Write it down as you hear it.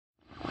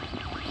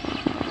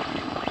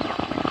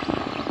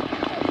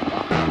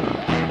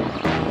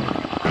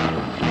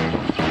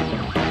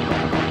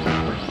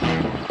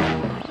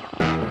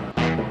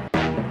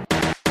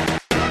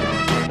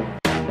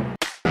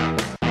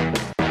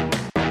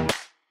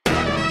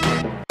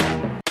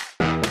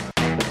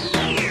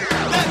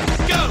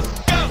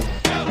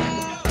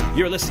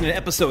You're listening to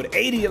episode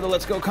 80 of the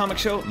Let's Go Comic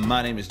Show.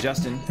 My name is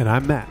Justin. And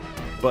I'm Matt.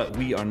 But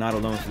we are not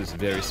alone for this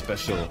very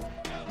special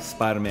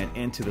Spider-Man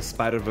Into the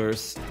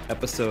Spider-Verse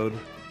episode.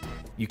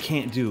 You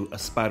can't do a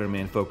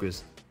Spider-Man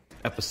focused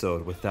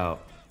episode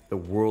without the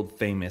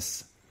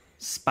world-famous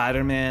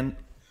Spider-Man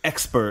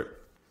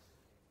expert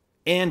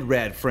and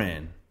rad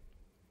friend,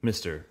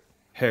 Mr.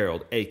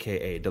 Harold,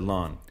 a.k.a.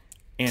 DeLon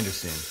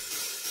Anderson.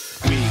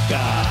 We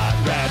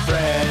got rad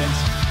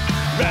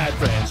friends, rad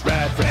friends,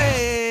 rad friends.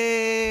 Hey!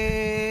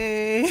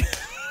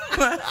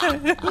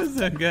 What's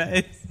up,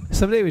 guys?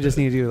 Someday we just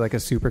need to do like a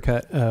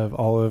supercut of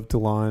all of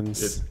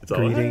DeLon's It's all,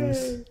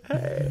 greetings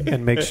hey.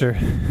 and make sure.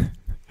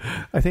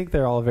 I think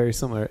they're all very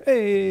similar.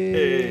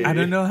 Hey! I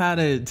don't know how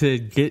to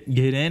get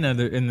in and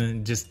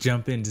then just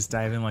jump in, just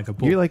dive in like a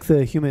bull. You're like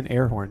the human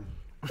air horn.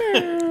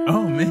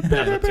 Oh, man.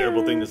 That's a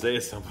terrible thing to say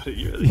to somebody.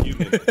 You're the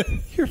human.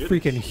 You're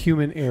freaking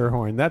human air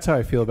horn. That's how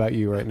I feel about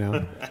you right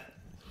now.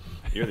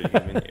 You're the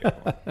human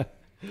hero.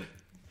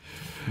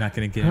 Not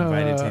going to get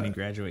invited to any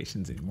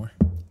graduations anymore.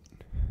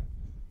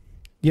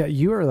 Yeah,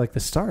 you are like the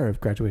star of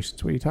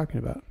graduations. What are you talking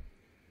about?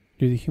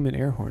 You're the human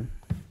air horn.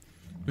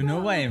 But no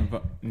way.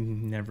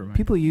 Never mind.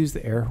 People use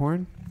the air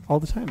horn all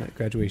the time at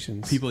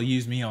graduations. People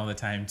use me all the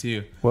time,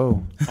 too.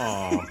 Whoa.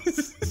 Oh,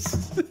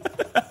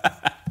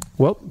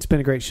 Well, it's been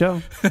a great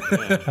show.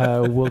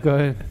 We'll go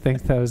ahead and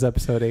think that was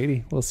episode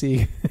 80. We'll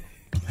see.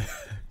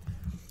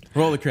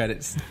 Roll the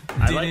credits.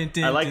 I like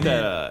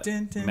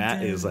that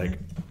Matt is like,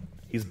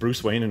 he's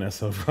Bruce Wayne and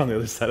us over on the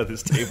other side of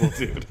this table,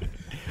 dude.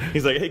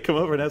 He's like, hey, come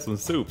over and have some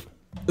soup.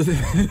 He's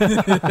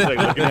like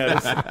looking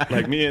at us,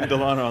 like me and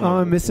DeLon are on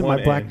I'm missing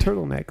my black end.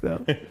 turtleneck,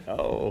 though.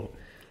 Oh,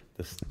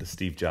 the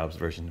Steve Jobs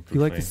version of Bruce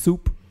You like Wayne. the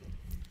soup?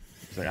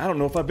 He's like, I don't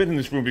know if I've been in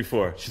this room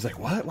before. She's like,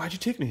 what? Why'd you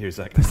take me here? He's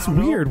like, That's I don't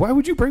know. weird. Why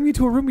would you bring me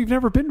to a room you've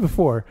never been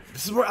before?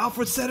 This is where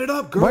Alfred set it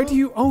up, girl. Why do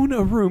you own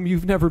a room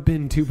you've never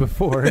been to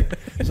before?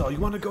 He's all, you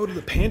want to go to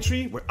the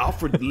pantry where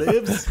Alfred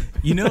lives?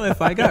 You know,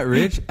 if I got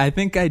rich, I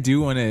think I do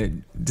want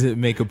to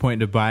make a point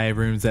to buy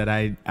rooms that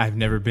I've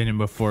never been in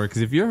before.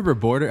 Because if you're ever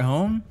bored at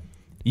home,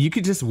 you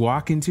could just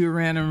walk into a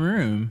random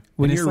room.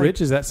 When and you're it's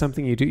rich, is that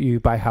something you do? You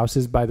buy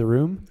houses by the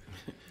room?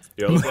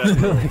 Yo, let's add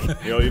a room.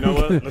 Yo, you know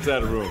what? Let's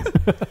add a room.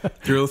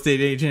 like real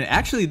estate agent.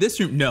 Actually, this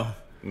room, no.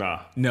 Nah.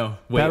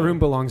 Wait. That room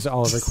belongs to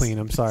Oliver Queen.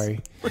 I'm sorry.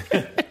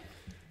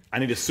 I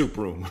need a soup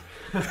room.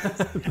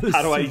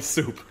 How do I eat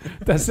soup?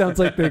 That sounds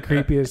like the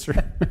creepiest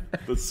room.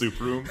 The soup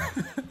room.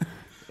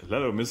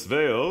 Hello, Miss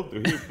Vale.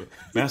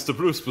 Master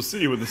Bruce will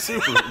see you in the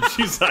soup room.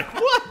 She's like,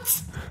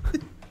 what?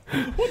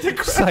 What the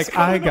crap's It's like,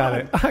 I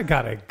going on?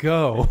 gotta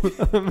go.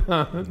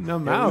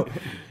 I'm out.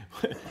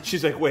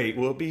 She's like, wait,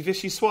 will it be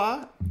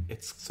vichyssoise?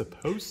 It's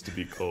supposed to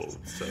be cold,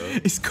 so.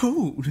 It's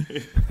cold.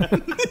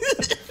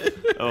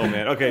 Oh,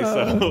 man. Okay,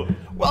 so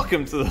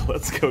welcome to the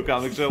Let's Go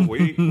Comic Show.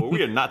 We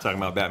are not talking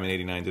about Batman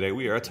 89 today.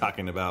 We are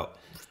talking about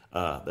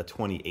the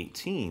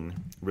 2018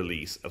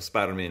 release of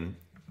Spider-Man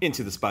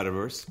Into the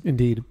Spider-Verse.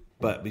 Indeed.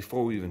 But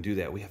before we even do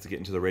that, we have to get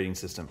into the rating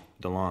system.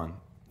 DeLon,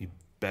 you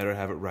better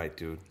have it right,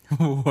 dude.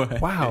 What?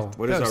 Wow.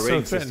 What is that our was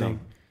rating so system?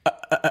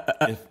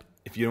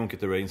 If you don't get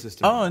the rating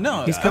system, Oh,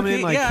 no. He's coming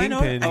in like I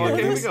Kingpin. know.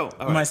 Okay, here we go.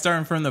 All Am I right.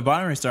 starting from the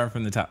bottom or starting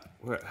from the top?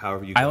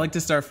 However you. I go. like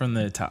to start from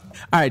the top.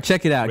 All right,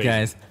 check it out, Rating.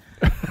 guys.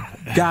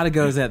 Gotta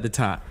go's at the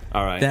top.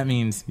 All right. That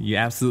means you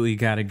absolutely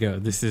gotta go.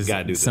 This is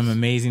Gotta do some this.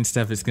 amazing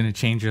stuff that's going to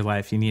change your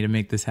life. You need to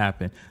make this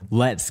happen.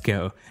 Let's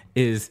Go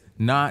is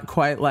not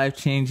quite life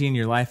changing.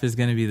 Your life is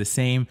going to be the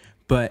same,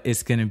 but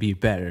it's going to be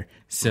better.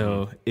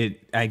 So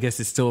I guess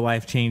it's still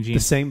life changing. The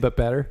same but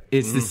better.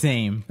 It's the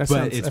same, That but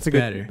sounds, it's that's a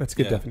better. good. That's a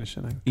good Yeah.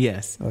 definition.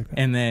 Yes. I like that.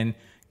 And then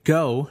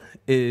go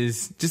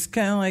is just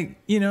kind of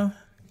like,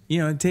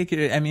 take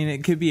it. I mean,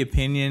 it could be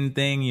opinion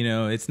thing,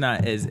 it's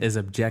not as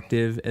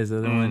objective as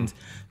other ones.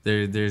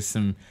 There's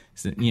some,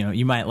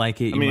 you might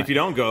like it. I mean, if you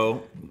don't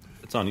go,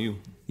 it's on you.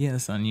 yeah,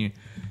 that's on you.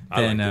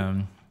 I Then,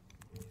 like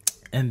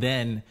and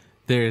then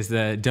there's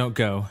the don't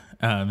go.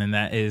 And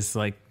that is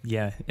like,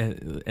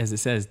 as it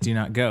says, do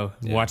not go.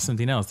 Yeah. Watch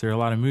something else. There are a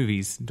lot of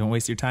movies. Don't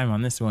waste your time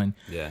on this one.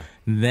 Yeah.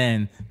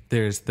 Then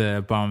there's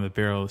the bottom of the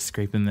barrel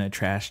scraping the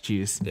trash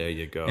juice. There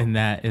you go. And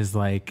that is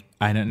like,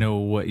 I don't know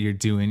what you're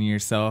doing to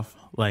yourself.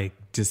 Like,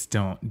 just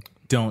don't.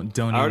 I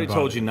already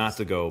told you not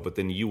to go, but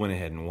then you went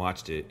ahead and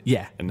watched it.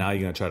 Yeah. And now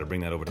you're gonna try to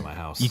bring that over to my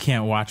house. You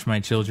can't watch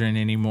my children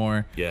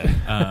anymore. Yeah.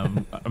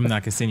 I'm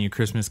not gonna send you a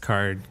Christmas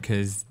card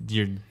because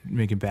you're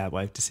making bad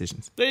life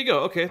decisions. There you go.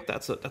 Okay,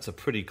 that's a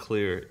pretty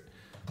clear,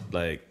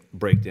 like,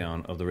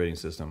 breakdown of the rating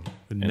system.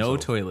 And No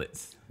so-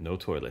 toilets. No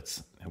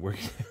toilets. And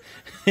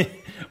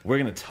we're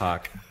gonna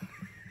talk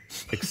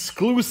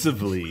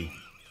exclusively,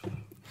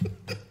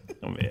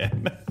 oh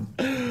man,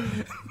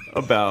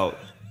 about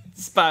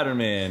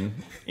Spider-Man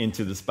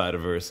Into the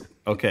Spider-Verse.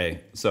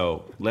 Okay,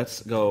 so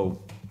let's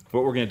go.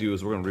 What we're gonna do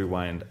is we're gonna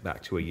rewind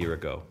back to a year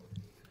ago,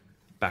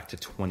 back to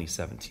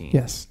 2017.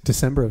 Yes,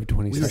 December of We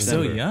were 2017. so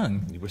December.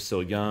 young. We were so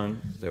young.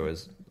 There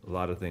was a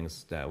lot of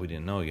things that we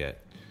didn't know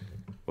yet.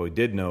 What we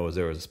did know is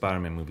there was a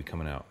Spider-Man movie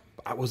coming out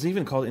Was it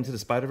even called Into the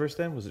Spider-Verse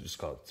then? Was it just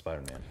called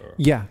Spider-Man? Or?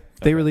 Yeah,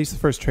 they released the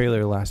first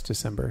trailer last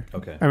December.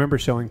 Okay. I remember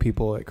showing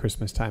people at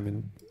Christmas time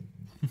and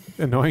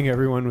annoying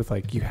everyone with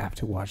like, you have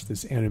to watch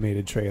this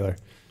animated trailer.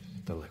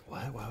 They're like,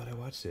 what? Why would I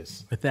watch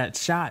this? With that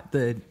shot,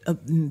 the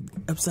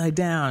upside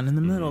down in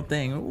the middle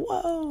thing.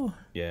 Whoa.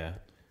 Yeah.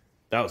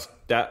 That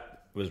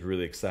was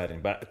really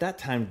exciting. But at that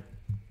time,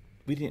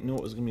 we didn't know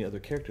it was going to be other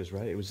characters,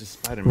 right? It was just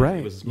Spider-Man. Right,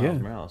 It was Miles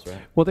yeah. Morales, right?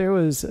 Well, there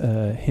was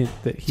a hint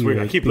that he would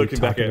I keep be looking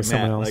back talking at to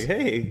someone Matt else.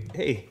 like,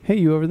 hey, Hey,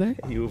 you over there?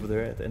 you over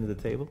there at the end of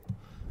the table?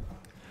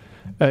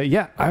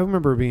 Yeah, I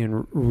remember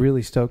being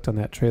really stoked on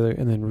that trailer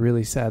and then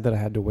really sad that I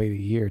had to wait a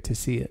year to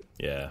see it.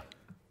 Yeah.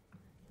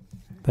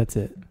 That's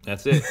it.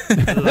 That's it.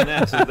 Other than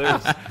that, so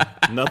there's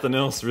nothing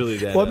else really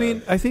that... Well, I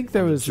mean, I think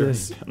there was journey-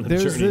 this. on the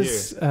There was journey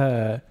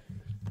this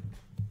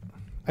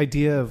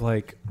idea of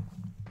like,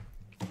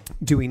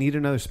 do we need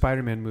another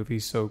Spider-Man movie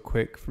so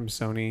quick from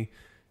Sony?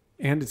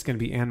 And it's going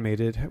to be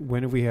animated.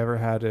 When have we ever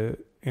had a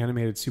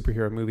animated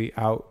superhero movie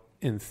out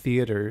in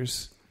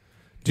theaters?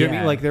 Do you know what I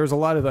mean? Like, there was a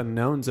lot of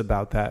unknowns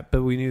about that,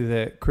 but we knew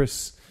that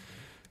Chris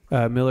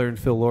Miller and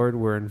Phil Lord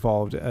were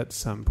involved at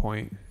some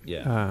point.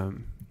 Yeah.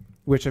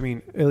 Which, I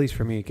mean, at least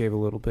for me, it gave a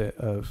little bit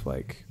of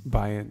like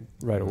buy-in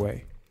right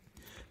away.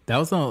 That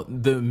was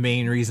the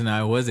main reason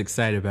I was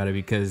excited about it,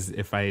 because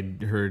if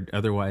I'd heard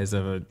otherwise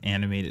of an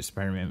animated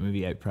Spider-Man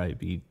movie, I'd probably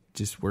be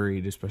just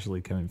worried, especially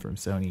coming from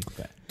Sony.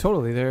 But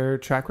Totally, their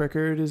track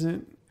record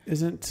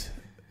isn't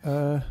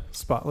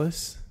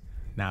spotless.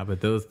 nah,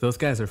 but those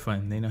guys are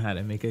fun. They know how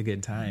to make a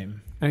good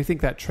time. And I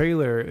think that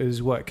trailer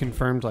is what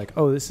confirmed, like,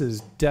 oh, this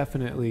is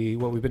definitely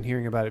what we've been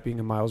hearing about it being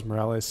a Miles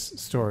Morales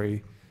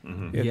story.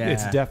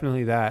 It's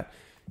definitely that.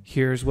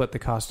 Here's what the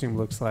costume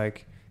looks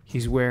like.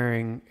 He's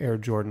wearing Air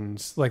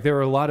Jordans. Like, there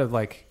were a lot of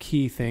like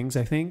key things,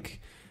 I think.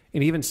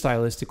 And even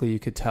stylistically, you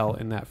could tell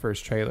in that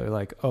first trailer,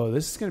 like, oh,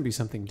 this is going to be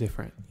something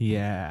different.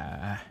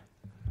 Yeah.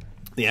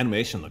 The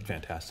animation looked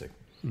fantastic.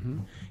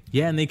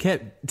 Yeah, and they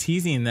kept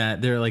teasing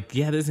that. They're like,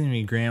 yeah, this is going to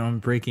be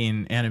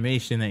groundbreaking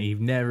animation that you've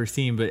never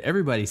seen. But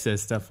everybody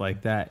says stuff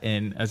like that.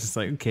 And I was just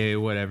like, okay,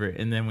 whatever.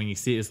 And then when you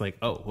see it, it's like,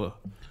 oh, whoa.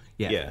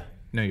 Yeah.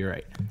 No, you're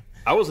right.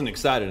 I wasn't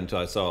excited until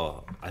I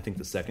saw, I think,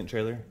 the second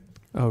trailer.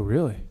 Oh,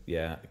 really?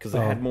 Yeah, because it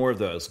had more of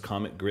those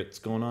comic grits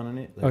going on in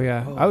it. Like, Oh,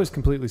 yeah. I was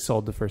completely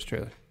sold the first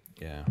trailer.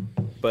 Yeah,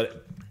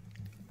 but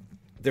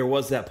there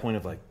was that point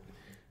of like,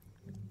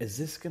 is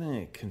this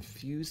gonna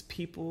confuse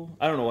people?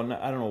 I don't know.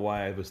 I don't know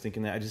why I was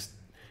thinking that. I just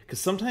because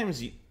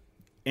sometimes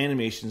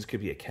animations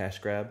could be a cash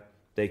grab.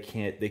 They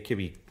could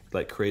be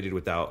like created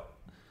without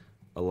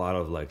a lot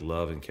of like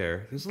love and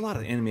care. There's a lot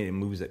of animated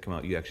movies that come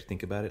out. You actually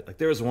think about it. Like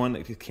there was one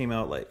that came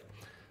out like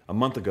a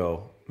month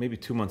ago, maybe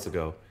 2 months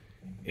ago.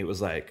 It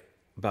was like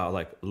about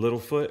like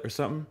Littlefoot or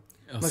something.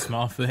 Oh,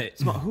 Smallfoot.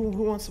 Who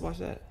wants to watch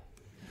that?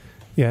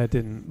 Yeah, it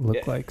didn't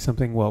look like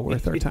something well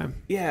worth our time.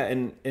 Yeah,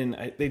 and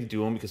they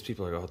do them because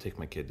people are like, oh, I'll take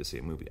my kid to see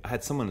a movie. I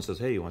had someone who says,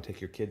 hey, you want to take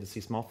your kid to see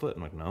Smallfoot?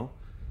 I'm like, no,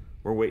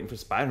 we're waiting for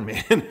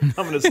Spider-Man. I'm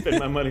going to spend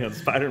my money on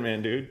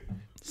Spider-Man, dude.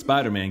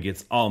 Spider-Man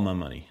gets all my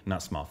money, not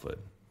Smallfoot.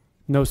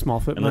 No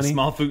Smallfoot Unless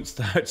money? Smallfoot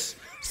starts...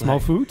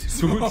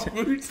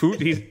 Smallfoot? Foot,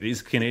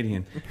 he's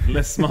Canadian.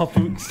 Unless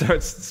Smallfoot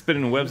starts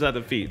spinning webs out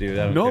the feet, dude.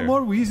 I don't No care.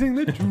 more wheezing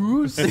the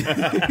Jews.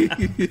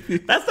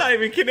 That's not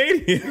even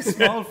Canadian.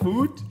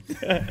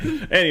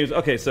 Smallfoot. Anyways,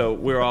 okay, so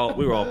we were all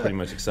pretty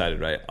much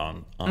excited, right,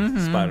 on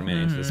Spider-Man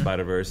Into the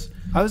Spider-Verse.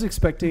 I was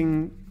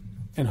expecting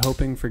and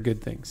hoping for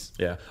good things.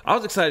 Yeah, I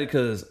was excited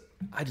because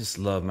I just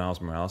love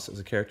Miles Morales as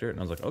a character, and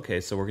I was like,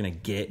 okay, so we're gonna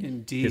get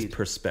his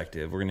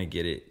perspective. We're gonna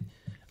get it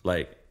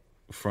like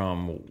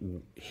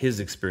from his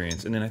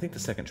experience, and then I think the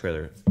second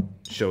trailer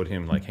showed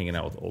him like hanging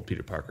out with old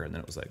Peter Parker, and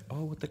then it was like,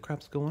 oh, what the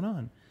crap's going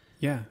on?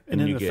 Yeah, And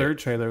and then you the get- third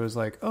trailer was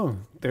like, oh,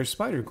 there's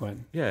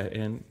Spider-Gwen. Yeah,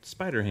 and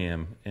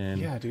Spider-Ham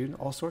and Yeah, dude,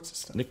 all sorts of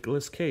stuff.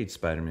 Nicolas Cage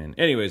Spider-Man.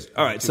 Anyways,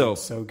 all right, Dude, so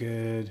it's so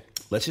good.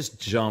 let's just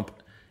jump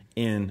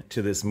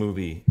into this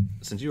movie.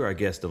 Since you are our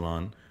guest,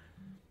 Delon,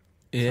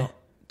 Yeah.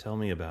 tell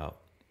me about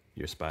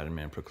your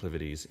Spider-Man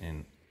proclivities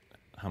and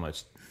how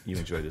much you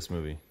enjoyed this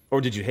movie.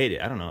 Or did you hate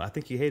it? I don't know. I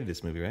think you hated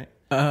this movie, right?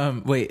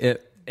 Wait,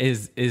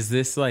 is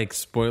this like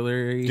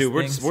spoilery? Dude,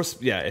 we're things?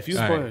 yeah. If you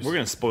Spoilers. we're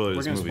gonna spoil We're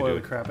this going to movie, spoil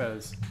dude. the crap out of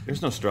this.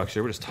 There's no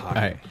structure. We're just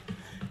talking.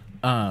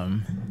 All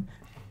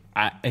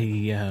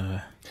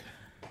right.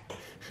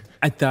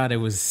 I thought it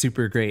was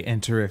super great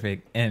and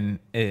terrific, and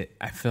I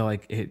feel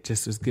like it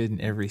just was good in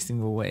every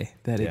single way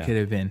that it Yeah. could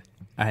have been.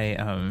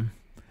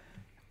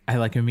 I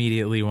like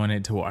immediately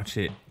wanted to watch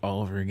it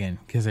all over again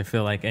because I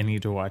feel like I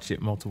need to watch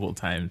it multiple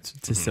times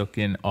to soak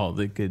in all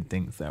the good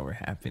things that were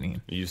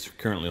happening. You've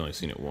currently only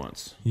seen it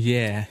once.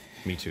 Yeah.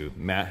 Me too.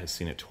 Matt has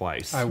seen it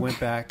twice. I went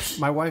back.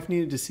 My wife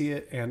needed to see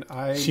it, and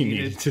I she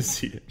needed to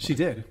see it. She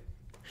did.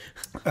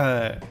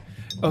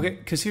 Okay,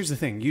 because here's the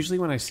thing. Usually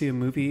when I see a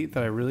movie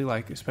that I really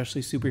like,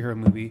 especially superhero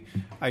movie,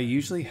 I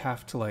usually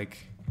have to like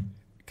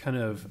kind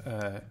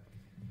of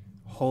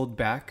hold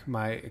back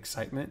my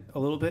excitement a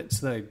little bit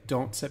so that I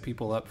don't set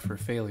people up for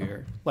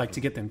failure, like to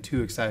get them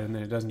too excited and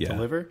then it doesn't Yeah.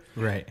 deliver.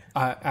 Right.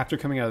 After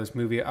coming out of this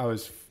movie, I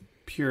was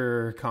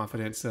pure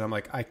confidence that I'm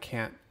like, I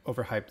can't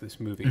overhype this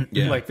movie.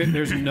 Yeah. Like,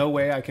 there's no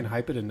way I can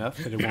hype it enough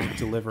that it won't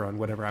deliver on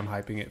whatever I'm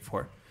hyping it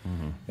for.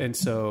 And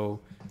so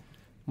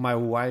my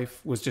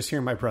wife was just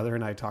hearing my brother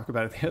and I talk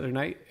about it the other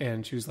night,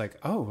 and she was like,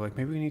 oh, like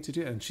maybe we need to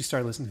do it. And she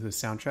started listening to the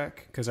soundtrack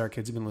because our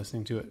kids have been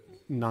listening to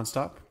it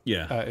nonstop.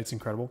 Yeah. It's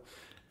incredible.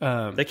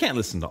 They can't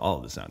listen to all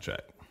of the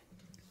soundtrack.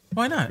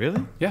 Why not?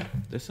 Really? Yeah.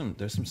 There's some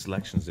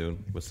selections,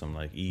 dude, with some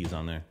like E's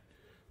on there.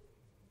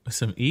 With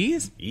some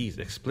E's? E's,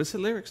 explicit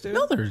lyrics, dude.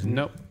 No, there's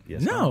Nope.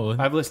 Yes, no.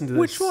 I've listened to this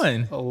Which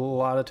one? a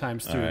lot of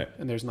times through, right.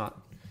 and there's not.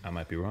 I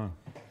might be wrong.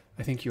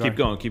 I think you Keep are.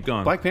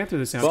 going. Black Panther,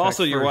 the soundtrack. But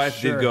also, your for wife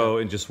sure. did go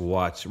and just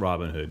watch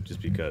Robin Hood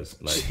just because,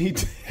 like. She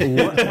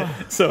did.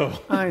 So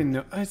I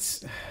know.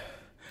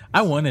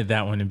 I wanted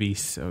that one to be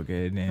so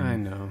good. And I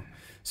know.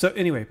 So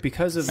anyway,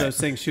 because of those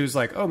things, she was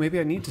like, oh, maybe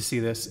I need to see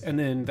this. And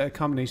then that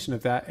combination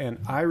of that, and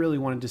I really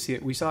wanted to see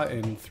it. We saw it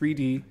in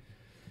 3D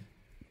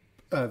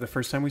the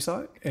first time we saw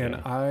it. And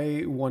Yeah.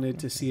 I wanted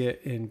to see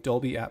it in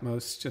Dolby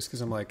Atmos just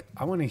because I'm like,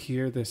 I want to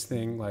hear this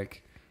thing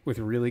like with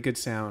really good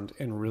sound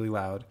and really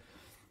loud.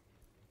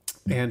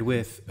 And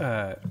with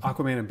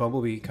Aquaman and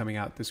Bumblebee coming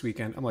out this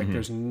weekend, I'm like,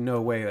 there's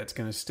no way that's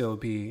going to still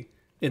be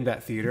in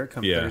that theater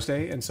come Yeah.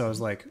 Thursday. And so I was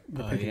like,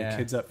 we're picking yeah. the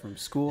kids up from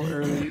school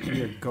early.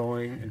 We are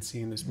going and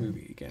seeing this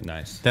movie again.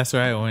 nice. that's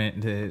where I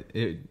went.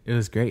 It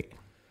was great.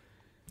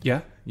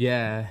 Yeah.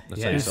 Yeah. That's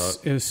yeah. how you It saw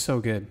was, it was so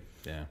good.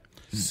 Yeah.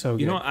 So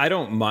good. You know, I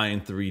don't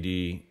mind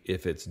 3D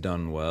if it's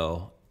done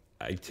well.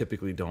 I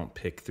typically don't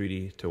pick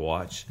 3D to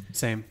watch.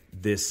 Same.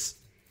 This,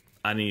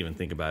 I didn't even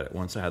think about it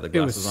once I had the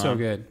It was glasses on. so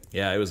good.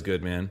 Yeah, it was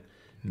good, man.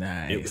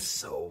 Nice. It was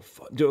so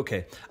fun. Dude,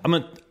 okay,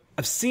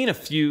 I've seen a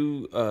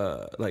few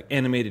like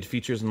animated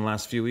features in the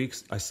last few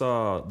weeks. I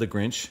saw The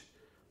Grinch.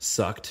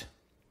 Sucked.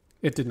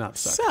 It did not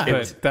suck, Sucked.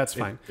 but that's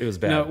fine. It was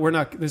bad. No, we're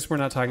not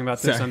talking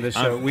about this Sorry. on this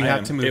show. We I have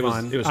am. to move It was-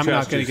 on. it was I'm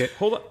trash not going to juice. get.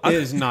 Hold on. It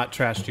is not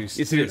trash juice.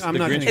 It's- Dude, it's I'm The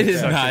not going Grinch. to It get is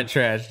sucked not in.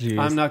 trash juice.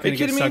 I'm not going Are to you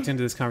get kidding sucked me?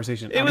 into this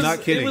conversation. It I'm was,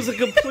 not kidding. It was a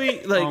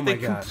complete like Oh my they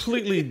gosh.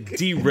 completely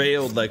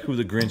derailed like who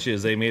the Grinch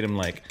is. They made him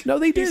like No,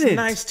 they he's didn't.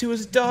 nice to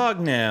his dog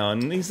now,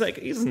 and he's not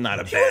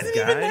a He bad wasn't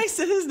guy. even nice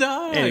to his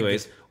dog.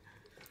 Anyways,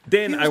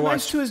 then He was I nice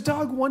watched. to his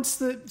dog once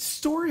the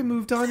story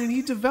moved on and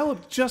he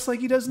developed just like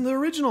he does in the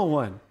original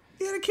one.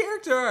 he had a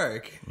character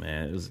arc.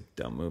 Man, it was a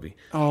dumb movie.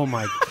 Oh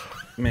my!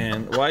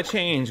 Man, why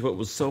change what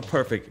was so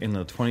perfect in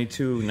the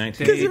 22 'Cause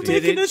you're 1980s?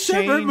 making a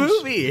separate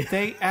movie.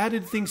 They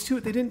added things to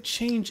it. They didn't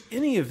change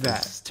any of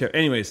that.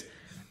 Anyways,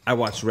 I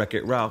watched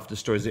Wreck-It Ralph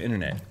Destroys the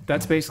Internet.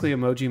 That's basically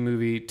Emoji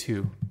Movie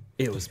 2.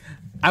 It was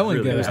I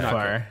wouldn't Really go bad. that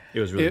far. it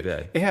was really It,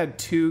 bad. it had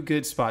 2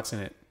 good spots in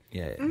it,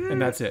 Yeah.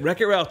 and that's it.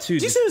 Wreck-It Ralph 2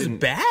 Did you just say it was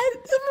didn't- bad?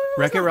 That movie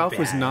Wreck-It Ralph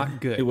was bad.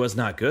 not good. It was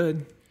not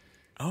good.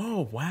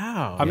 Oh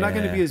wow! I'm not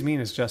going to Yeah. be as mean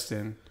as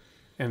Justin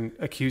and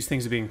accuse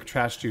things of being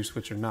trash juice,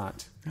 which are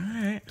not. All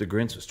right. The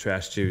Grinch was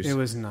trash juice. It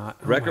was not.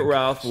 Oh Wreck-It my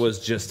Ralph was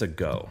just a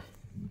go.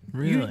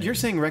 Really? You're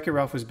saying Wreck-It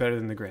Ralph was better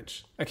than The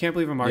Grinch. I can't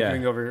believe I'm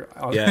arguing Yeah. over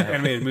all Yeah.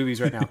 animated movies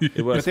right now.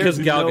 It was But there's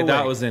because Gal no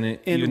Gadot way. was in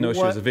it, In even though she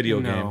was a what- video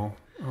no.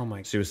 Oh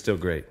my! She was still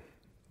great.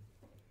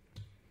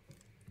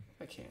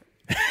 I can't.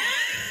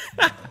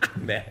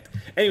 Man.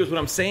 Anyways, what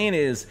I'm saying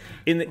is,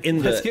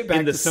 Let's get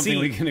back to something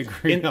we can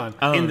agree on.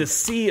 In the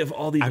sea of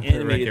all these I put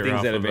animated Wreck-It things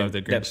Ralph that have above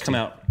been The that Grinch, come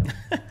out,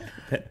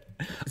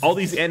 all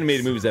these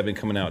animated movies that have been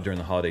coming out during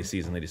the holiday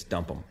season, they just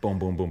dump them, boom,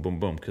 boom, boom, boom,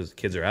 boom, because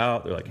kids are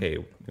out. They're like, hey,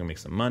 we're gonna make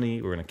some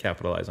money. We're gonna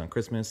capitalize on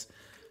Christmas.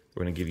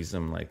 We're gonna give you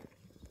some like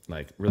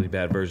really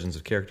bad versions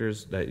of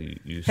characters that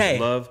you Hey.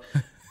 love.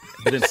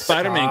 But then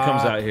Spider-Man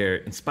comes out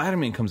here, and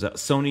Spider-Man comes out.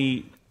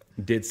 Sony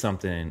did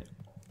something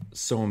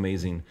so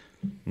amazing,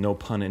 no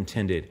pun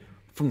intended.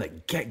 From the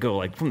get-go,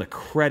 like from the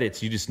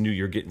credits, you just knew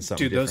you're getting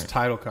something Dude, those different.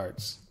 title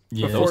cards.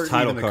 Yeah. Before Those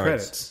title even the cards.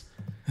 credits.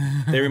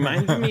 They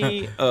reminded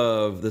me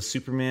of the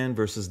Superman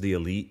versus the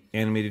Elite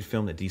animated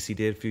film that DC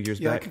did a few years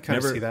Yeah, I back. could kind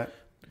of see that.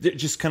 They're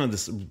just kind of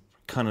this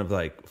kind of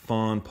like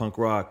fun punk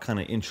rock kind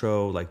of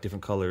intro, like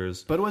different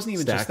colors. But it wasn't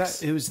even stacks. just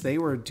that. It was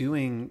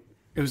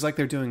it was like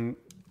they're doing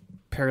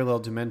parallel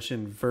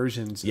dimension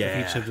versions Yeah.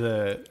 of each of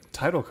the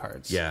title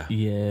cards. Yeah.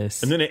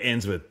 Yes. And then it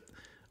ends with,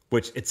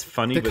 which it's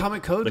funny. The but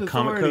Comic Code The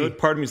Comic Authority. Code.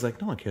 Part of me is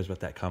like, no one cares about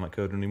that Comic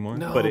Code anymore.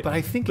 No, but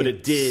I think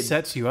it did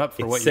sets you up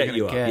for it what set you're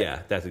you going to up. get.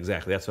 Yeah, that's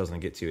what I was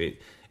going to get to.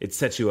 It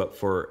sets you up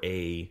for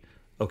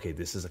okay,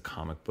 this is a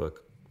comic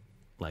book,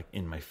 like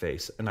in my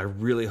face, and I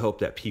really hope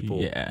that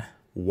people Yeah.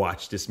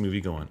 watch this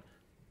movie going,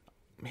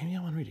 maybe I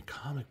want to read a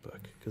comic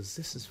book because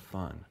this is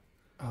fun.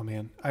 Oh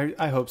man,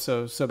 I hope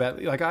so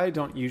badly. Like I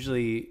don't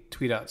usually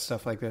tweet out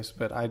stuff like this,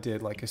 but I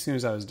did. Like as soon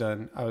as I was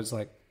done, I was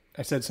like,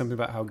 I said something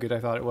about how good I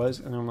thought it was,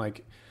 and I'm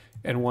like,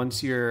 and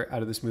once you're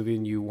out of this movie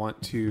and you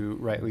want to,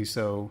 rightly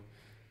so,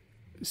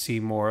 see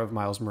more of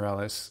Miles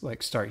Morales,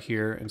 like start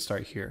here and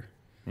start here.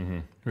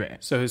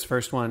 Right. So his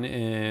first one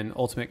in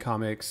Ultimate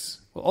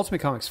Comics, well, Ultimate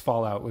Comics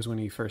Fallout was when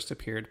he first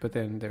appeared, but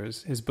then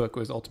his book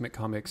was Ultimate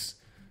Comics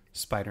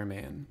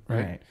Spider-Man, right?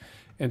 Right.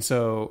 And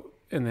so,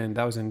 and then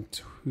that was in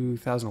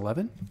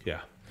 2011.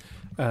 Yeah.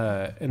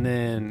 And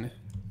then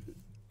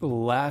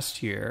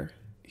last year,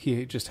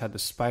 he just had the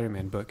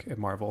Spider-Man book at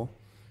Marvel.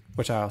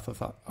 which I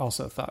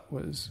also thought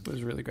was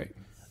really great.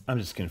 I'm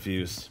just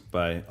confused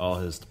by all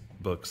his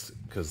books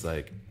because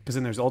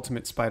then there's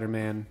Ultimate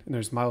Spider-Man and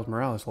there's Miles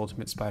Morales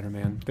Ultimate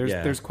Spider-Man.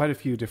 There's quite a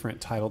few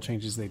different title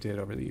changes they did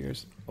over the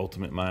years.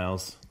 Ultimate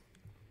Miles,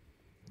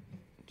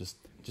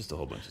 just a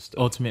whole bunch of stuff.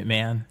 Ultimate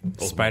Man,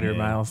 Spider Man.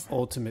 Miles,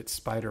 Ultimate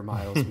Spider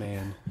Miles,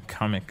 man.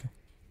 comic.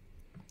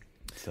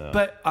 So,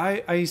 But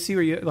I see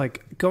where you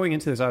like going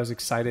into this. I was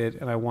excited,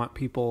 and I want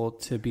people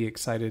to be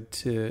excited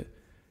to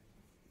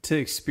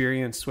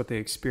experience what they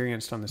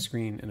experienced on the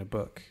screen in a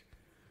book,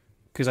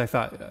 because I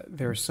thought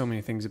there were so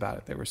many things about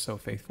it that were so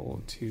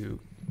faithful to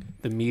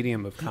the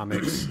medium of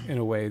comics in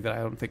a way that I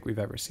don't think we've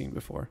ever seen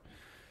before.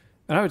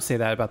 And I would say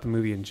that about the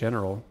movie in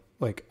general.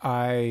 Like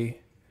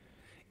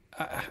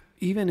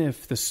even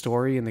if the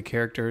story and the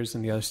characters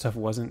and the other stuff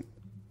wasn't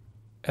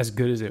as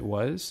good as it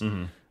was,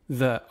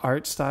 the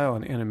art style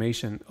and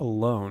animation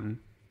alone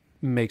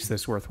makes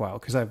this worthwhile,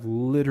 because I've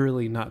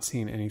literally not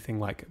seen anything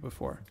like it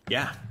before.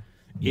 yeah.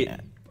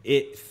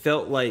 It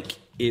felt like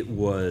it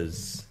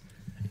was,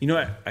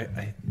 I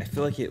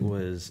feel like it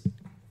was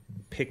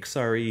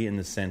Pixar-y in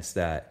the sense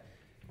that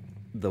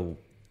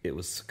it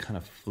was kind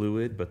of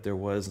fluid, but there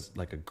was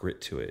like a grit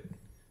to it,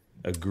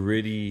 a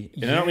gritty.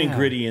 And I don't mean Yeah.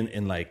 gritty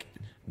in like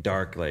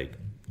dark, like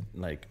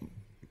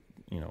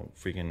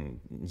freaking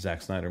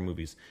Zack Snyder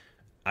movies.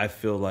 I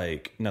feel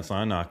like, and that's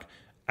not a knock,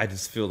 I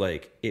just feel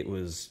like it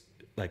was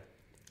like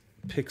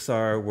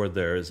Pixar, where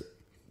there's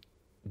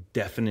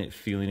definite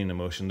feeling and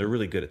emotion. They're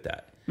really good at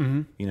that.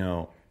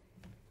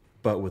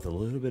 But with a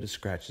little bit of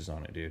scratches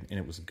on it, dude, and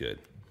it was good.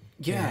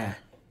 Yeah.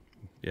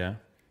 Yeah.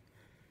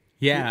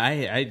 Yeah,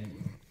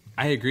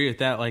 I agree with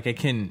that. Like, I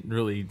couldn't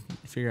really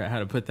figure out how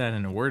to put that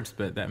into words,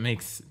 but that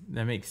makes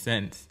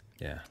sense.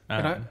 Yeah.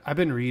 And I've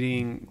been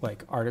reading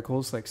like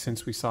articles like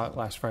since we saw it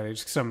last Friday,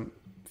 just because I'm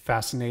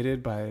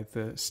fascinated by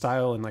the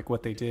style and like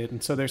what they did.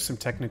 And so there's some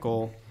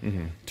technical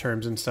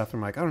terms and stuff.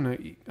 I'm like, I don't know,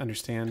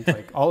 understand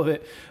like all of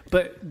it.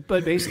 But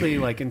basically,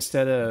 like,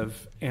 instead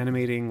of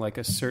animating like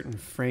a certain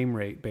frame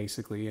rate,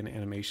 basically in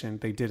animation,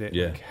 they did it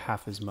like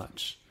half as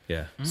much.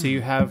 Yeah. So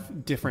you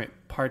have different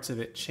parts of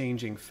it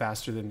changing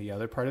faster than the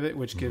other part of it,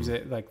 which gives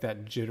it like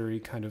that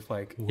jittery kind of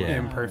like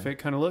imperfect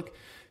kind of look,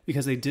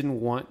 because they didn't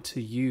want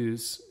to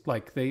use,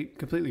 like, they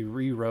completely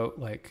rewrote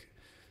like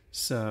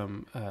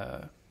some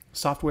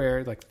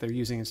software like they're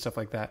using and stuff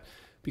like that,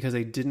 because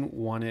they didn't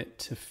want it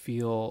to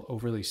feel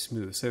overly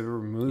smooth. So they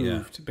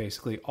removed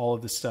basically all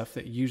of the stuff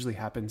that usually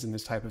happens in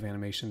this type of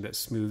animation that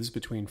smooths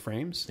between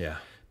frames. Yeah.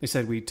 They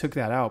said we took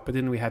that out, but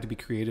then we had to be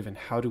creative in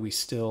how do we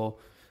still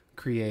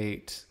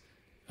create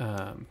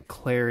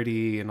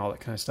clarity and all that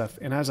kind of stuff.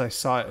 And as I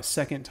saw it a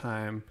second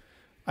time,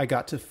 I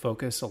got to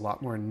focus a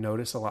lot more and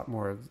notice a lot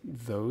more of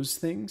those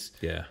things.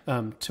 Yeah.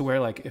 To where,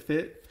 like, if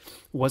it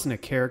wasn't a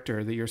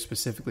character that you're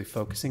specifically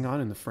focusing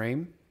on in the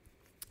frame,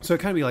 so it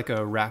kind of be like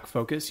a rack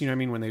focus, you know what I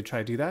mean? When they try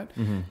to do that,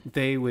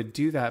 they would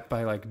do that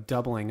by like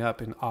doubling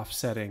up and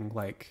offsetting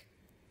like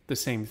the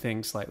same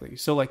thing slightly.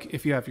 So like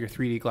if you have your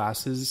 3D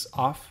glasses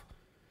off,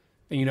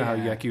 and you know how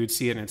you would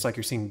see it and it's like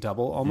you're seeing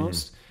double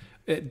almost.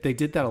 They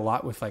did that a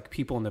lot with like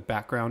people in the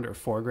background or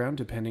foreground,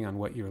 depending on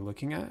what you were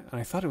looking at. And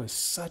I thought it was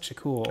such a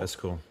cool That's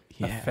cool.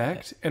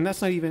 effect. And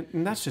that's not even,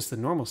 and that's just the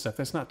normal stuff.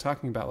 That's not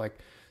talking about like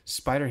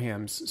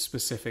Spider-Ham's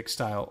specific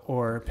style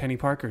or Penny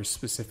Parker's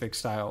specific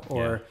style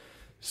or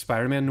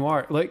Spider-Man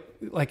Noir.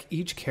 Like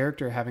each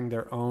character having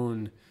their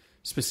own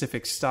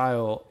specific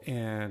style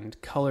and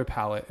color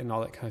palette and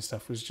all that kind of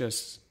stuff was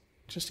just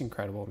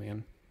incredible,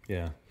 man.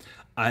 Yeah.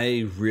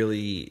 I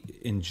really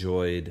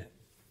enjoyed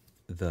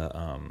the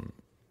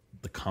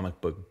comic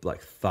book like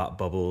thought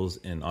bubbles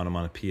and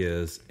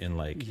onomatopoeias and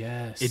like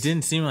Yes. It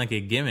didn't seem like a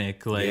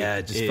gimmick. Like,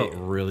 it just felt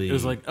really. It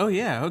was like, oh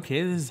yeah,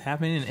 okay, this is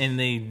happening, and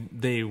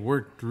they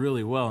worked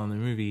really well in the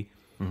movie.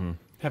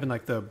 Having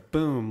like the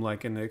boom,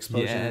 like in the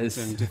explosions Yes.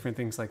 and different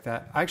things like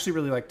that. I actually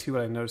really like too,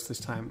 what I noticed this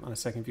time on a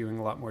second viewing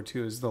a lot more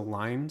too, is the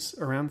lines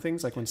around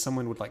things. Like when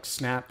someone would like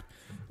snap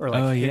or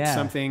like hit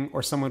something,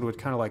 or someone would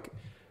kind of like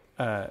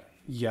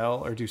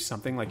yell or do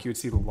something, like you would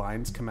see the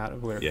lines come out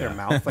of their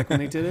mouth like when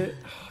they did it.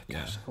 Oh,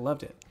 gosh, I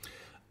loved it.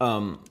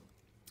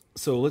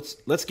 So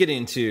let's get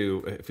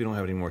into, if we don't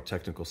have any more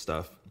technical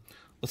stuff,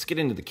 let's get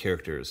into the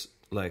characters.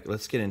 Like,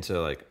 let's get into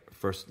like,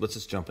 first, let's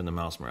just jump into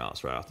Miles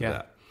Morales right off the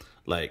bat.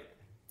 Like,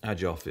 how'd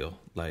y'all feel?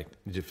 Like,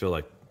 did you feel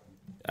like,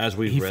 as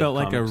we He read felt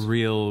like a comics,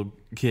 real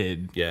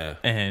kid. Yeah.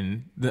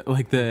 And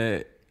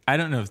I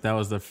don't know if that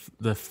was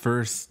the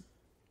first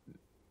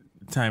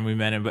time we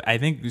met him, but I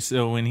think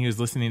so when he was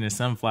listening to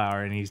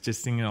Sunflower and he's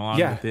just singing along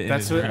with it.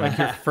 That's what, like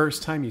your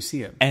first time you see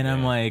him. And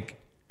I'm like,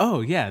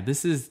 oh yeah,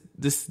 this is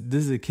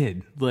a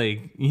kid,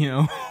 like, you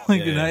know,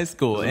 like in high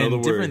school, Those are and the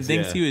different words,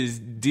 things he was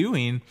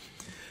doing.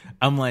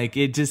 I'm like,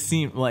 it just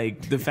seemed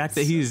like the fact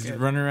that he's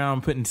running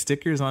around putting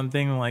stickers on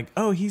things. I'm like,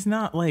 oh, he's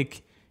not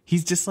like,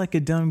 he's just like a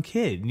dumb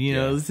kid, you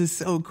know. This is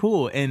so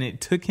cool. And it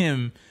took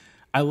him,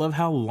 I love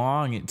how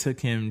long it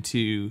took him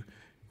to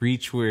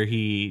reach where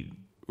he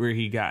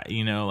got,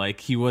 you know,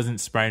 like he wasn't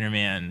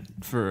Spider-Man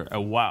for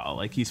a while.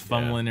 Like he's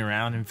fumbling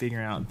around and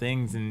figuring out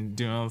things and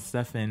doing all this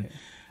stuff. And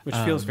which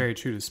feels very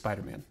true to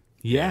Spider-Man.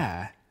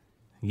 Yeah.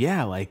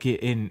 Yeah, like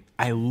it, and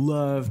I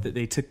love that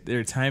they took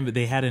their time, but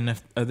they had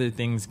enough other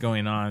things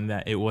going on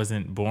that it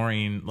wasn't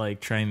boring, like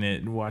trying to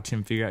watch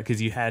him figure out,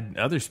 because you had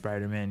other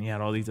Spider-Man, you had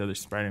all these other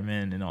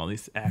Spider-Man and all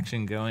this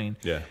action going.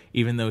 Yeah.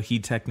 Even though he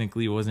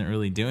technically wasn't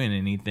really doing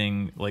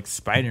anything like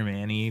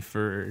Spider-Man-y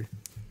for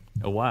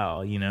a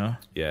while, you know?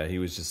 Yeah, he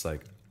was just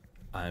like,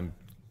 I'm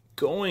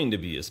going to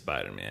be a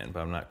Spider-Man, but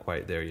I'm not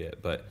quite there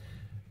yet. But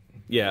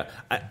yeah,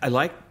 I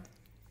like,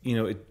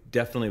 it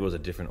definitely was a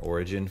different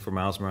origin for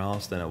Miles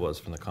Morales than it was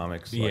from the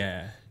comics. Like,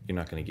 Yeah. you're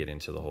not going to get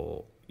into the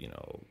whole,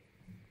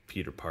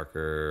 Peter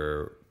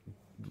Parker.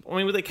 I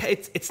mean, like,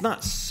 it's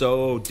not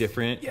so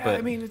different. Yeah, but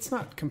I mean, it's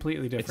not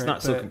completely different.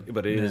 it's not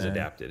but it is Yeah.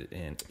 adapted,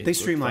 and They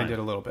streamlined it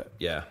a little bit.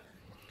 Yeah.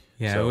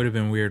 Yeah, So- it would have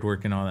been weird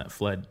working all that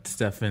flood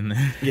stuff in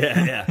there.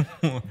 Yeah,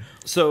 yeah.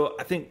 So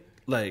I think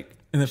like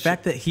And the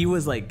fact that he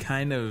was like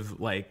kind of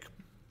like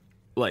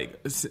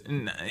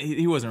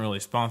he wasn't really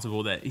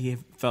responsible, that he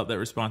felt that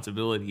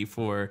responsibility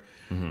for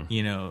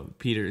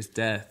Peter's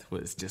death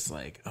was just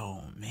like,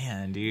 oh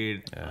man,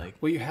 dude. Like,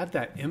 Well, you had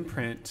that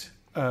imprint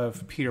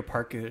of Peter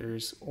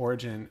Parker's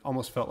origin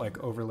almost felt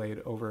like overlaid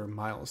over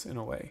Miles in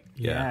a way.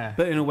 yeah.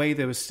 But in a way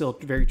that was still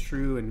very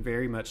true and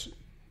very much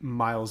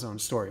Miles' own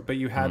story. But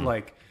you had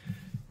like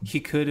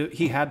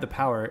he had the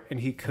power and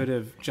he could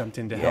have jumped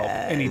in to help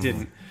and he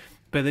didn't.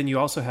 But then you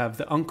also have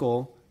the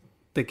uncle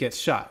that gets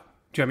shot.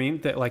 Do you know what I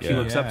mean? That like he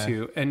looks up Yeah.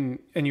 to and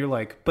you're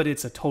like, but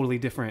it's a totally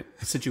different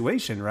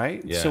situation,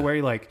 right? Yeah. So where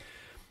you're like,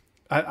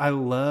 I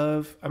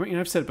love, I mean,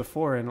 I've said it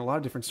before in a lot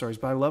of different stories,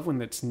 but I love when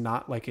it's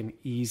not like an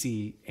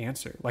easy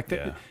answer. Like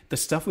the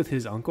stuff with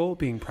his uncle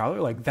being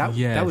Prowler, like that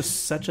Yes. was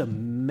such a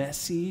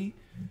messy,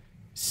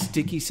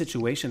 sticky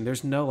situation.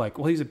 There's no like,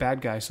 well, he's a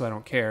bad guy, so I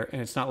don't care.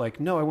 And it's not like,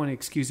 no, I want to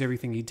excuse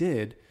everything he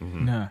did.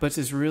 No. But it's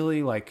this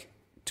really like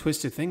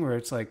twisted thing where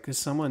it's like, there's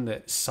someone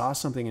that saw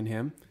something in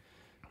him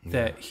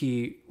that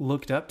he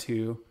looked up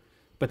to,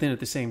 but then at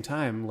the same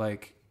time,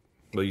 like,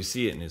 well, you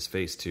see it in his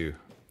face too.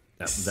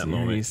 That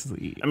moment.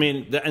 Seriously. I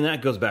mean, and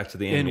that goes back to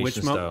the in animation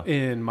which style.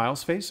 in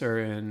Miles' face or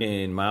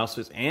in Miles'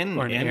 face and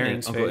Or in and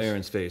Aaron's Uncle face.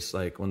 Aaron's face,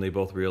 like when they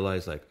both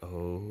realize, like,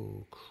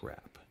 oh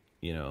crap,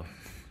 yeah.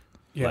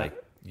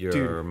 like you're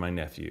Dude. my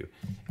nephew,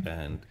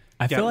 and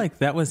I Yeah. feel like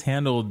that was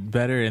handled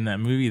better in that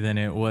movie than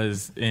it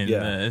was in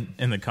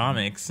the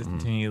comics. To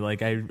me,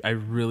 like I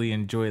really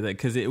enjoy that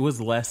because it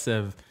was less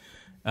of.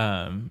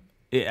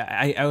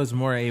 I was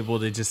more able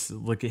to just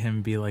look at him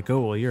and be like, oh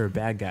well, you're a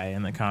bad guy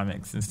in the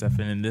comics and stuff,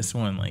 and in this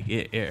one, like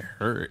it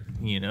hurt,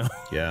 yeah,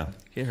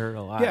 it hurt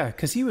a lot. Yeah,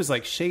 because he was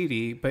like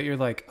shady, but you're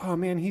like, oh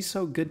man, he's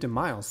so good to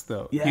Miles,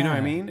 though. You know what I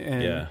Yeah. mean?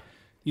 And Yeah.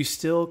 you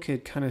still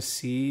could kind of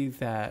see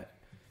that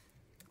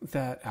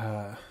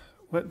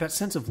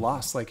sense of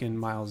loss, like in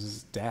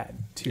Miles's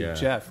dad to Yeah.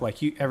 Jeff.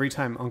 Like every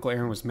time Uncle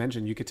Aaron was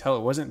mentioned, you could tell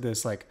it wasn't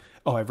this like,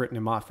 oh, I've written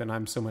him off and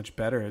I'm so much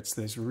better. It's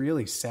this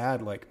really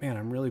sad, like, man,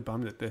 I'm really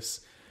bummed that this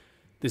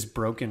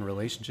broken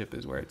relationship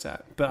is where it's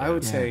at. But I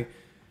would say,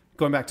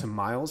 going back to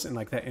Miles and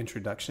like that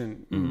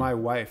introduction, my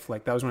wife,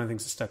 like that was one of the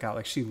things that stuck out.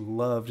 Like she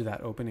loved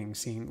that opening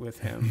scene with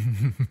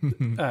him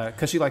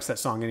because she likes that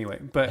song anyway.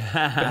 But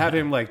have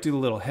him like do the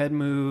little head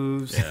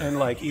moves and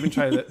like even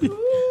try to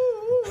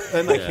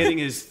and like hitting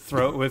his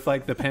throat with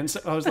like the pen.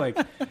 I was like,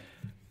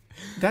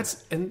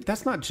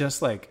 that's not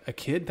just like a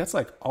kid. That's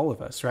like all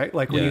of us, right?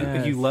 Like when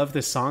Yes. you love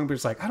this song, but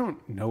it's like I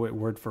don't know it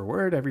word for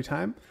word every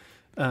time.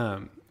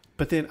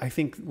 But then I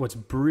think what's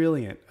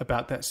brilliant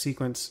about that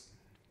sequence,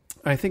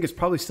 I think it's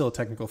probably still a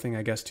technical thing,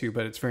 I guess, too,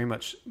 but it's very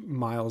much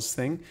Miles'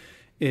 thing,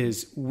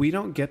 is we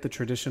don't get the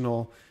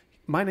traditional,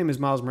 my name is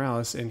Miles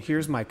Morales, and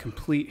here's my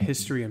complete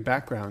history and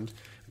background,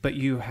 but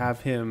you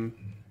have him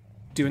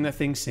doing that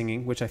thing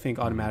singing, which I think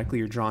automatically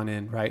you're drawn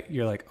in, right?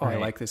 You're like, oh, I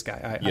Right. like this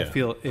guy. I Yeah.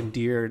 feel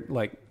endeared,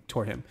 like,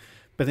 toward him.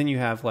 But then you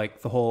have,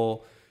 like, the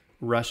whole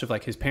rush of,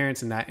 like, his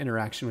parents and that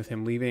interaction with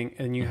him leaving,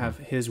 and you have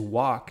his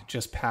walk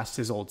just past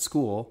his old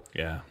school,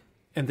 yeah,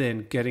 and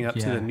then getting up to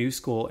Yeah. the new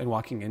school and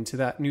walking into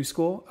that new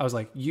school. I was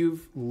like,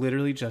 you've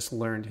literally just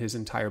learned his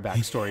entire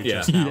backstory Yeah.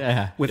 just now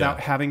Yeah. without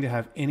Yeah. having to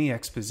have any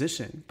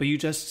exposition. But you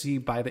just see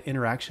by the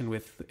interaction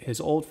with his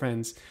old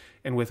friends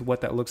and with what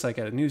that looks like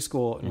at a new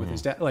school and with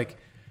his dad, like,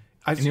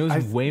 And it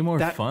was way more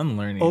that fun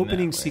learning.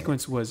 Opening that way.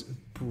 sequence was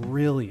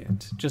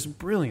brilliant, just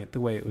brilliant the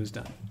way it was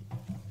done.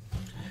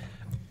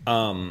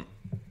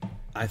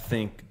 I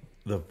think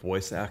the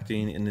voice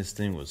acting in this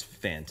thing was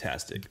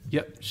fantastic.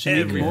 Yep,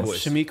 Every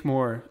voice. Shameik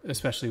Moore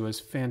especially was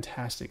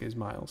fantastic as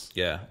Miles.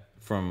 Yeah,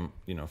 from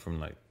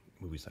like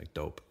movies like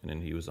Dope, and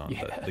then he was on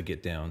Yeah. the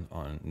Get Down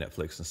on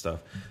Netflix and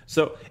stuff.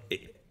 So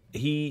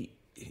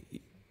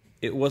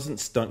it wasn't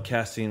stunt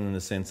casting in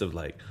the sense of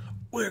like,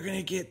 we're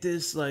gonna get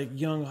this like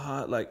young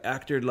hot like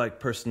actor like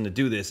person to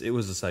do this. It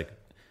was just like,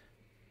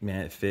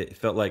 man, it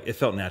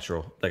felt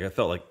natural. Like I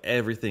felt like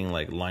everything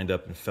like lined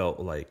up and felt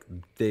like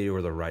they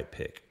were the right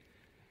pick.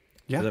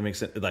 Yeah, Does that make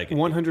sense? Like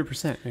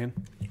 100%, man.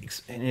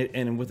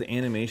 and with the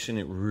animation,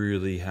 it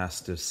really has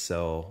to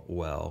sell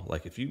well.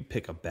 Like if you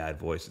pick a bad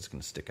voice, it's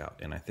going to stick out.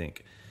 And I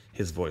think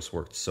his voice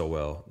worked so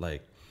well.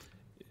 Like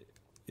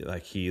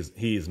like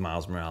he's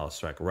Miles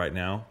Morales. Like right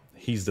now,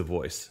 he's the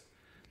voice.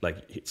 Like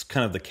it's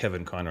kind of the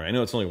Kevin Conroy. I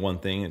know it's only one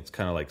thing. It's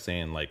kind of like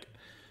saying like,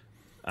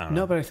 I don't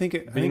know. No, but I think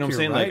it. But you know what I'm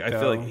saying? Right, like I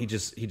feel like he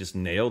just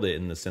nailed it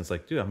in the sense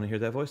like, dude, I'm gonna hear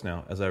that voice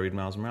now as I read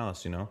Miles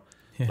Morales. You know,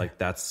 like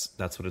that's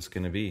what it's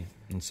gonna be.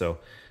 And so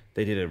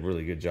they did a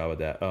really good job of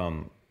that.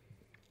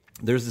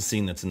 There's the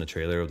scene that's in the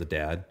trailer of the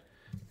dad.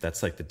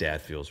 That's like the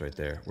dad feels right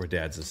there, where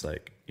dad's just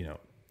like, you know,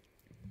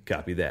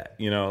 copy that,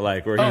 you know,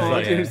 like where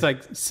he's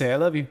like, say I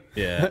love you.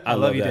 Yeah, I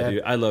love you, that, Dad.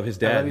 dude. I love his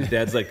dad. you. His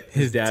dad's like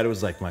his dad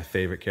was like my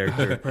favorite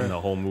character in the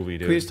whole movie,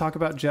 dude. Can we just talk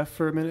about Jeff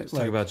for a minute? Let's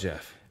talk about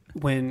Jeff.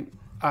 When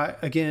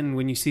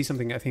you see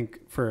something, I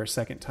think for a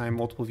second time,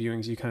 multiple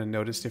viewings, you kind of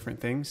notice different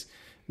things.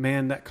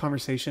 Man, that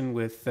conversation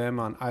with them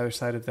on either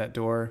side of that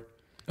door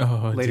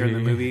later in the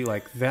movie,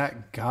 like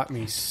that got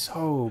me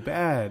so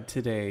bad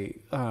today.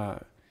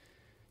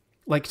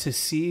 Like to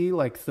see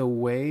like the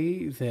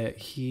way that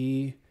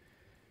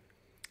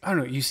I don't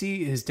know, you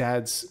see his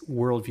dad's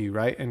worldview,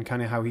 right? And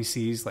kind of how he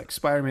sees like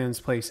Spider-Man's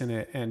place in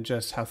it and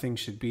just how things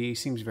should be. He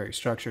seems very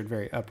structured,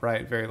 very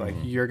upright, very like,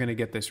 you're going to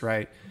get this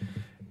right.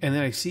 And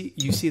then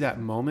you see that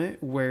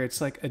moment where it's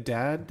like a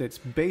dad that's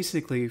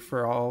basically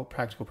for all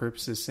practical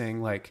purposes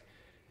saying like,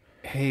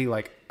 hey,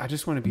 like, I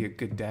just want to be a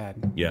good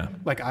dad. Yeah.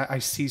 Like I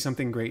see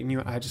something great in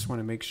you. I just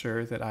want to make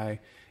sure that I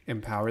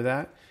empower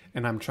that.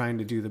 And I'm trying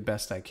to do the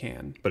best I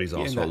can. But he's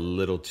also a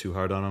little too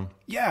hard on him.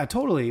 Yeah,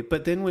 totally.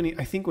 But then when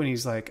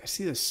he's like, I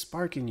see this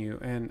spark in you,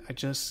 and I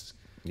just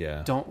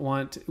don't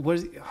want. I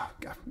wish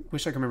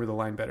I could remember the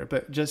line better.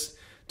 But just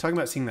talking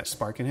about seeing that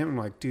spark in him, I'm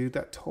like, dude,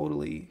 that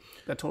totally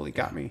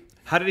got me.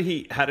 How did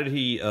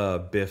he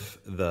biff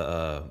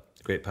the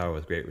great power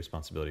with great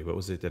responsibility? What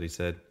was it that he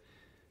said?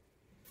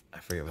 I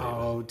forget what it was.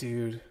 Oh,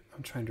 dude,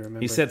 I'm trying to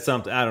remember. He said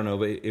something. I don't know,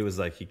 but it was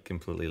like he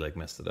completely like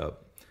messed it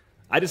up.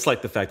 I just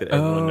like the fact that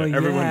everyone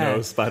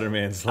knows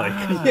Spider-Man's like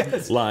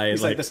lying.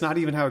 He's like, that's not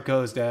even how it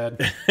goes,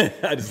 Dad.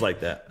 I just like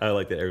that. I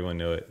like that everyone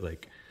know it.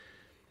 Like,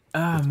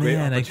 great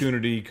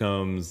opportunity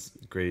comes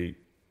great.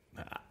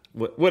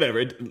 Whatever.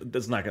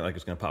 It's not gonna, like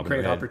it's gonna pop. Great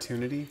in my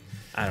opportunity. Head.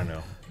 I don't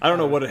know. I don't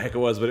know what the heck it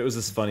was, but it was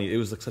just funny. It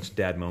was like such a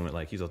dad moment.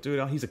 Like he's like,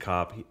 dude, he's a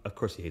cop. Of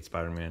course he hates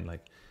Spider-Man.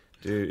 Like,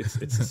 dude,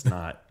 it's just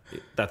not.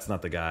 That's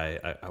not the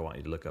guy I want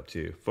you to look up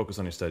to. Focus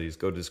on your studies.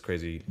 Go to this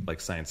crazy like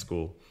science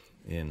school.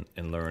 And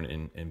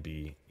learn and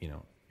be, you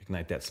know,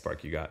 ignite that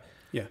spark you got.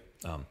 Yeah.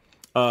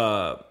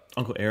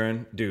 Uncle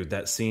Aaron, dude,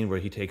 that scene where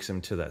he takes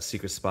him to that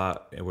secret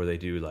spot where they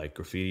do like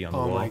graffiti on the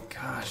wall. Oh my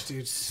gosh,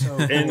 dude, so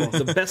cool. And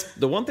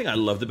the one thing I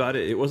loved about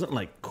it, it wasn't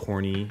like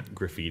corny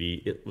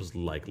graffiti. It was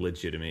like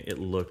legitimate. It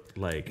looked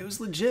like it was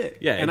legit.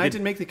 Yeah. And I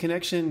didn't make the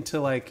connection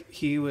to like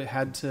he was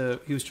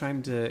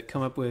trying to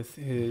come up with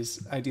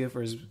his idea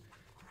for his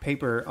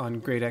paper on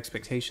Great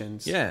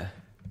Expectations. Yeah.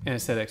 And it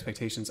said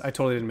expectations. I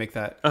totally didn't make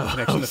that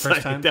connection the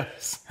first time.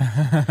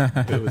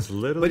 It was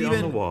literally on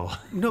the wall.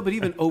 No, but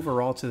even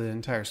overall to the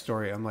entire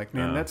story, I'm like,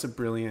 man, that's a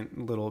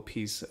brilliant little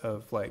piece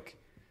of like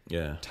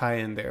tie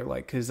in there.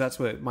 Like, because that's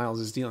what Miles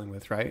is dealing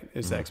with, right?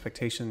 Is the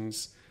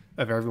expectations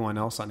of everyone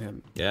else on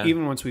him. Yeah.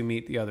 Even once we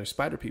meet the other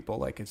spider people,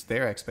 like it's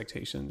their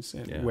expectations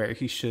and where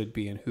he should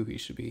be and who he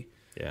should be.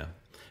 Yeah.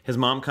 His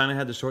mom kind of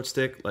had the short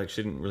stick. Like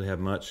she didn't really have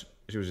much.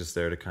 She was just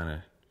there to kind of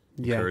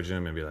encourage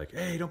him and be like,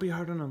 hey, don't be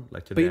hard on him.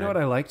 Like, but you know what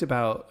I liked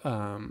about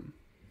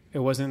it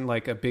wasn't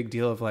like a big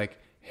deal of like,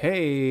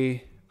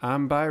 hey,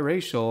 I'm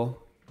biracial.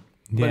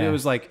 But it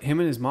was like him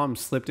and his mom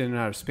slipped in and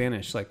out of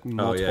Spanish like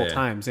multiple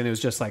times, and it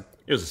was just like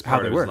it was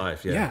part of his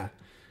life. Yeah,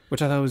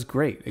 which I thought was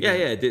great. Again.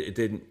 Yeah, it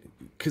didn't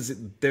because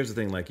there's the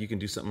thing, like you can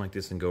do something like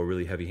this and go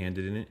really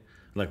heavy-handed in it.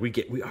 Like we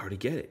already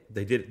get it.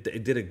 They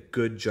did a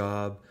good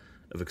job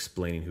of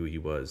explaining who he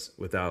was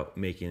without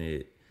making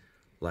it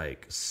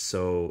like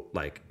so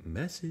like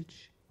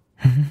message.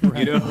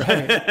 Right, you know,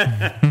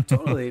 right.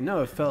 Totally.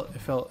 No, it felt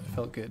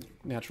good,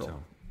 natural.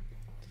 So,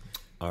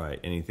 all right.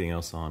 Anything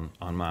else on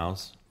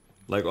Miles?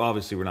 Like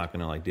obviously we're not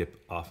going to like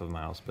dip off of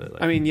Miles, but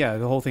like, I mean, yeah,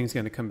 the whole thing's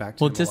going to come back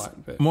to him just a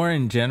lot. But. More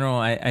in general,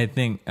 I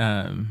think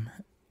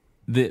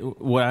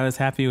what I was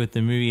happy with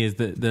the movie is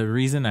the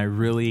reason I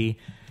really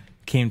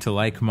came to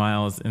like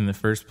Miles in the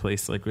first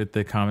place, like with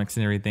the comics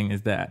and everything,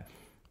 is that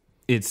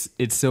it's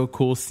so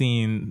cool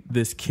seeing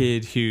this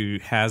kid who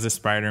has a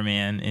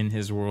Spider-Man in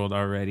his world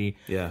already.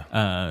 Yeah.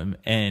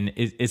 And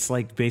it's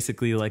like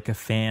basically like a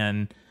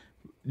fan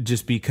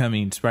just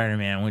becoming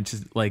Spider-Man, which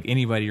is like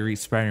anybody who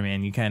reads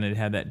Spider-Man, you kind of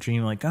had that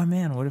dream like, oh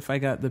man, what if I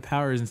got the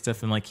powers and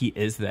stuff? And like he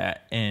is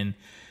that. And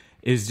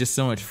it was just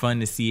so much fun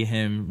to see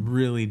him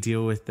really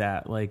deal with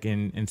that, like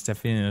and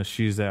step in those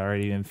shoes that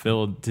already been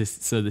filled.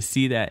 So to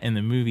see that in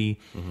the movie,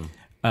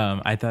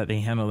 I thought they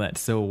handled that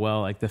so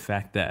well. Like the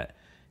fact that,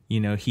 you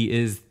know, he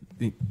is,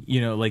 you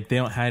know, like they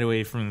don't hide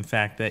away from the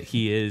fact that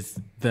he is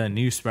the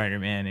new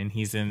Spider-Man and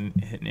he's in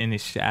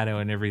his shadow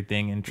and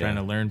everything and trying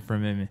to learn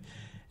from him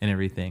and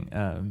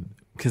everything.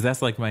 Because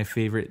that's like my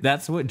favorite.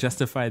 That's what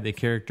justified the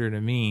character to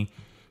me.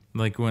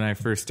 Like when I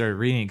first started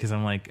reading it, because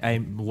I'm like,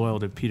 I'm loyal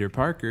to Peter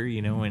Parker,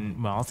 you know, when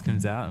Miles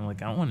comes out, I'm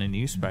like, I want a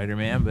new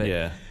Spider-Man.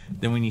 But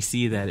then when you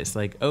see that, it's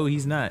like, oh,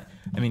 he's not.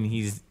 I mean,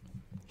 he's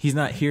he's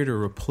not here to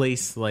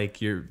replace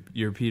like your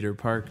Peter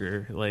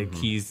Parker. Like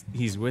Mm-hmm.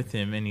 he's with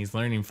him and he's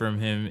learning from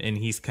him, and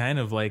he's kind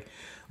of like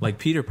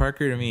Peter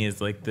Parker to me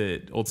is like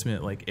the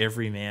ultimate like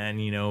everyman,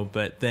 you know,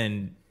 but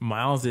then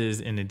Miles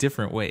is in a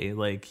different way.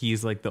 Like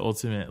he's like the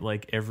ultimate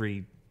like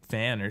every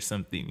fan or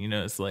something, you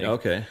know. It's like,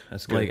 Okay,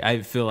 that's good. like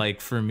I feel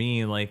like for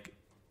me like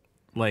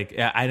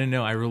I don't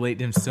know, I relate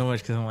to him so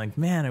much because I'm like,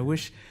 man, I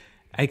wish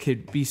I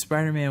could be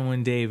Spider-Man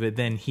one day, but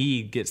then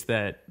he gets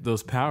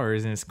those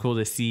powers, and it's cool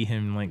to see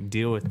him like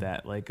deal with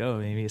that. Like, oh,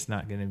 maybe it's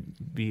not going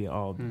to be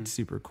all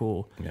super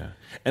cool. Yeah,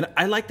 and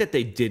I like that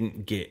they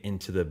didn't get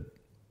into the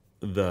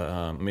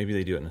maybe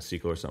they do it in a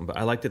sequel or something, but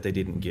I like that they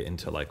didn't get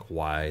into like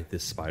why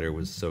this spider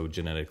was so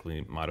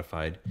genetically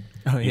modified.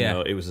 Oh, You yeah.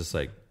 know, it was just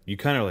like you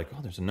kind of like,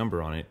 oh, there's a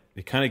number on it.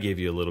 It kind of gave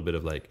you a little bit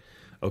of like,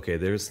 okay,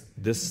 there's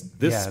this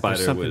there's spider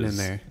something was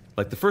in there.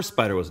 like the first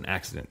spider was an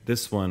accident.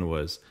 This one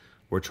was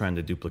we're trying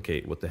to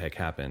duplicate what the heck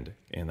happened,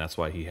 and that's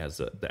why he has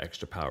the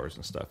extra powers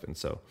and stuff. And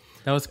so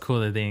That was cool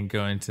that they didn't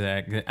go into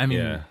that. I mean,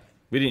 yeah,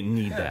 we didn't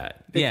need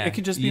that. It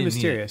could just be you didn't need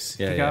it. mysterious.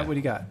 Yeah, you got yeah. what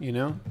you got, you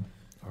know?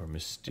 Or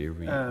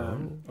Mysterio.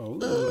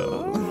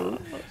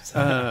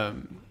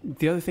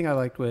 The other thing I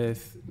liked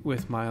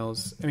with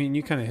Miles, I mean,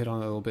 you kind of hit on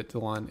it a little bit,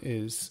 Delon,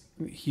 is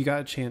you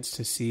got a chance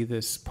to see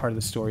this part of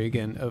the story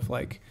again of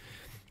like,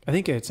 I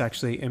think it's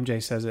actually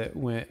MJ says it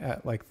when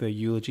at like the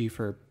eulogy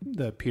for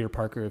the Peter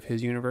Parker of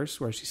his universe,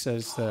 where she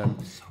says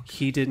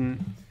he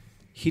didn't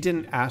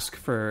ask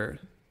for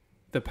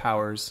the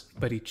powers,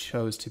 but he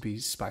chose to be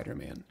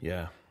Spider-Man.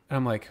 Yeah. And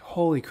I'm like,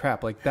 holy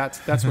crap! Like that's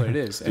what it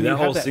is. And that you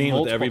whole have that scene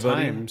with multiple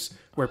everybody? times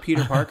where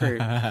Peter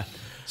Parker,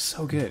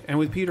 so good. And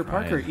with Peter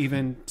Parker, Ryan.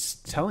 even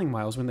telling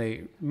Miles when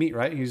they meet,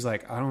 right? He's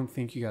like, I don't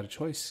think you got a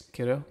choice,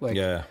 kiddo. Like,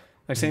 Yeah.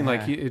 like saying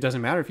like Yeah. it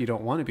doesn't matter if you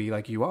don't want to be,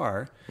 like you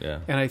are. Yeah.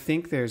 And I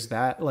think there's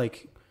that,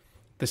 like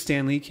the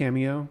Stan Lee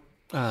cameo,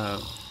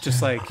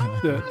 just like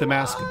the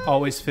mask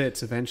always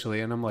fits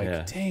eventually. And I'm like,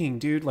 Yeah. dang,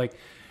 dude, like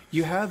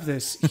you have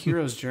this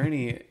hero's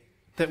journey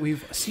that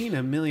we've seen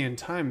a million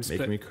times, Make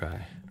but me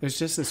cry. there's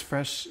just this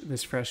fresh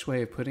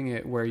way of putting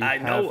it where you I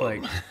have know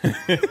like,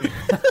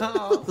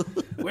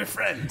 we're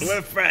friends.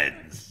 We're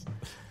friends.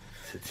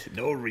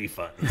 No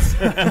refunds.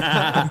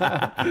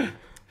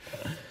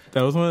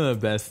 that was one of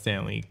the best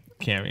Stanley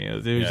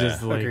cameos. It was Yeah.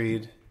 just like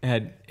Agreed.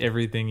 had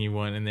everything you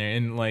want in there,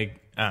 and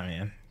like, oh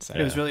man, sorry.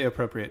 It was really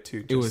appropriate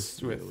too. It was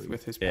just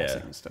with his Yeah.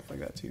 passing and stuff like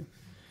that too.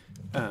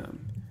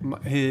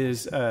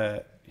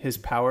 His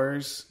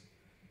powers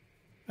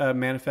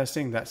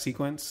manifesting that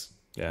sequence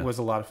Yeah. was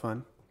a lot of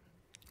fun.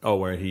 Oh,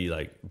 where he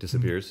like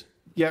disappears.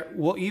 Yeah,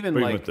 well, even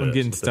Or like with the- I'm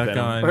getting with the stuck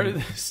venom. on.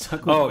 or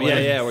stuck with Oh one yeah,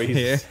 of- yeah. Where he's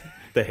Hair.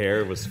 the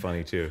hair was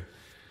funny too.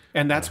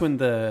 and that's when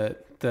the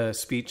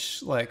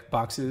speech like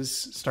boxes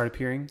start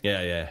appearing.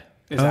 Yeah, yeah,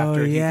 Is Oh,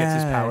 after he gets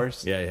his yeah.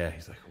 powers. yeah.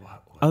 He's like,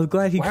 what? I was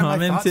glad he Why are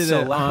my thoughts commented so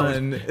it loud?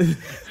 on.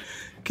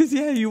 Because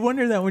yeah, you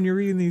wonder that when you're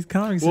reading these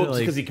comics. Well, they're like,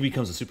 because he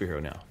becomes a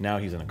superhero now. Now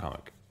he's in a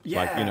comic.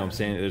 Like, you know what I'm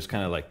saying? There's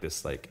kind of like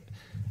this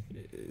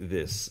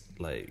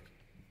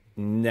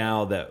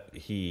now that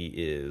he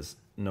is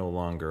no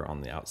longer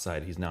on the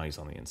outside, he's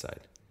on the inside.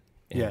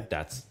 And Yeah.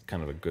 that's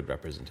kind of a good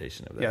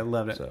representation of that. Yeah, I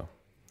loved it. So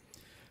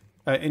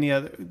Any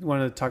other?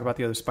 Want to talk about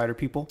the other Spider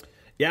people?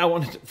 yeah, I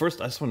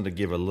just wanted to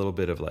give a little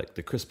bit of like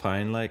the Chris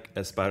Pine like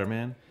as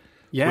Spider-Man.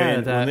 Yeah,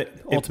 When that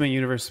they- Ultimate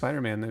Universe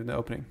Spider-Man in the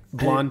opening.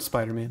 Blonde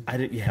Spider-Man. I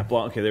didn't. Yeah,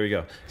 blonde. Okay, there we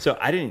go. So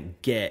I didn't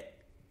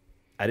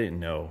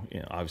know. You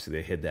know, obviously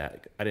they hid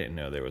that. I didn't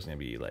know there was gonna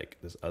be like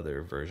this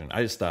other version.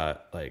 I just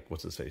thought like,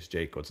 what's his face?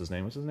 Jake. What's his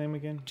name? What's his name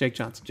again? Jake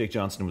Johnson. Jake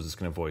Johnson was just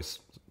gonna voice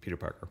Peter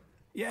Parker.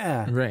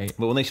 Yeah. right.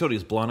 But when they showed he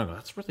was blonde, I go,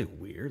 that's really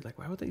weird. Like,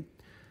 why would they?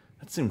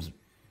 That seems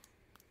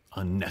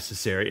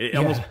unnecessary. It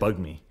almost bugged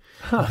me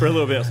for a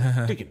little bit. I was like,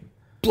 "Freaking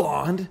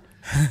blonde.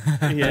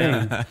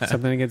 Yeah.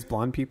 Something against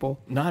blonde people.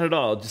 Not at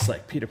all. Just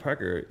like Peter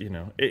Parker, you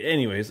know.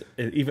 Anyways,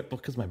 even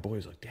because my boy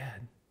was like,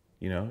 Dad,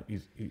 you know,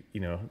 he's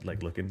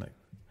like looking like.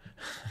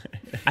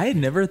 I had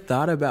never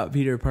thought about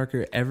Peter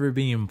Parker ever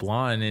being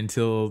blonde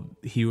until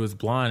he was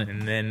blonde,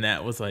 and then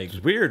that was like,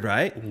 It's weird,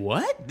 right?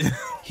 what?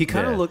 He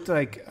kind of Yeah. looked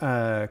like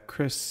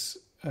Chris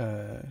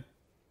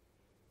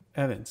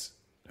Evans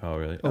Oh,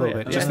 really? a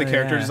little bit. Just the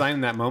character Yeah. design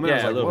in that moment.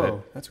 Yeah, I a was like, little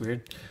whoa, that's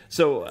weird.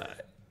 So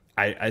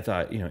I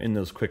thought, you know, in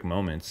those quick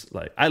moments,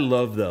 like I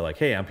love the like,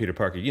 hey, I'm Peter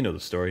Parker. You know the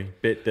story.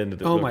 Bit then.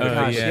 Oh my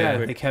gosh, yeah.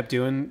 yeah. They kept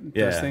doing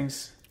Yeah. those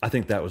things. I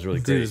think that was really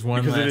Let's do great. this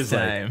one because it last is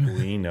time. like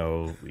we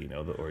know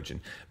the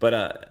origin,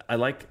 but I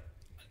like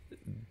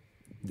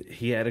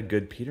he had a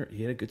good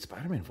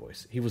Spider-Man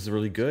voice. He was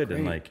really good,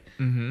 and like,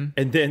 and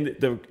then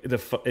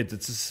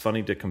it's just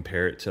funny to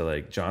compare it to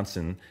like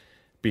Johnson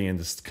being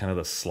this kind of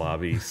the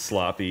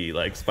sloppy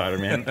like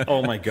Spider-Man.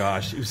 Oh my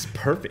gosh, it was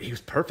perfect. He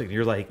was perfect.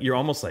 You're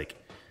almost like,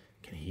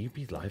 can he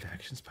be live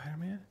action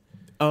Spider-Man?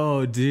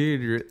 Oh,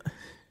 dude.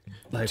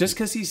 Like, Just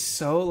because he's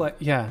so like,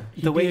 yeah,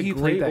 he'd the be way a he great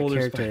played that older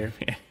character.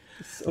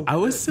 Spider-Man. I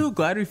was so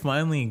glad we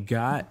finally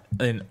got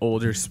an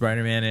older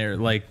Spider-Man, or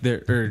like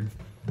or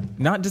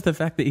not just the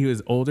fact that he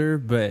was older,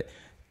 but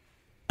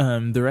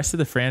the rest of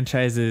the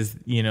franchises,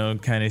 you know,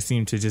 kind of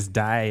seem to just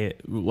die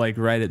like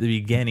right at the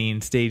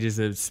beginning stages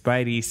of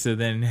Spidey. So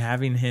then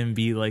having him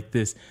be like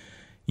this,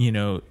 you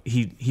know,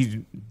 he's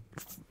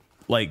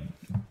like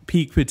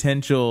peak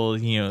potential,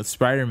 you know,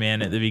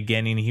 Spider-Man at the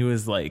beginning. He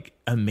was like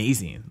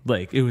amazing.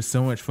 Like it was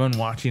so much fun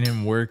watching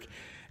him work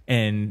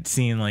and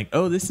seeing like,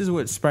 oh, this is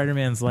what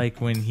Spider-Man's like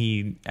when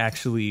he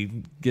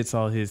actually gets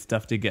all his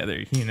stuff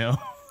together, you know?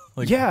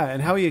 Like, yeah,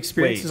 and how he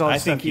experiences all the I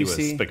stuff think he you was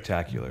see.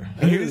 spectacular.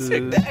 he was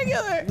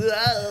spectacular.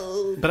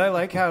 But I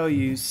like how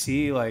you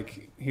see,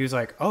 like, he was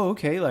like, oh,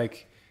 okay,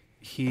 like,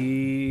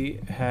 he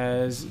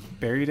has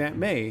buried Aunt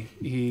May.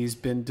 He's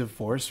been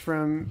divorced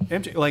from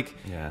MJ. Like,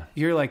 Yeah.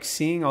 you're, like,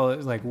 seeing all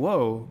this, like,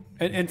 whoa.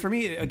 And for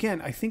me,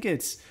 again, I think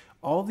it's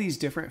all these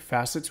different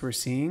facets we're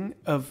seeing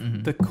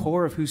of the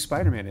core of who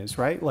Spider-Man is,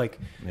 right? Like,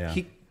 Yeah.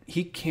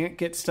 he can't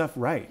get stuff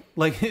right.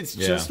 Like, it's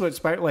Yeah. just what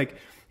Spider... Like,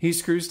 he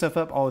screws stuff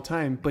up all the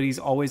time, but he's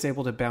always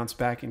able to bounce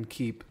back and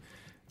keep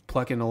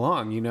plucking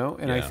along, you know?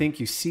 And I Yeah. think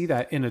you see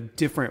that in a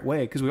different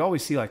way, because we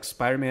always see like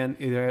Spider-Man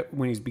either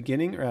when he's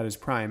beginning or at his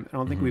prime. I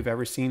don't think we've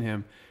ever seen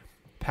him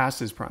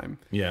past his prime.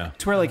 Yeah.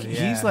 To where like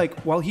yeah. he's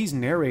like, while he's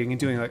narrating and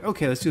doing like,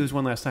 okay, let's do this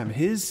one last time,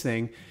 his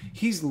thing,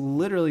 he's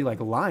literally like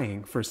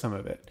lying for some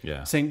of it.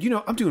 Yeah. Saying, you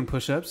know, I'm doing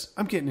push-ups,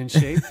 I'm getting in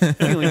shape,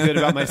 feeling good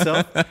about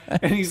myself.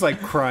 And he's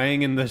like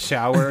crying in the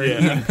shower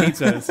and eating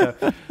pizza and stuff.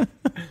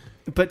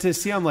 But to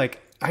see, I'm like,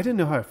 I didn't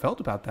know how I felt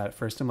about that at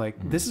first. I'm like,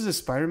 this is a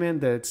Spider-Man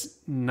that's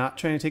not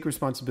trying to take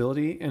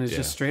responsibility and is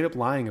just straight up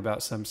lying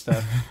about some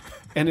stuff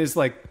and is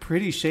like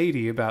pretty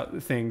shady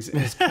about things.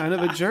 And is kind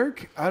of a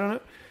jerk. I don't know.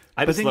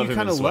 I But just then love you him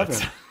kind in of love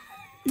sweats.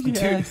 him.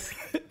 Yes.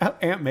 Dude,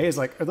 Aunt May is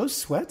like, are those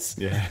sweats?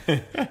 Yeah.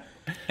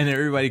 And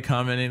everybody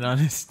commenting on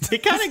his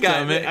It kind of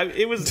got stomach.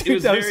 it. It was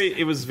Dude, that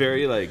was-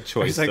 very like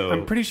choice He's like, though.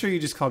 I'm pretty sure you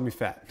just called me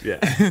fat. Yeah,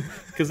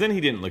 because then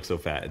he didn't look so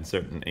fat in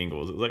certain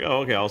angles. It was like, oh,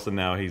 okay. Also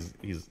now he's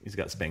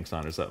got Spanx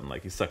on or something.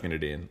 Like he's sucking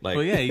it in. Like,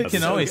 Well, yeah, you that's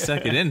can so always good.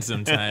 suck it in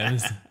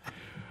sometimes.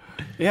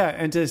 Yeah,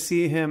 and to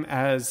see him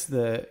as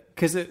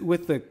because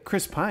with the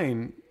Chris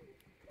Pine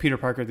Peter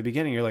Parker at the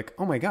beginning, you're like,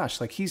 oh my gosh,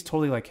 like he's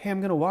totally like, hey,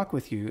 I'm gonna walk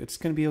with you. It's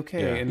gonna be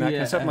okay, Yeah. and that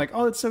kind of stuff. I'm Yeah. like,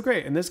 oh, that's so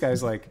great. And this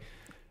guy's like,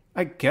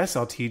 I guess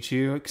I'll teach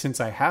you since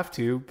I have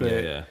to, but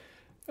Yeah,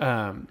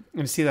 yeah. and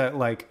to see that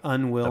like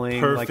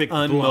unwilling, like Perfect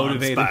blonde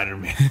unmotivated.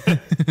 Spider-Man.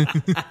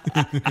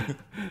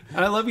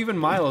 And I love even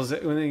Miles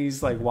when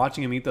he's like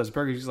watching him eat those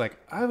burgers. He's like,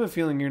 I have a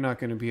feeling you're not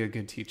going to be a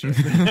good teacher.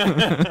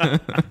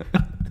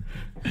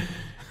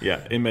 Yeah,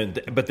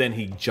 but then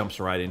he jumps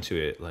right into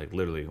it, like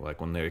literally,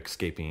 like when they're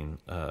escaping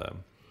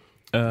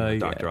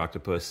Dr.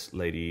 Octopus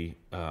lady.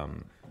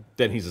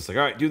 Then he's just like,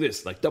 all right, do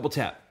this, like double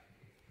tap,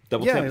 Yeah,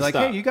 tap to like,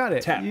 stop. hey, you got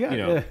it. Tap, You got it.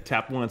 know, Yeah.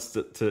 tap once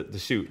to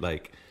shoot.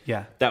 Like,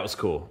 Yeah. that was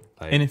cool.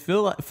 Like, And it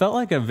felt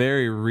like a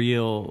very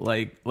real,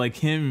 like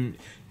him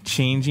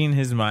changing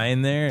his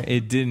mind there.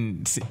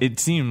 It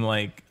seemed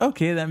like,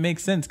 okay, that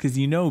makes sense, because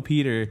you know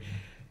Peter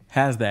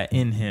has that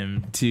in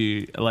him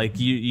to, like,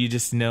 you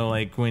just know,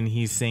 like, when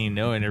he's saying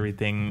no and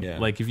everything. Yeah.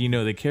 Like, if you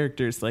know the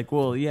character, it's like,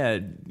 well, yeah,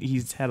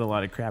 he's had a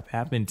lot of crap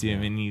happen to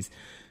him and he's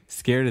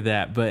scared of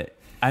that. But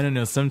I don't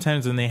know,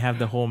 sometimes when they have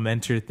the whole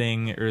mentor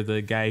thing, or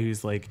the guy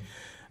who's like,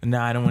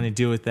 nah, I don't want to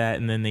deal with that,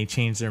 and then they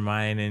change their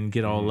mind and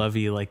get all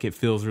lovey, like it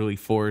feels really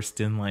forced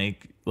and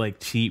like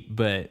cheap.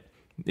 But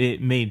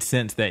it made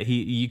sense that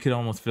you could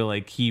almost feel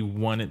like he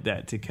wanted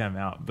that to come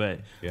out. But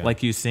Yeah.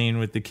 like you were saying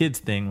with the kids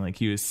thing, like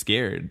he was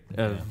scared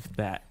of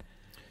that.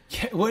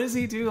 Yeah, what does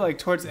he do? Like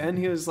towards the end,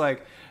 he was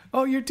like,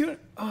 "Oh, you're doing.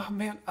 Oh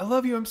man, I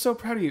love you. I'm so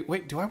proud of you.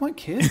 Wait, do I want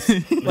kids?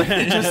 Like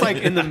just like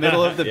in the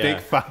middle of the Yeah. big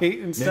fight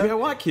and stuff. maybe I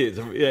want kids.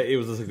 Yeah, it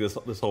was just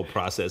like this whole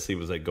process he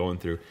was like going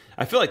through.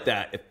 I feel like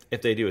that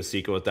if they do a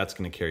sequel, that's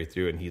going to carry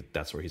through, and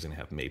that's where he's going to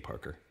have May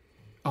Parker.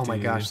 Oh my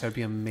gosh, that'd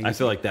be amazing. I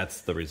feel like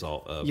that's the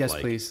result of Yes,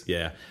 like, please.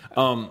 Yeah.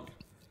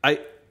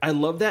 I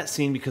love that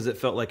scene because it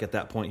felt like at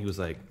that point he was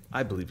like,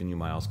 I believe in you,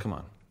 Miles. Come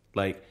on.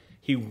 Like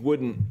he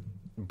wouldn't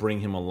bring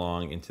him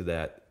along into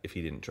that if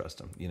he didn't trust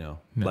him, you know?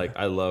 Like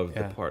I love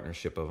Yeah. the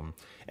partnership of them.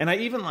 And I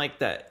even like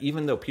that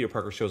even though Peter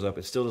Parker shows up,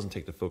 it still doesn't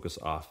take the focus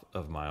off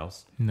of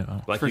Miles.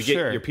 No. Like For you get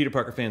sure. your Peter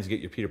Parker fans get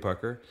your Peter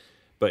Parker,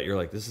 but you're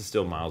like, this is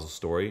still Miles'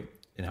 story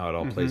and how it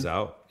all plays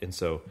out. And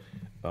so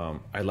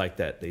I like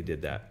that they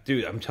did that.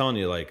 Dude, I'm telling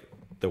you, like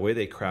the way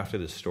they crafted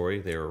this story,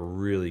 they were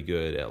really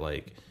good at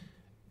like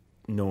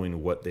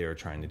knowing what they are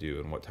trying to do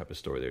and what type of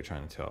story they're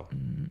trying to tell.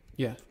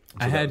 yeah.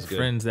 I that had was good.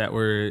 friends that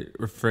were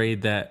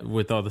afraid that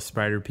with all the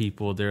Spider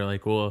people, they're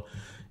like, well,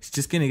 it's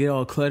just gonna get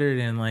all cluttered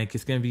and like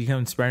it's gonna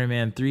become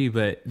Spider-Man 3.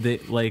 But they,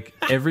 like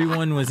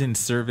everyone was in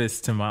service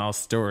to Miles'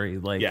 story.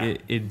 Like Yeah.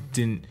 it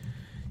didn't.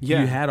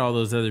 Yeah. You had all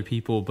those other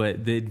people,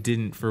 but they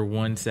didn't for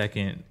 1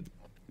 second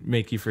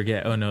make you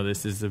forget. Oh no,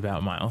 this is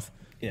about Miles.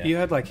 Yeah. You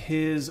had like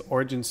his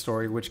origin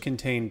story, which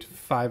contained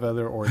 5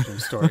 other origin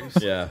stories.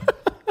 Yeah.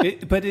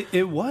 But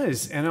it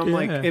was, and I'm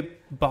like, Yeah.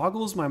 it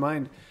boggles my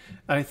mind.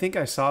 I think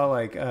I saw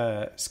like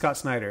Scott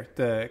Snyder,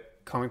 the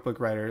comic book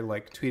writer,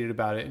 like tweeted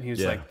about it, and he was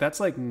Yeah. like, "That's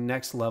like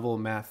next level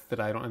math that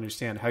I don't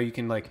understand. How you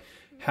can like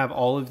have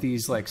all of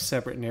these like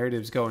separate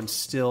narratives go and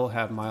still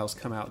have Miles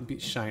come out and be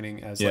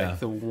shining as Yeah. like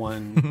the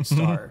one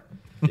star.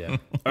 Yeah.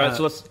 All right,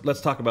 so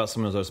let's talk about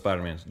some of those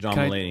Spider-Mans. John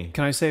Mulaney.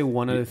 Can I say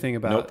one other thing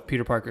about Nope.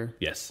 Peter Parker?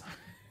 Yes.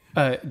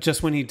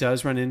 Just when he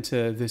does run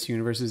into this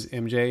universe's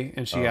MJ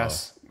and she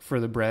asks for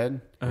the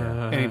bread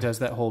and he does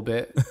that whole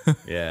bit.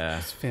 Yeah.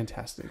 It's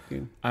fantastic,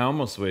 dude. I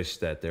almost wish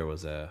that there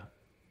was a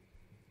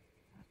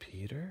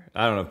Peter.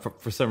 I don't know.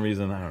 For some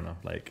reason, I don't know.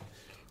 Like,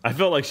 I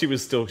felt like she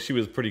was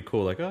pretty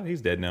cool. Like, oh,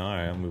 he's dead now. All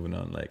right, I'm moving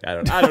on. Like, I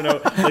don't know.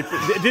 Like,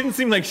 it didn't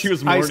seem like she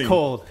was mourning. Ice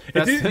cold.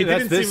 It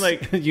didn't this seem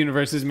like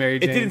universe's Mary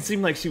it Jane. didn't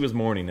seem like she was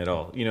mourning at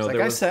all. You know, Like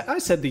there I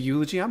was, said the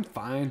eulogy. I'm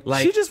fine.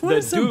 like She just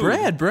wanted the some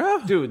bread,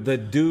 bro. Dude, the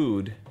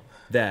dude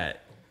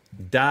that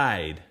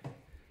died.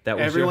 That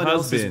was Everyone your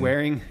else husband. is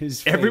wearing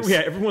his face.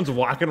 Everyone's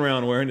walking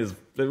around wearing his.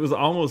 It was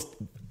almost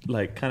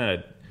like kind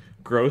of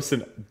gross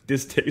and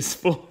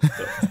distasteful.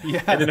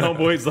 Yeah. And then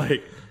homeboy's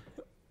like,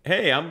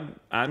 "Hey, I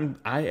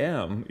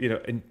am." You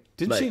know, and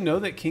Didn't like, she know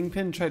that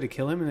Kingpin tried to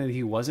kill him and that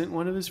he wasn't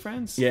one of his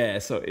friends? Yeah.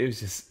 So it was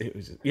just.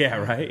 Yeah.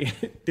 Right.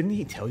 Didn't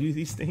he tell you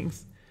these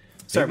things?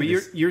 Sorry, but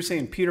Maybe you're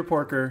saying Peter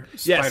Porker.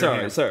 Yeah.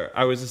 Spider-Man. Sorry.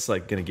 I was just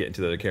like gonna get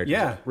into the other characters.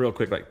 Yeah. Real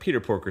quick, like Peter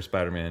Porker,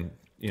 Spider-Man.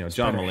 You know,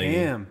 John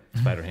Mulaney.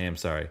 Spider-Ham.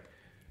 Sorry.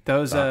 That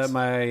was Thoughts?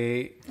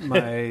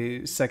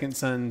 my second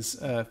son's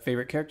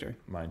favorite character.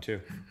 Mine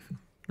too.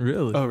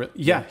 Really? Oh, really?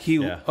 Yeah.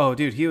 Yeah. Oh,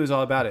 dude, he was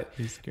all about it.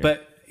 He's great.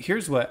 But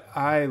here's what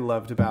I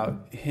loved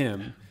about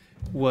him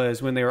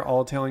was when they were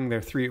all telling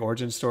their 3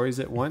 origin stories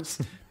at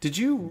once. Did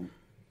you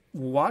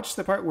watch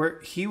the part where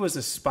he was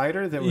a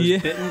spider that was Yeah.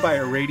 bitten by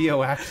a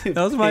radioactive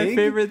That was my pig?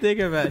 favorite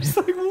thing about it. It's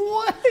like,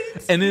 what?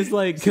 And it's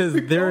like, because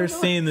they're going on?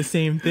 saying the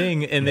same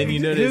thing, and then you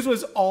His notice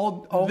was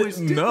always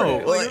different. No,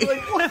 Like,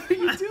 like- what are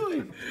you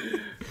doing?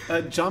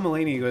 John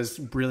Mulaney was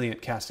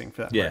brilliant casting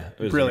for that Yeah. part.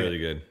 It was Brilliant. really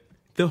good.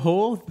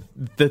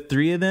 the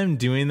 3 of them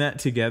doing that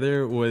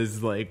together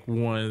was like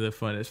one of the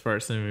funnest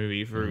parts of the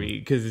movie for me,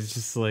 because it's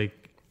just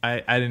like,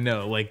 I don't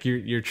know, like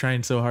you're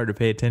trying so hard to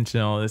pay attention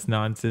to all this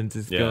nonsense.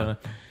 It's Yeah. going,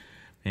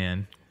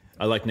 man.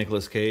 I like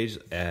Nicolas Cage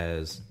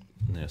as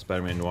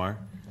Spider-Man Noir.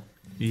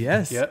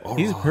 Yes, Yep.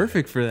 he's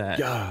perfect for that.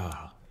 Yeah.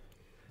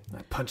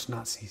 I punch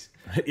Nazis.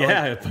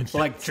 Yeah.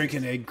 Like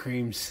drinking egg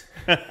creams.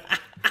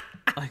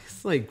 Like,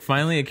 it's like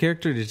finally a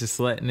character to just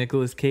let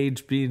Nicolas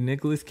Cage be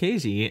Nicolas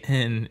Cagey,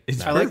 and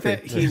it's I like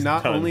that perfect. he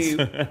not tons.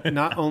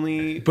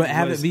 only But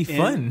have was it be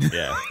fun.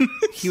 Yeah.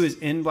 He was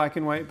in black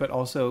and white, but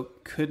also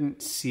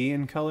couldn't see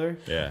in color.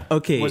 Yeah.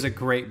 Okay, Was a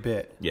great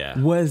bit. Yeah.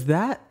 Was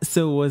that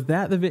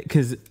the bit?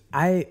 Because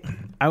I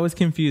was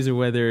confused of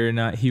whether or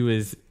not he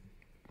was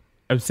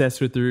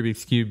obsessed with the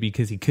Rubik's Cube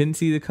because he couldn't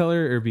see the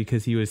color, or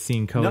because he was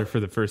seeing color No. for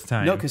the first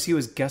time. No, because he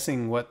was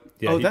guessing what.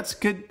 Yeah, that's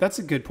good. That's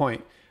a good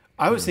point.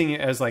 I was seeing it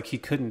as like he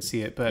couldn't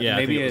see it, but Yeah, I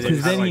maybe think it it was is.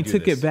 because How then do I he do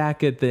took this? it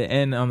back at the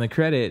end on the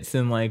credits,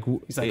 and like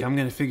He's like, I'm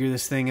going to figure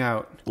this thing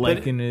out. like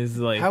But in his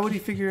like. how would he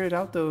figure it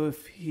out though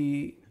if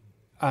he?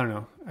 I don't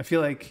know. I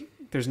feel like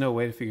there's no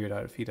way to figure it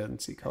out if he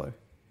doesn't see color.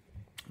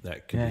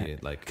 That could Yeah. be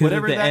it. Like 'Cause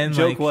Whatever at the that end,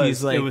 joke like, was,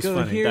 he's like, it was "Oh,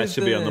 funny." that here's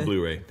should be on the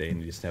Blu-ray. They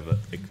just have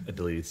a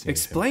deleted scene.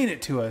 Explain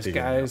it to us,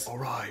 Figure it out. guys. All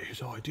right, here's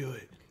how I do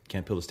it.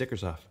 Can't peel the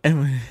stickers off. And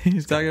when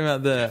he's talking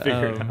about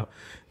Figure it the out.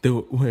 the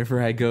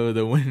wherever I go,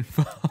 the wind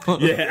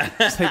falls. Yeah.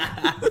 It's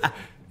like,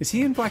 is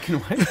he in black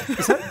and white?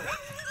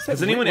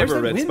 Has anyone where's ever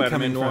that read wind Spider-Man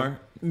coming from? Noir?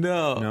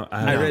 No, No, I I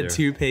haven't read either.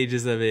 2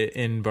 pages of it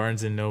in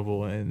Barnes and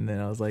Noble, and then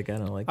I was like, I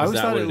don't like I this. always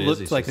that thought what it it is?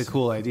 looked It's like a just-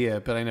 cool idea,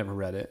 but I never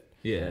read it.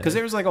 Yeah. Because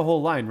there was like a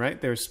whole line, right?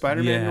 There's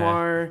Spider-Man Yeah.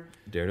 Noir,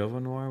 Daredevil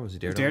Noir? Was he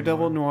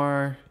Daredevil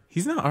Noir.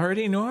 He's not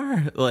already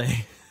noir.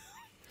 Like,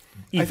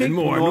 I think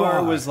more noir,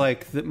 noir. was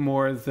like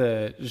more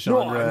the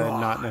genre, Noir.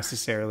 not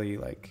necessarily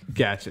like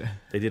gotcha.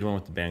 They did one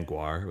with the band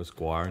Guar. It was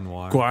Guar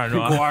Noir. Guar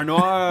noir. Noir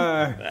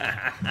Noir.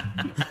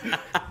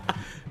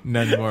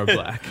 None more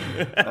black.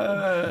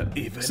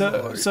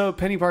 So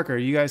Penny Parker,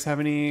 you guys have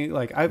any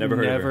like? I've Never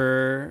heard of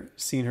never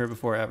seen her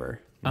before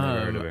ever.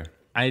 Never heard of her.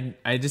 I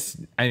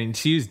mean,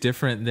 she was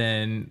different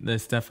than the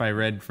stuff I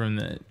read from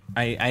the.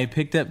 I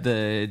picked up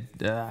the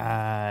They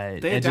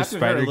Edge of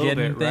adapted her a little Spider-Geddon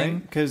bit, thing.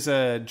 right? Because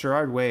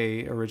Gerard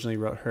Way originally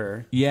wrote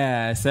her.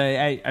 Yeah, so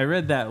I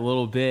read that a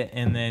little bit,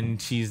 and then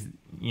she's,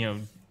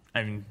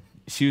 I mean,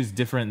 she was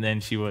different than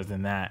she was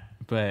in that,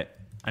 but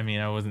I mean,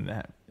 I wasn't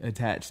that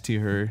attached to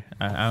her.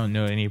 I don't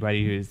know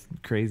anybody who's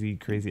crazy.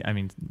 I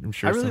mean, I'm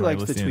sure I really somebody liked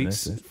the listening to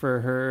tweaks this is. for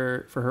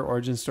her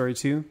origin story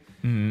too.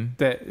 Mhm.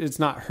 That it's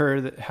not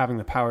her that having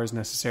the powers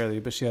necessarily,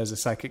 but she has a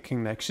psychic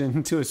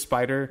connection to a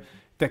spider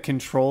that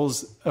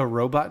controls a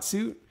robot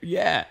suit.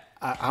 Yeah,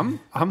 I'm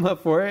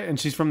up for it, and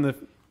she's from the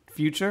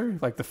future,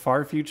 like the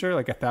far future,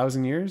 like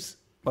 1,000 years.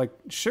 Like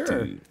sure,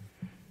 Dude.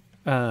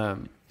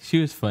 um, she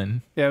was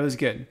fun. yeah, it was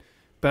good.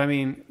 But I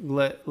mean,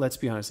 let's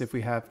be honest. If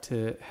we have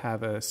to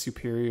have a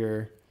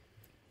superior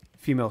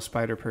female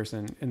spider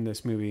person in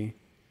this movie,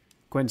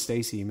 Gwen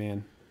Stacy,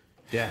 man,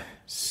 Yeah.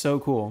 so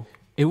cool.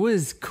 It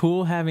was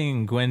cool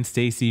having Gwen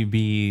Stacy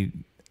be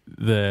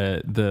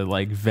the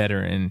like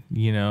veteran,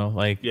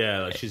 like Yeah,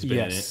 like she's been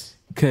in it. Yes,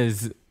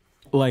 because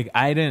like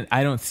I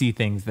don't see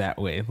things that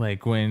way.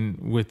 Like when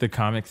with the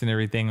comics and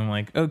everything, I'm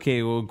like,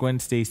 okay, well, Gwen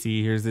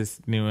Stacy, here's this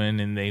new one,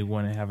 and they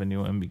want to have a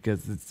new one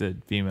because it's a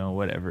female,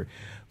 whatever.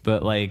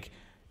 But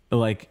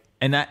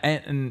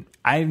and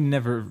I've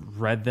never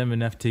read them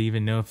enough to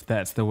even know if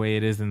that's the way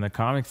it is in the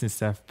comics and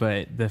stuff.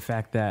 But the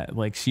fact that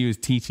like she was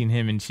teaching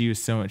him and she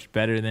was so much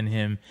better than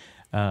him,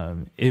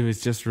 it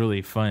was just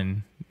really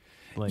fun.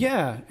 Like,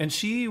 yeah, and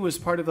she was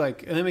part of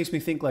like, and that makes me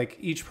think like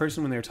each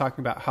person when they're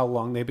talking about how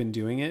long they've been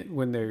doing it,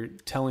 when they're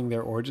telling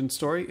their origin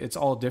story, it's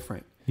all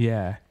different.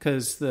 yeah,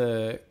 Because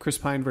the Chris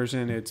Pine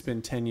version, it's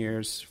been 10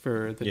 years.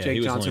 For the Yeah, he Jake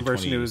was Johnson only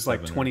version, it was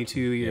like 27 or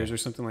 22 years yeah. or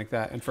something like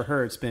that. And for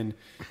her, it's been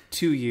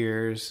 2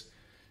 years.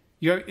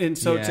 And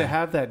so Yeah. to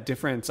have that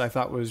difference, I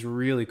thought was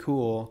really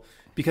cool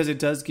because it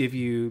does give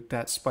you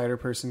that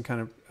Spider-Person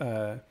kind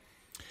of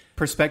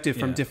perspective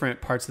from Yeah.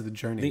 different parts of the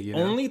journey. The you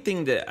know? only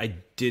thing that I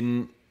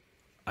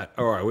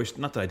wish,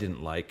 not that I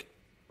didn't like,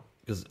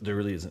 because there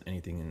really isn't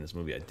anything in this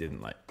movie I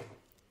didn't like.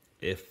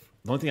 The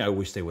only thing I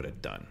wish they would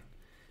have done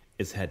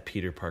is had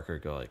Peter Parker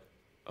go like,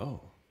 "Oh,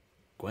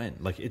 Gwen."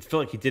 Like it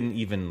felt like he didn't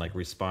even like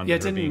respond. Yeah, to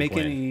it her didn't being make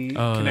Gwen. any the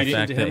connection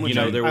fact to that him. Which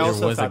there I was-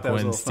 also was a thought that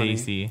was a Gwen little funny.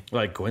 Stacy.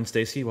 Like Gwen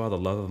Stacy, the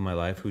love of my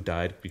life, who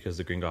died because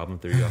the Green Goblin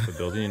threw you off a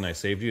building and I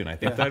saved you, and I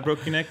think that I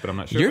broke your neck, but I'm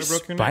not sure You're if I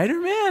broke your neck.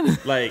 Spider-Man.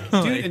 Like,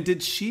 Dude, and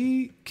did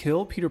she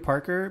kill Peter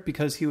Parker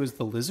because he was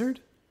the lizard?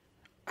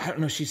 I don't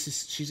know. She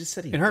just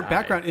said he In her died.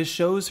 background, it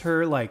shows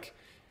her like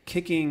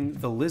kicking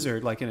the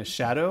lizard like in a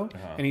shadow,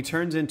 and he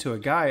turns into a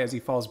guy as he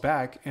falls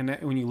back. And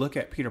when you look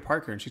at Peter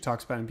Parker and she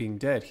talks about him being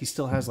dead, he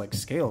still has like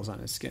scales on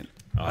his skin.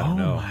 I don't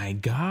know. My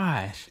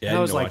gosh. Yeah, And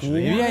I didn't was go like, watch the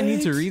video. Maybe I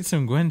need to What? read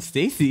some Gwen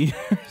Stacy.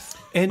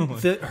 And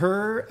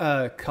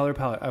her color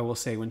palette, I will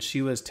say, when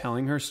she was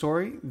telling her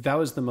story, that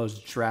was the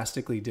most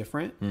drastically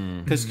different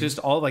because just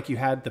all like you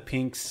had the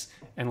pinks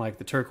and like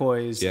the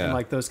turquoise and Yeah.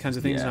 like those kinds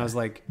of things, and I Yeah. was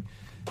like,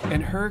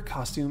 and her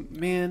costume,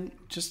 man,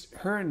 just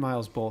her and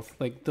Miles both,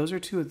 like those are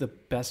two of the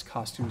best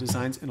costume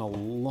designs in a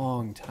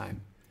long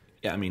time.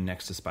 Yeah, I mean,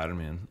 next to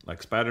Spider-Man,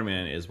 like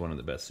Spider-Man is one of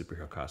the best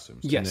superhero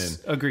costumes. And Yes,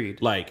 then,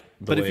 agreed. like,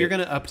 the But if way- you're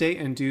going to update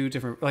and do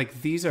different,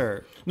 like these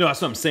are no,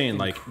 that's what I'm saying.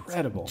 Like,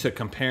 incredible. to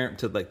compare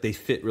to like they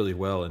fit really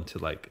well into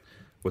like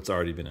what's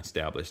already been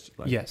established.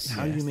 Like, Yes.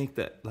 how do Yes. you make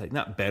that like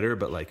not better,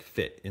 but like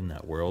fit in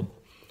that world?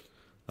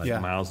 Like Yeah.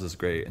 Miles is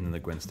great, and then the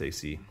Gwen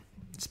Stacy,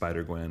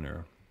 Spider Gwen,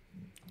 or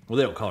well,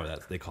 they don't call her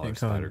that. They call her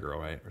call her- Spider Girl,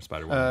 right, or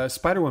Spider Woman.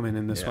 Spider Woman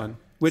in this Yeah. one,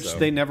 which So-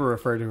 they never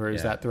refer to her as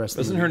Yeah. that the rest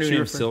of Isn't the her movie. new She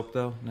name refer- Silk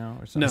though now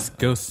or something? No. It's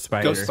Ghost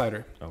Spider. Ghost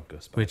Spider. Oh,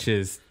 Ghost Spider. Which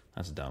is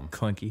That's dumb.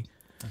 clunky.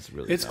 That's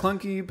really. It's dumb.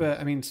 clunky, but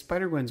I mean,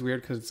 Spider Gwen's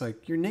weird because it's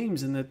like your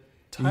name's in the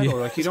title. Yeah.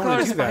 Like you Just don't call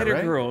want her to do that, Spider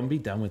right? Girl and be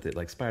done with it.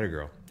 Like Spider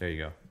Girl. There you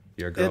go.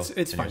 You're a girl. It's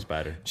and fine. You're a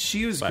spider.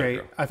 She was Spider great.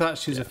 Girl. I thought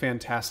she was a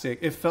fantastic.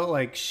 It felt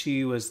like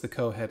she was the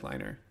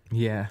co-headliner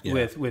Yeah. Yeah.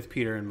 with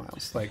Peter and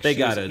Miles. Like They she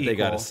got was They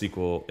got a equal.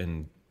 sequel,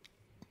 and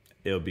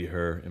it'll be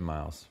her and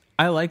Miles.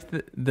 I liked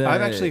the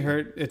I've actually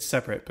heard it's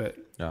separate, but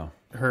No.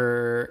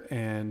 her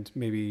and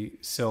maybe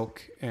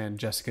Silk and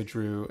Jessica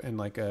Drew and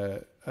like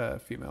a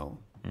female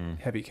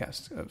heavy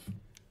cast of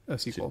a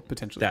sequel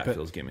potentially. That but,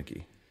 feels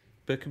gimmicky,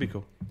 but it could be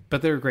cool.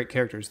 but they're great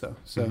characters though.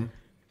 So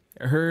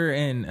Mm-hmm. her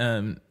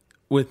and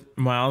with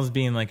Miles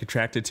being like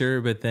attracted to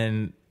her, but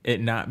then it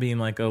not being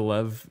like a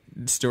love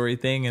story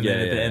thing, and then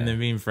Yeah, at the yeah, end yeah. them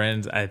being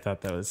friends. I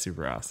thought that was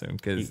super awesome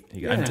because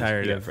I'm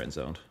tired he got of friend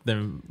zoned.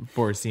 them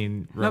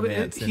forcing no, but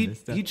romance he into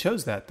stuff. he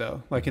chose that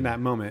though. Like in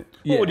that moment.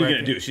 Well, what are you Right.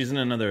 gonna do? She's in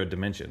another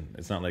dimension.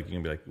 It's not like you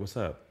can be like, "What's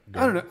up?"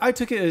 I don't know. I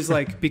took it as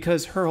like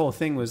because her whole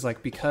thing was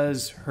like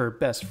because her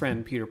best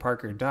friend Peter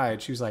Parker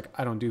died, she was like,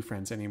 I don't do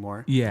friends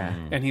anymore. yeah,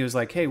 And he was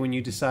like, hey, when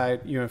you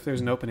decide, you know, if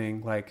there's an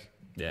opening, like,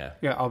 Yeah.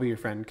 yeah, I'll be your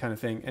friend kind of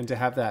thing. And to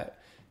have that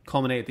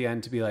culminate at the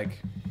end to be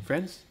like,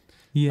 friends?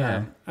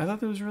 yeah. I thought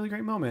that was a really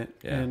great moment.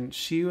 Yeah. And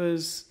she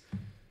was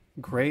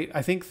great.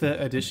 I think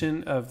the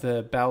addition of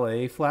the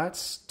ballet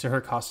flats to her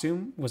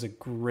costume was a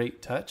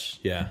great touch.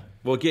 Yeah.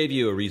 Well, it gave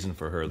you a reason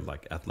for her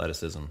like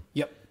athleticism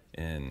Yep.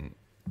 and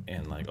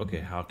like, okay,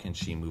 how can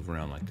she move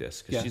around like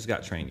this? Because Yeah. she's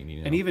got training, you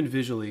know. And even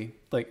visually,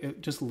 like,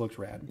 it just looked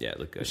rad. yeah, it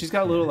looked good. She's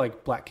got a little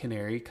like Black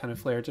Canary kind of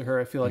flair to her.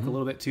 I feel like a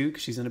little bit too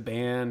because she's in a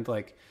band.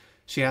 Like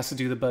she has to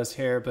do the buzzed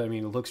hair, but I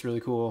mean, it looks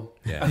really cool.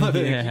 Yeah. I love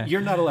it. Yeah.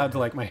 You're not allowed to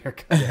like my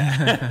haircut.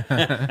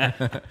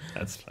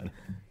 That's fun.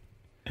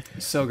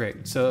 So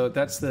great. So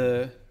those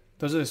are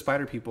the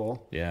Spider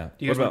people. Yeah.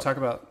 Do you guys want to talk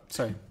about?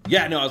 Sorry.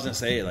 Yeah, no, I was gonna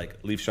say like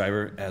Leaf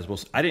Schreiber as well.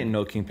 I didn't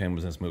know Kingpin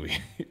was in this movie.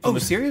 Oh,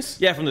 serious?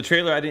 Yeah, from the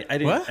trailer, I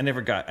didn't. What? I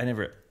never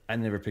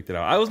picked it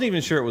out. I wasn't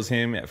even sure it was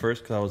him at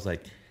first because I was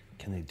like,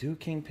 "Can they do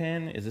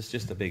Kingpin? Is this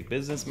just a big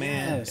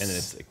businessman?" Yes. And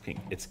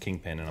then it's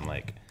Kingpin, and I'm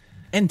like,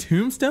 And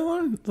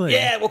Tombstone, like,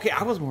 "Yeah, okay."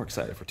 I was more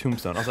excited for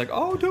Tombstone. I was like,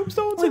 "Oh,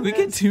 Tombstone's like in we this."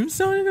 get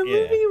Tombstone in a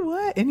Yeah. movie.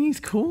 What? And he's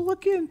cool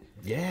looking.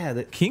 Yeah,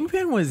 that,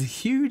 Kingpin was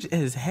huge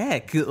as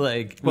heck.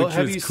 Like, Well, which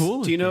have was you?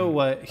 cool. Do you know looking.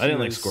 what? I didn't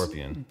like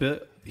Scorpion.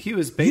 He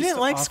was based. You didn't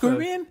like off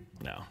Scorpion?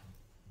 no.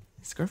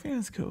 Scorpion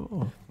is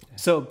cool.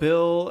 So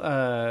Bill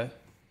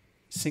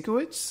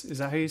Sienkiewicz, is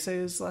that how you say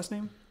his last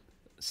name?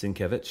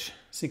 Sienkiewicz.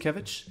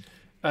 Sienkiewicz.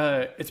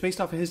 It's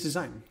based off of his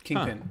design,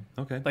 Kingpin.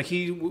 Huh. Okay. Like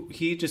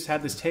he just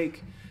had this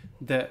take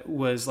that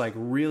was like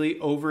really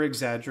over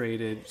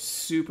exaggerated,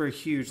 super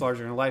huge,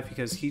 larger than life,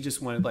 because he just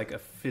wanted like a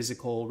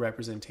physical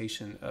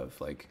representation of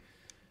like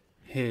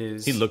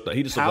his. He just looked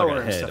like power a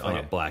and head stuff on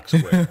like a it. black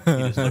square. He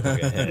just looked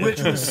like a head.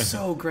 Which was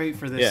so great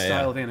for this Yeah,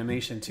 style yeah. of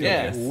animation too.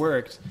 Yeah. It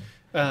worked.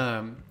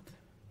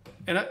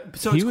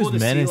 So He it's was cool to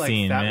see menacing,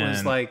 like that man.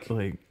 was like,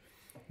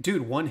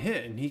 dude, one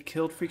hit and he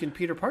killed freaking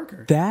Peter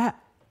Parker. that.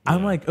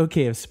 I'm like,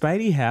 okay, if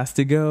Spidey has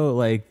to go,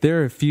 like,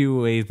 there are a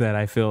few ways that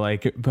I feel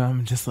like, but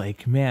I'm just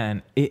like,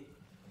 man, it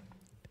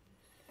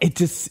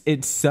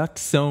sucked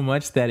so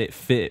much that it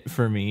fit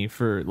for me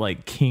for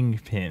like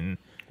Kingpin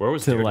Where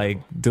was to Daredevil? like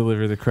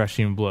deliver the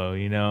crushing blow,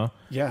 you know?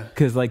 Yeah.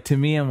 Because like to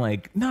me, I'm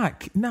like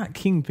not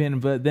Kingpin,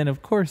 but then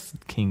of course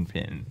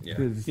Kingpin. Yeah.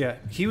 'Cause- Yeah,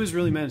 he was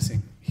really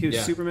menacing. He was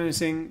Yeah. super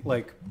menacing,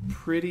 like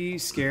pretty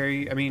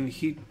scary. I mean,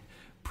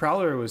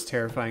 Prowler was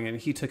terrifying, and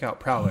he took out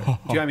Prowler. Do you know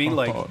what I mean?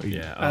 Like,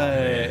 Yeah. Oh,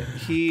 man.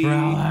 he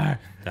Prowler.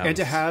 That and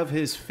to was- have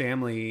his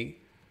family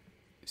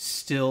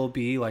still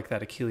be like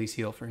that Achilles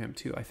heel for him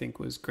too. I think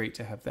was great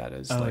to have that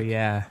as Oh like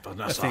yeah.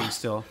 a thing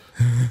still.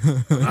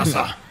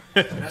 Vanessa.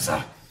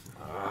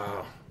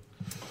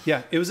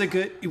 Yeah, it was a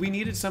good. We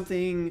needed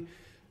something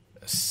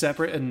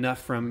separate enough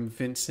from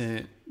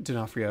Vincent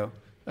D'Onofrio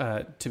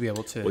to be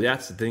able to. Well,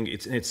 that's the thing.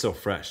 It's so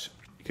fresh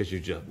because we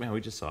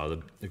just saw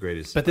the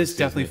greatest. But this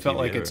season definitely of felt TV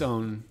like ever. its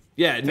own.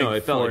 Yeah, no, thing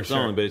it felt for like its sure.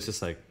 own, but it's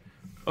just like,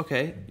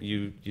 okay,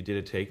 you did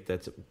a take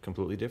that's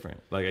completely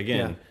different. Like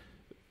again, Yeah.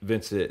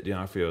 Vincent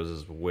D'Onofrio's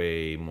is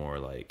way more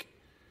like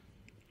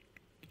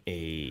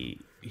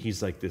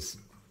he's like this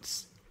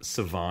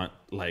savant,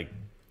 like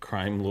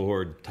crime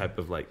lord type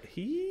of like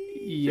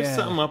Yeah. there's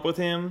something up with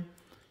him.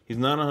 He's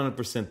not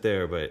 100%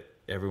 there, but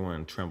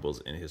everyone trembles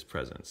in his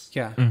presence.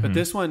 Yeah, but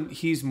this one,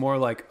 he's more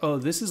like, oh,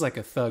 this is like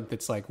a thug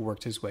that's like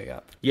worked his way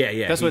up. Yeah,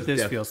 yeah. That's what he's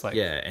this feels like.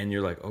 Yeah, and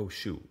you're like, oh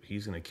shoot,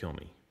 he's gonna kill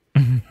me.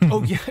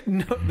 Oh yeah,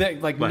 no,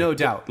 like no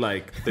doubt.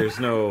 Like there's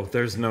no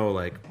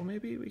like, well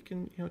maybe we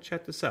can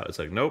check this out. It's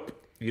like, nope,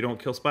 you don't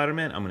kill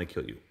Spider-Man, I'm gonna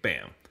kill you.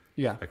 Bam,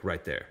 Yeah, like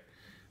right there.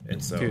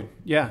 And so, dude.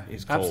 Yeah,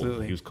 he's cold.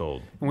 absolutely. He was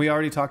cold. And we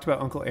already talked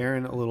about Uncle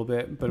Aaron a little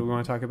bit, but we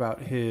want to talk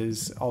about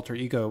his alter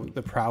ego,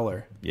 the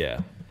Prowler. Yeah,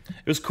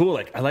 it was cool.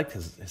 Like I liked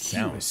his He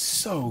sound. was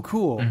so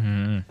cool,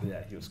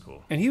 Yeah, he was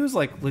cool. and he was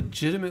like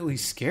legitimately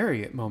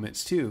scary at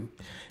moments too.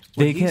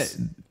 They When kept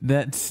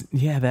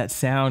that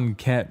sound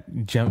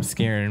kept jump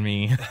scaring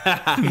me.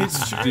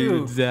 It's true.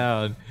 Dude,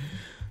 sound.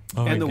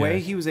 Oh my And the way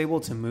gosh. he was able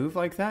to move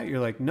like that,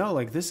 you're like, no,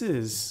 like this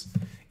is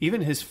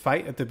even his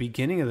fight at the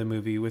beginning of the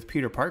movie with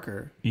Peter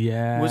Parker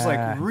was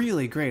like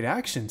really great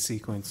action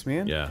sequence,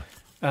 man. Yeah,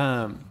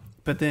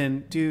 But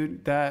then,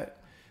 dude, that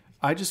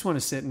I just want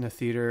to sit in a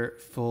theater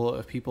full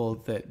of people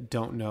that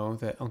don't know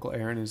that Uncle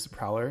Aaron is the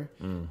Prowler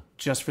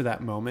just for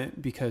that moment,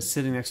 because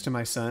sitting next to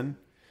my son,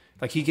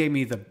 like he gave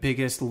me the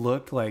biggest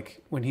look,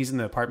 like when he's in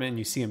the apartment and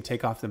you see him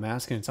take off the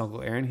mask and it's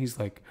Uncle Aaron, he's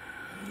like,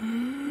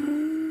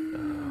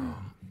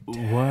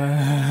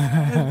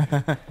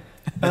 What?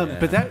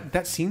 but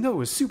that scene though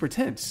was super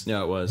tense.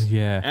 yeah, it was.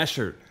 Yeah.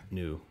 Asher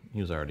knew.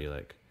 He was already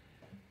like,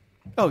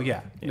 Oh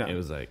yeah, no. it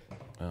was like,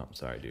 oh, I'm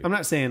sorry, dude. I'm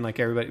not saying like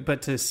everybody,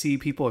 but to see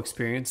people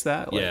experience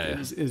that, like, Yeah.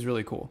 is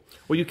really cool.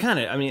 Well, you kind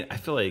of. I mean, I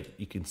feel like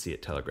you can see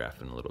it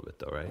telegraphed in a little bit,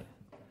 though, right?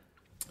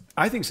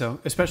 I think so,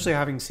 especially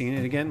having seen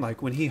it again.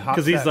 Like when he hops,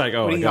 Because he's like,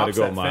 oh, when I he gotta hops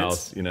go that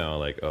miles. fence-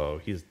 Like, oh,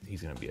 he's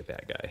gonna be a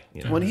bad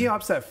guy. When he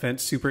hops that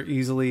fence super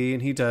easily,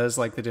 and he does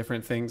like the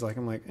different things, like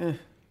I'm like,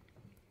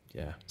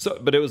 Yeah. So,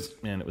 but it was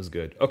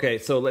good. Okay,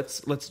 so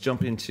let's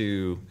jump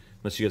into.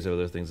 Unless you guys have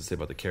other things to say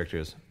about the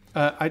characters.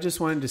 I just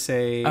wanted to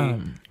say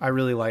I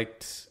really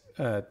liked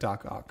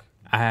Doc Ock.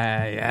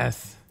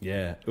 Yes.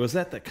 Yeah. Was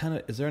that kind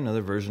of? Is there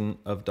another version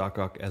of Doc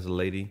Ock as a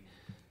lady?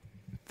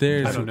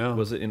 There's I don't know.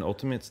 Was it in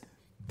Ultimates?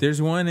 There's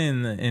one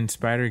in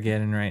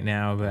Spider-Geddon right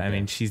now, but I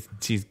mean she's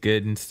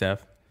good and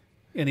stuff.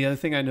 And the other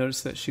thing I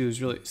noticed that she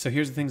was really so.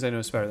 Here's the things I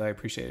noticed about her that I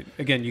appreciated.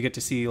 Again, you get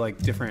to see like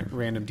different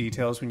random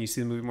details when you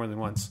see the movie more than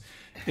once.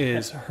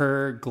 Is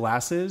her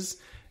glasses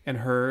and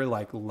her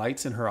like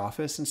lights in her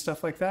office and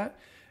stuff like that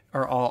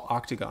are all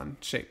octagon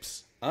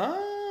shapes.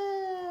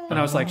 Oh. And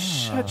I was like,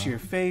 shut your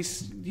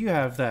face. You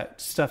have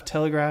that stuff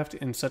telegraphed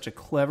in such a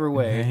clever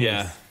way.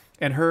 Yeah.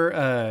 And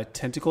her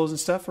tentacles and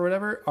stuff or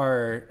whatever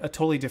are a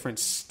totally different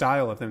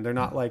style of them. They're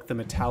not like the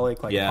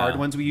metallic, like Yeah. hard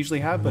ones we usually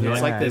have, but it's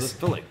Yeah. like They this.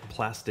 feel like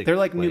plastic. They're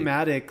like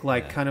pneumatic,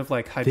 like kind of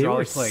like They were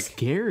hydraulic, like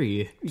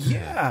scary.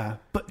 yeah,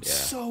 but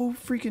so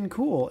freaking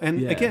cool. And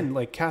Yeah. again,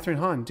 like Catherine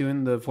Hahn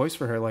doing the voice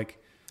for her, like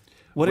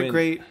what a When-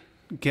 great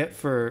get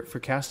for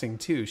casting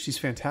too. She's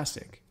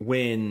fantastic.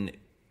 When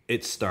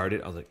it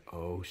started, I was like,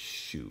 oh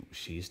shoot,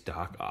 she's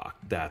Doc Ock.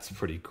 That's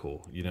pretty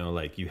cool.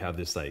 Like you have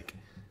this like.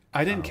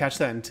 I didn't catch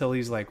that until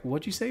he's like,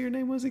 "What'd you say your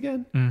name was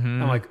again?"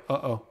 I'm like,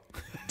 "Uh-oh."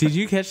 Did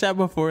you catch that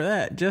before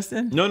that,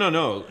 Justin?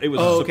 No. It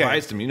was a okay.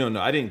 surprise to me. No,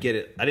 I didn't get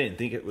it. I didn't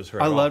think it was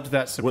her. I at all. loved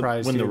that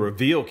surprise, When the dude.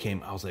 reveal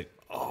came, I was like,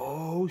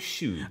 oh oh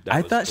shoot.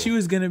 I thought she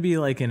was gonna be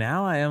like an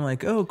ally. I'm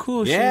like, oh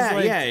cool. Yeah, she's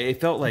like, yeah.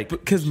 It felt like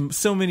because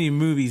so many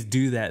movies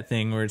do that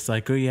thing where it's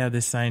like, oh yeah,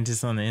 this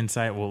scientist on the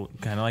inside, well,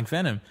 kind of like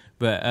Venom,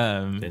 but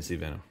didn't see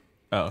Venom.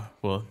 oh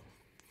well,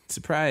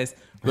 surprise,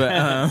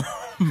 but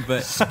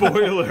but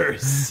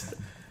Spoilers.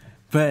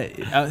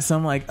 But so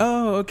I'm like,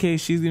 oh, okay,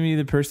 she's gonna be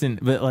the person.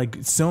 But like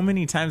so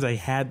many times, I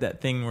had that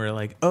thing where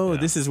like, oh,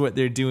 this is what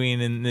they're doing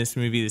in this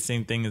movie. The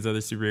same thing as other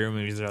superhero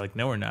movies. They're like,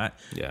 no, we're not.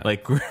 Yeah,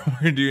 like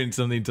we're doing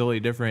something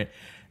totally different.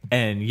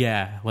 And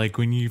yeah, like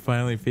when you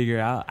finally figure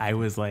out, I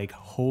was like,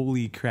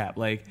 holy crap!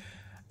 Like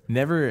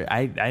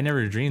I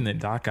never dreamed that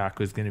Doc Ock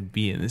was gonna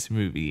be in this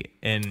movie.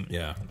 And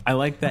yeah, I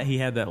like that he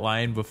had that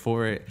line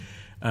before it.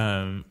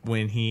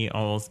 When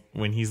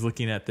he's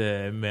looking at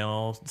the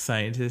male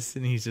scientist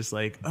and he's just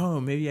like, oh,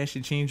 maybe I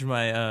should change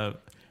my or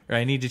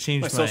I need to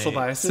change my social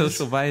biases.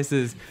 Social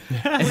biases.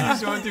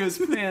 He's going through his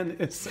plan.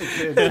 It's so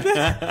good.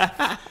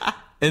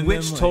 And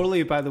Which then, like,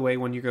 totally, by the way,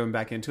 when you're going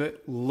back into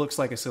it, looks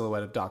like a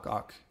silhouette of Doc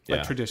Ock, like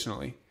Yeah.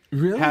 traditionally.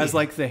 really Has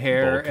like the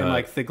hair Bowl and cut.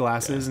 like the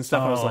glasses and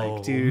stuff. I was Oh,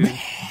 like, dude,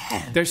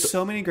 there's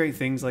so many great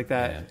things like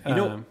that. You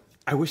know,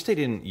 I wish they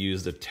didn't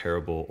use the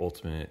terrible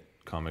Ultimate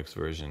Comics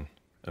version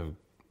of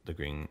the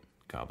Green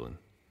Goblin.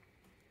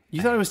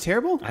 You thought it was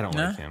terrible? I don't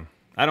Nah. like him.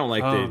 I don't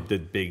like Oh. the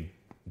big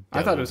I thought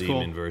it devil was cool.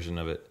 demon version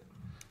of it.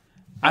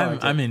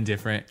 I'm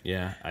indifferent.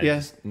 Yeah, I Yeah.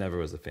 just never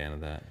was a fan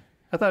of that.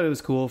 I thought it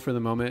was cool for the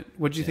moment.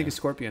 What did you think Yeah. of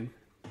Scorpion?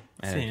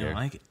 I So didn't you don't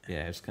care. like it?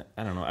 Yeah,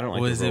 I don't know. I don't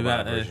like Was the it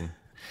robot about, version.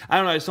 I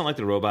don't know. I just don't like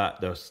the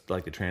robot.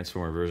 Like the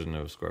Transformer version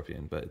of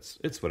Scorpion. But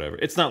it's whatever.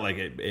 It's not like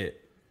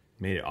it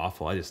made it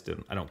awful. I just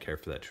didn't. I don't care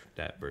for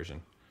that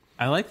version.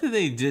 I like that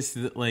they just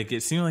like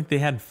it seemed like they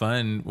had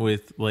fun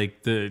with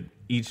like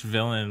each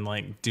villain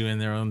like doing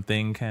their own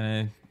thing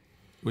kind of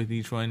with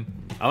each one.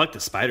 I like the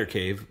Spider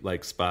Cave,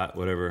 like Spot,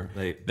 whatever.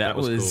 Like That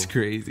was cool.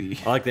 crazy.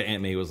 I like that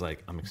Aunt May was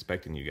like, "I'm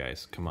expecting you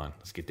guys. Come on,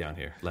 let's get down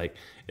here." Like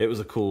it was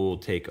a cool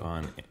take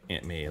on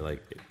Aunt May.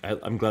 Like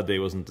I'm glad they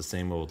wasn't the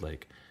same old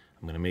like,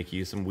 "I'm gonna make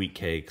you some wheat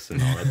cakes"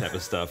 and all that type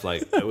of stuff.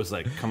 Like it was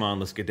like, "Come on,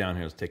 let's get down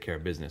here. Let's take care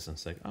of business." And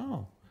it's like,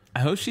 oh, I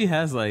hope she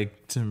has like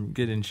some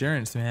good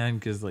insurance, man,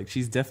 because like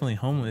she's definitely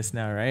homeless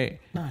now, right?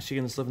 nah, she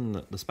can just live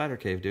in the Spider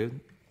Cave, dude.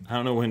 I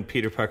don't know when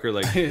Peter Parker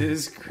like It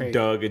is great.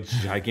 dug a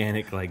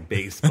gigantic like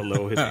base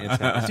below his aunt's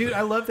house. Dude,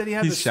 I love that he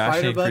had He's the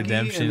spider Shawshank buggy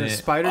Redemption and the it.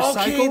 spider Okay,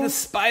 cycle. the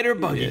spider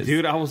buggy, Yes.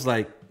 dude. I was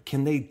like,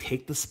 can they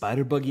take the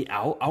spider buggy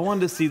out? I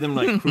wanted to see them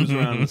like cruise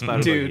around in the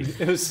spider Dude,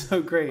 buggy. it was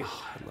so great.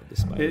 I love the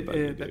spider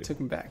buggy. That dude. took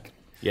him back.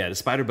 Yeah, the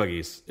spider buggy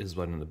is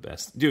one of the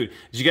best. Dude,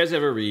 did you guys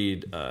ever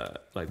read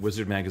like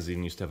Wizard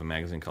Magazine used to have a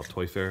magazine called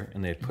Toy Fair,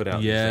 and they had put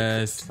out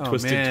Yes. these, like, Oh,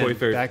 Twisted man, Toy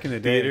Fair back in the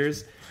day.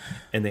 theaters,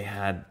 and they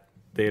had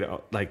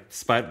like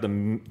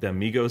the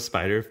Amigo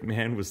Spider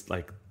Man was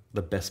like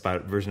the best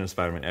version of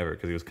Spider-Man ever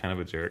because he was kind of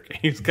a jerk.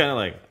 He was kind of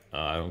like, oh,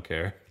 I don't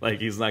care. Like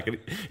he just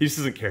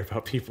doesn't care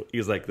about people.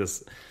 He's like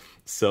this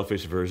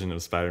selfish version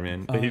of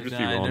Spider-Man, but Oh, he'd just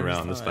be no, I rolling never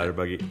around in the saw spider it.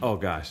 buggy. Oh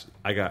gosh,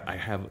 I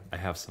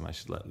have some. I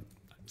should let.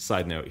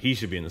 Side note: he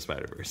should be in the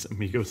Spider-Verse.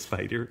 Amigo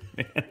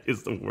Spider-Man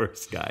is the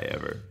worst guy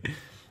ever.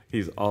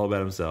 He's all about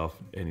himself,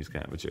 and he's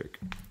kind of a jerk,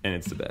 and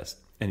it's the best.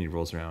 And he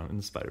rolls around in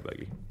the spider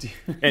buggy.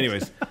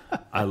 Anyways,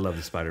 I love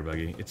the spider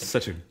buggy. It's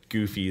such a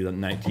goofy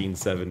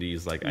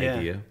 1970s like Yeah.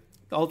 idea.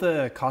 All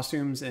the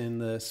costumes in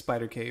the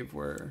spider cave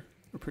were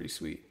pretty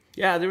sweet.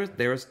 Yeah, there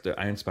was the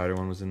Iron Spider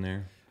one was in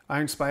there.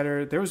 Iron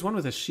Spider. There was one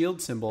with a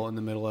shield symbol in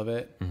the middle of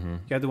it. You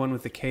had the one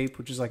with the cape,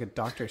 which is like a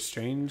Doctor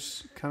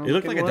Strange kind of. It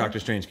looked like a one. Doctor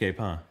Strange cape,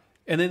 huh?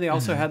 And then they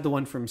also had the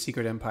one from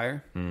Secret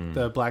Empire,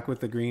 the black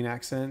with the green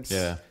accents.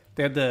 Yeah.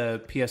 They had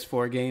the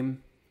PS4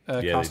 game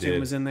they costume did.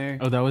 was in there.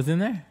 Oh, that was in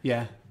there?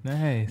 Yeah.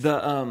 Nice.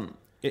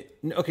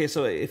 Okay,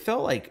 so it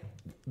felt like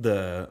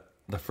the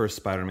first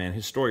Spider-Man.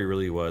 His story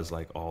really was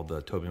like all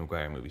the Tobey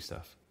Maguire movie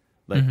stuff.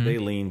 Like they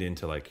leaned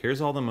into like, here's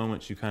all the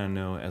moments you kind of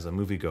know as a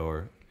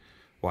moviegoer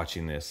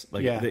watching this.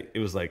 Like it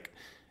was like,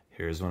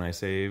 here's when I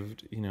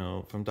saved,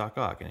 from Doc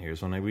Ock, and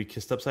here's when we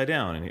kissed upside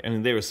down. And I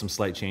mean, there was some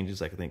slight changes.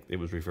 Like I think it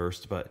was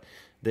reversed, but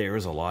there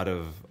was a lot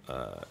of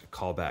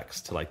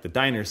callbacks to like the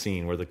diner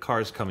scene where the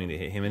car's coming to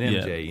hit him and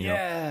MJ.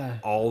 Yeah.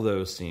 All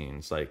those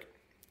scenes. Like,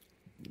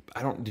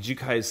 did you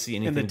guys see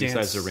And anything the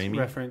besides dance the Raimi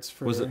reference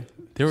for Was it?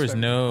 There was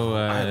no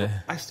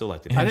I still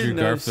liked it. I Andrew didn't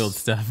notice- Garfield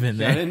stuff in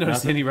Yeah, I there. didn't notice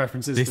Nothing? any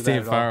references They to that stayed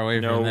at far all. away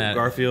No from that.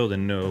 Garfield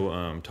and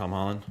no Tom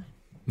Holland.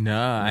 No,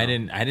 I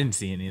didn't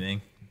see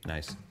anything.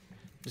 Nice.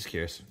 Just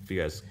curious if you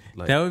guys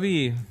like. That'd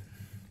be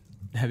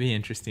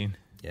interesting.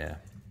 Yeah.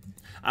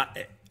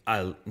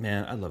 I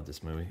love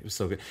this movie. It was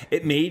so good.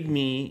 It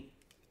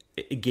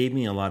gave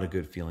me a lot of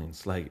good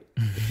feelings. Like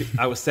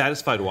I was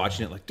satisfied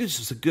watching it. Like this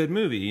is a good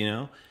movie,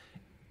 and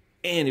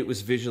it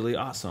was visually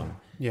awesome.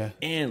 Yeah.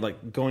 And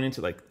like going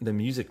into like the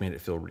music made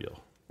it feel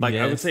real. Like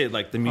I would Yes. say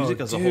like the music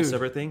Oh, as a whole dude.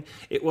 separate thing.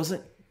 It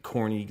wasn't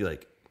corny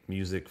like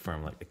music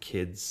from like a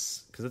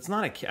kid's, because it's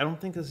not I don't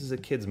think this is a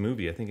kid's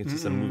movie. I think it's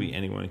just a movie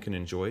anyone can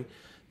enjoy.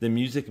 The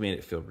music made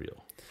it feel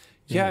real.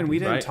 Yeah, and we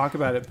didn't Right. talk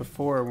about it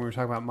before when we were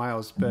talking about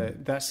Miles,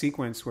 but that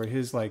sequence where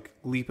his like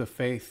leap of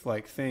faith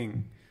like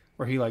thing,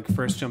 where he like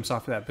first jumps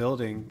off of that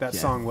building, that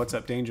song, What's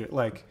Up Danger,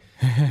 like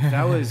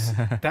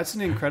that's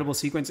an incredible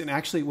sequence. And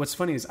actually what's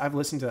funny is I've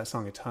listened to that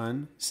song a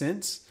ton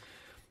since,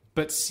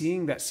 but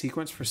seeing that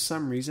sequence for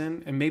some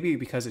reason, and maybe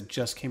because it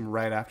just came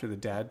right after the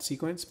dad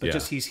sequence, but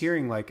just he's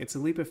hearing like, it's a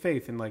leap of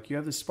faith and like, you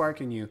have the spark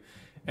in you.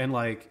 And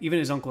like, even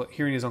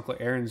hearing his uncle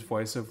Aaron's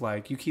voice of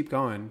like, you keep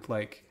going,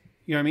 like,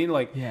 you know what I mean?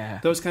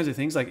 Like those kinds of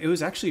things, like it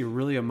was actually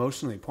really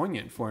emotionally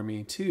poignant for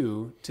me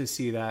too, to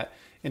see that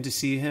and to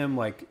see him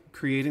like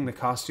creating the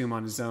costume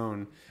on his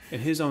own in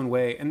his own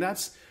way. And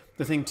that's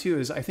the thing too,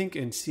 is I think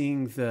in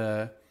seeing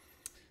the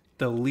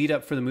lead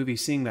up for the movie,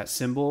 seeing that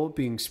symbol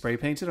being spray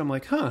painted, I'm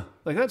like,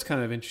 like that's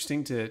kind of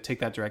interesting to take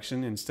that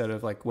direction instead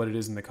of like what it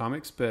is in the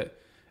comics, but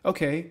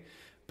okay.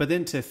 But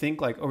then to think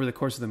like over the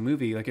course of the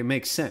movie, like it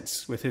makes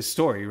sense with his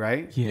story,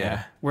 right?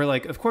 Yeah. Where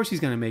like, of course he's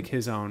going to make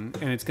his own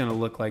and it's going to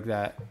look like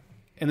that.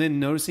 And then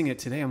noticing it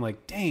today, I'm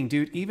like, dang,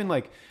 dude, even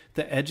like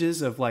the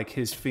edges of like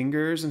his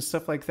fingers and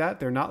stuff like that,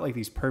 they're not like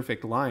these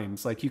perfect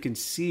lines. Like you can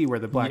see where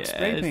the black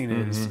spray paint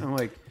is. I'm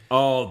like,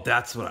 oh,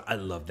 that's what I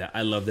love that.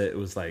 I love that it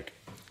was like,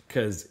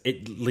 because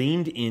it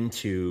leaned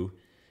into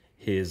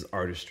his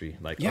artistry.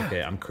 Like,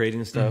 okay, I'm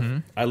creating stuff.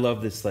 I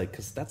love this, like,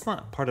 because that's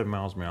not part of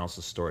Miles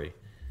Morales' story.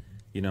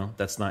 You know,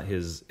 that's not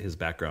his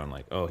background.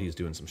 Like, oh, he's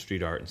doing some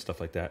street art and stuff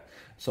like that.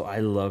 So I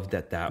love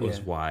that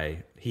was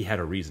why he had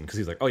a reason. Because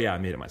he's like, oh yeah, I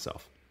made it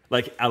myself.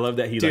 Like, I love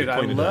that he like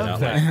pointed that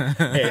out. Like,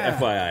 hey,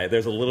 FYI,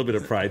 there's a little bit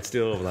of pride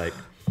still. Like,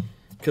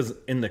 because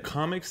in the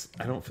comics,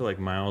 I don't feel like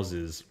Miles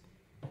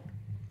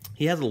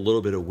he has a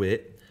little bit of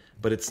wit,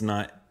 but it's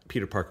not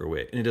Peter Parker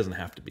wit, and it doesn't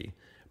have to be.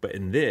 But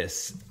in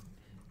this,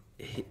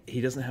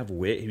 he doesn't have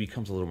wit. He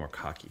becomes a little more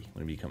cocky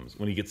when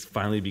he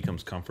finally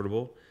becomes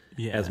comfortable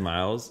as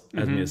Miles,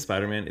 as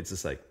Spider-Man. It's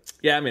just like,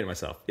 yeah, I made it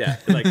myself. Yeah,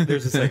 like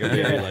there's just like a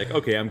very like,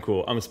 okay, I'm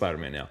cool. I'm a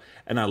Spider-Man now,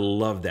 and I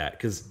love that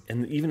because,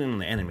 and even in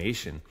the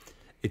animation,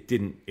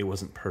 it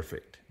wasn't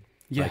perfect.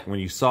 Yeah, like when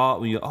you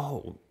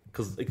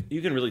because like,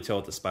 you can really tell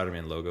with the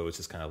Spider-Man logo, it's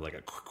just kind of like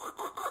a,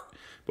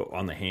 but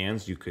on the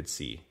hands you could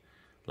see.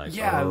 Like,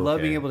 I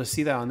love being able to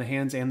see that on the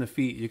hands and the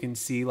feet. You can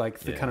see like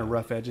the kind of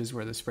rough edges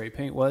where the spray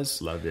paint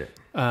was. Loved it.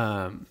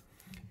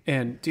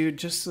 And dude,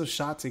 just those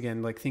shots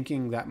again, like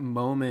thinking that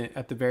moment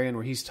at the very end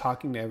where he's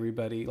talking to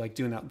everybody, like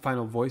doing that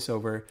final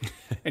voiceover,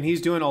 and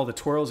he's doing all the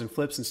twirls and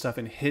flips and stuff,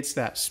 and hits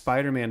that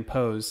Spider-Man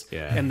pose,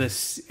 and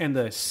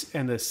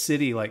the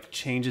city like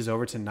changes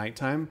over to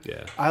nighttime.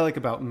 Yeah, I like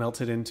about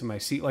melted into my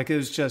seat. Like it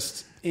was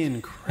just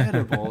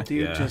incredible,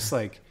 dude. Just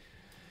like,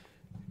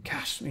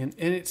 gosh, man,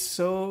 and it's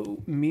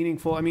so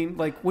meaningful. I mean,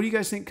 like, what do you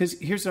guys think? Because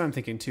here's what I'm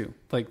thinking too.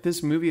 Like,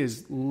 this movie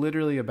is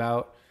literally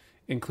about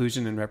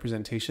inclusion and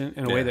representation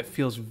in a way that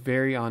feels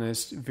very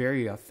honest,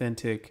 very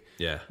authentic,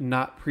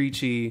 not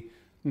preachy,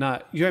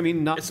 not, you know what I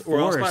mean, not it's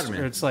forced.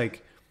 Or it's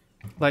like,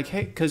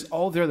 hey, because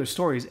all their other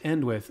stories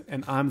end with,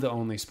 and I'm the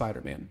only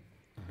Spider-Man.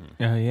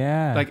 Oh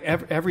yeah, like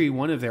every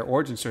one of their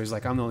origin stories,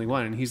 like I'm the only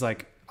one, and he's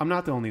like, I'm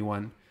not the only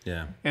one.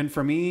 Yeah, and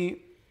for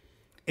me,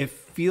 it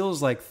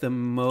feels like the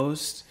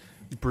most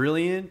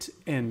brilliant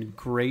and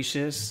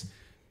gracious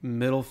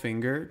middle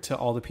finger to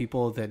all the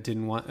people that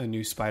didn't want a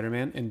new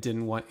Spider-Man and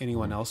didn't want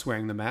anyone else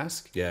wearing the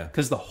mask. Yeah.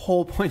 Because the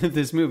whole point of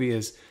this movie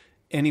is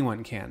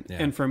anyone can.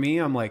 Yeah. And for me,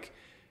 I'm like,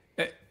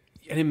 and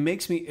it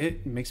makes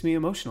me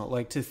emotional.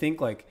 Like to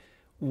think like,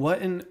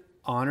 what an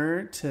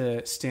honor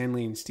to Stan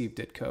Lee and Steve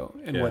Ditko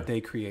and what they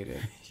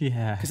created.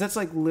 Yeah. Because that's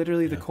like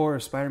literally the core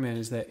of Spider-Man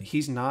is that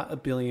he's not a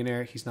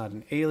billionaire. He's not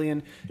an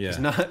alien. Yeah. He's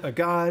not a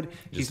god.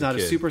 He's not a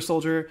super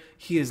soldier.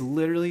 He is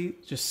literally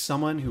just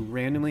someone who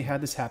randomly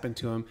had this happen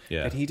to him.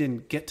 Yeah. And he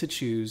didn't get to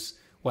choose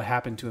what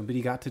happened to him, but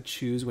he got to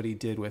choose what he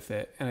did with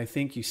it. And I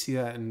think you see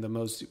that in the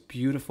most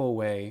beautiful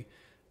way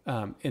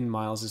in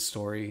Miles'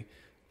 story.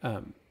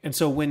 And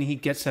so when he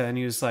gets that and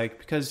he was like,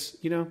 because,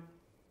 you know,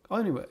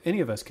 any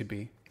of us could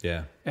be.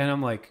 Yeah. And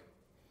I'm like,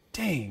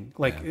 dang,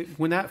 like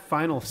when that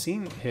final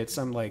scene hits,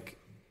 I'm like,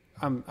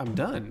 I'm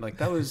done. Like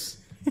that was,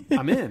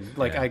 I'm in.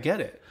 Like I get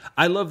it.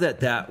 I love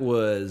that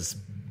was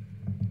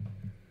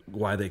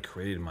why they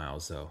created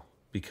Miles though,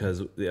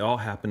 because it all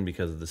happened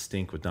because of the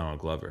stink with Donald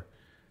Glover.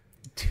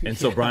 And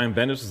so Brian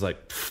Bendis was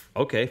like,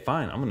 okay,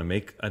 fine. I'm going to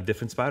make a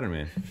different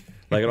Spider-Man.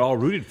 Like it all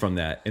rooted from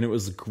that. And it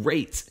was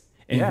great.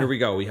 And here we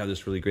go. We have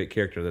this really great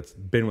character that's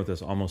been with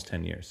us almost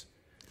 10 years.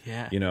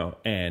 Yeah. You know,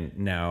 and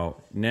now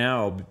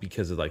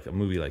because of like a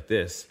movie like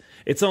this,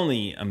 it's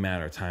only a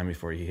matter of time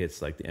before he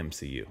hits like the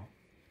MCU.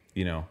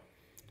 You know,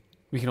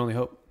 we can only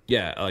hope.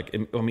 Yeah, like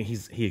I mean,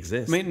 he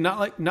exists. I mean, not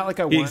like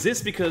I want. He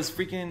exists because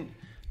freaking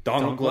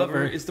Donald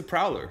Glover is the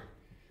Prowler.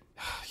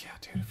 Yeah,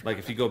 dude. Like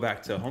if you go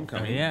back to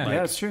Homecoming, yeah,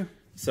 that's true.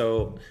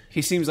 So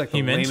he seems like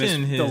the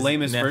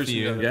lamest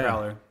version of the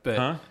Prowler,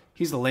 but.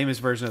 He's the lamest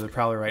version of the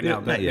Prowler right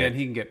now, but man,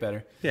 he can get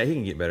better. Yeah, he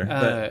can get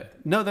better.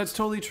 No, that's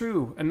totally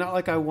true. And not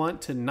like I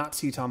want to not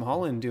see Tom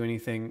Holland do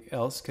anything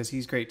else because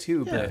he's great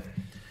too. Yeah.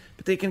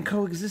 But they can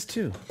coexist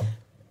too.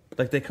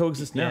 Like they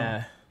coexist now.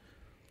 Yeah,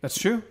 that's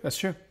true. That's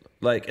true.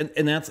 Like,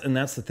 and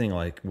that's the thing.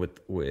 Like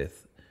with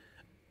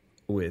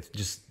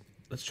just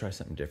let's try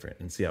something different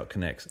and see how it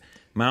connects.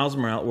 Miles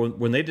Morales,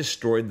 when they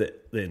destroyed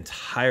the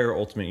entire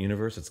Ultimate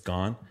Universe, it's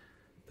gone.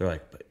 They're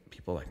like, but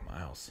people like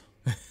Miles.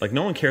 Like,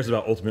 no one cares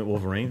about Ultimate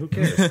Wolverine. Who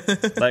cares?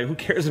 Like, who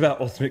cares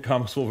about Ultimate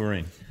Comics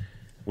Wolverine?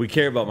 We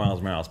care about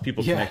Miles Morales.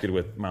 People connected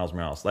with Miles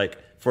Morales. Like,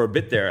 for a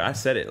bit there, I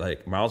said it,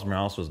 like, Miles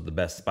Morales was the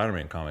best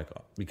Spider-Man comic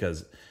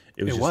because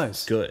it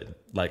was good.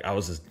 Like, I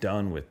was just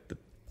done with the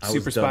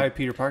Super Spy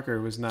Peter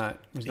Parker was not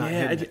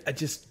I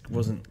just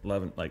wasn't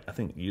loving. Like, I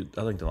think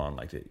Delon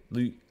liked it.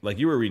 Like,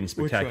 you were reading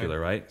Spectacular,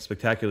 right?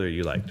 Spectacular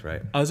you liked,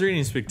 right? I was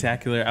reading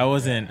Spectacular. I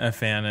wasn't a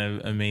fan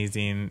of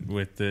Amazing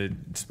with the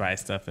spy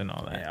stuff and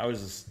all that.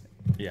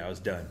 Yeah, I was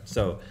done.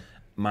 So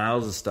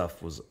Miles'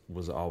 stuff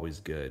was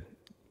always good.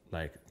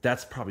 Like,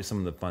 that's probably some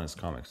of the funnest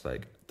comics.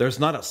 Like, there's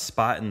not a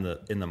spot in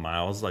the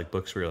Miles like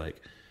books where you're like,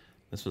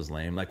 this was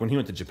lame. Like, when he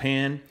went to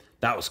Japan,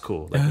 that was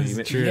cool.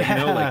 Like, true. You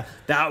know, like,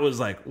 that was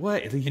like,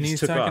 what? And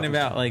he's talking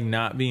about like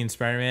not being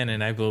Spider-Man,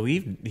 and I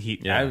believe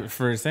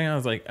for a second I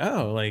was like,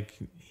 oh, like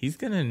he's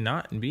gonna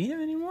not be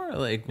him anymore.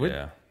 Like, what?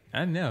 Yeah. I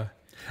don't know.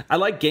 I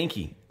like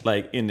Genki,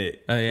 like, in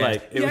it. Oh, yeah.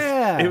 Like,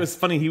 it was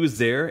funny. He was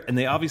there, and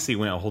they obviously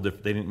went a whole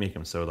different. They didn't make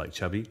him so like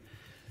chubby,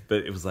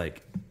 but it was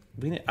like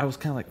I was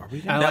kind of like, are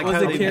we? I like was how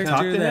the they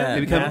character that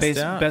they become passed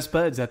out. best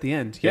buds at the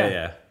end.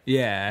 Yeah.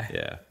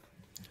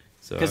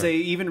 So Because they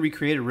even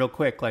recreated real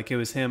quick, like it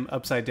was him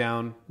upside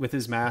down with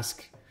his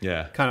mask,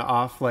 kind of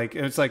off. Like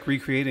it's like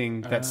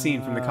recreating that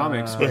scene from the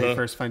comics where he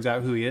first finds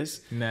out who he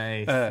is.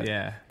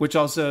 Nice, Which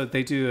also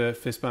they do a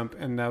fist bump,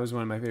 and that was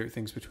one of my favorite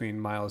things between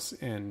Miles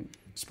and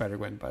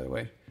Spider-Gwen. By the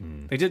way,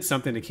 they did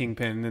something to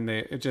Kingpin, and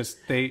they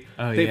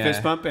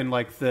fist bump, and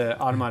like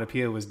the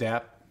onomatopoeia was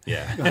dap.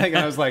 Yeah, like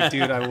I was like,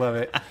 dude, I love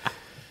it.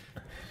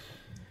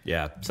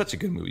 Yeah, such a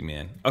good movie,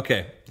 man.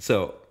 Okay,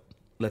 so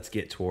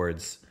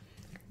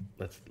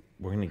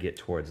we're going to get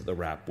towards the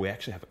wrap. We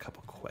actually have a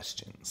couple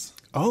questions.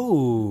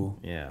 Oh.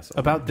 Yeah. So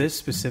about this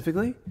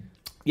specifically?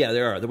 Yeah,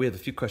 there are. We have a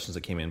few questions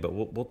that came in, but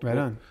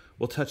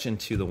we'll touch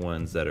into the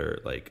ones that are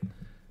like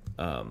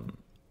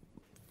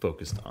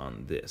focused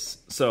on this.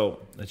 So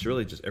it's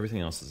really just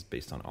everything else is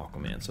based on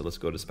Aquaman. So let's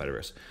go to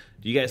Spider-Verse.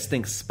 Do you guys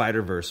think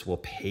Spider-Verse will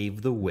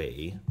pave the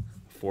way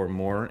for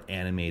more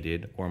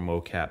animated or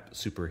mocap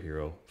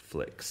superhero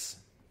flicks?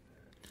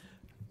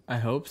 I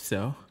hope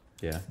so.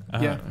 Yeah.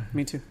 Yeah,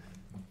 me too.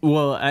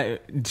 Well,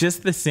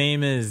 just the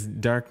same as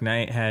Dark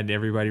Knight had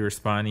everybody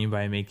responding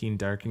by making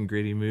dark and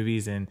gritty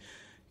movies, and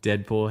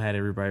Deadpool had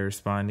everybody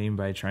responding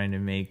by trying to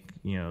make,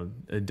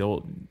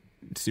 adult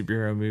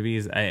superhero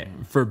movies.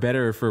 For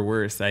better or for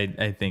worse,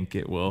 I think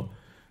it will.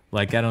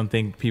 Like, I don't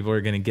think people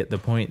are going to get the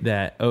point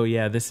that, oh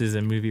yeah, this is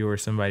a movie where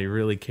somebody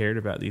really cared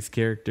about these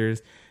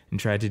characters and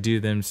tried to do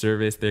them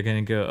service. They're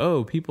going to go,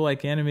 oh, people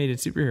like animated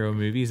superhero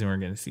movies, and we're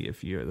going to see a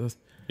few of those.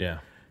 Yeah.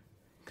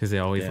 Because they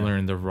always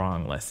learn the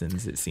wrong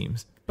lessons, it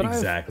seems. But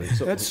exactly.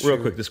 So that's real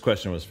true. quick, this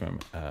question was from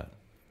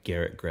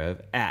Garrett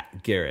Grev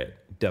at Garrett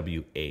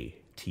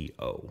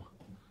WATO.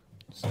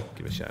 So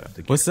give a shout out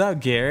to Garrett. What's up,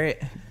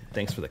 Garrett?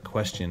 Thanks for the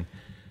question,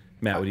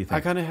 Matt. What do you think?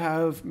 I kind of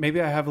have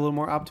maybe I have a little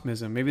more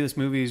optimism. Maybe this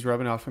movie is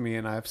rubbing off on me,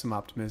 and I have some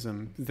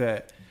optimism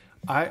that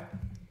I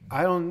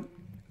don't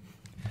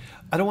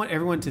want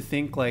everyone to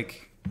think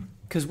like,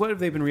 because what have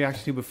they been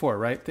reacting to before,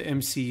 right? The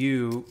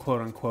MCU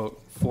quote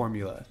unquote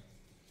formula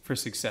for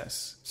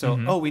success. So,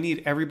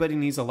 everybody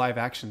needs a live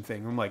action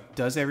thing. I'm like,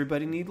 does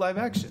everybody need live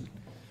action?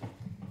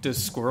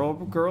 Does Squirrel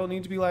Girl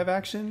need to be live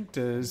action?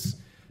 Does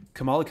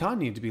Kamala Khan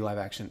need to be live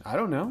action? I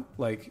don't know.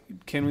 Like,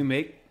 can we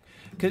make,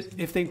 because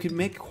if they could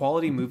make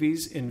quality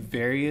movies in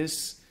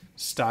various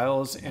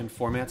styles and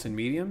formats and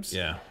mediums,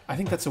 I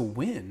think that's a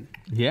win.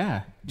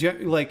 Yeah.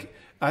 Like,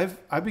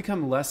 I've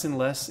become less and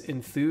less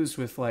enthused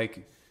with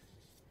like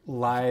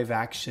live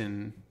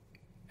action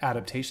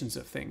adaptations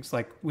of things.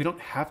 Like, we don't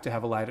have to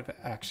have a live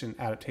action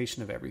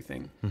adaptation of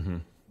everything.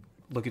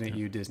 Looking at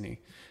you, Disney.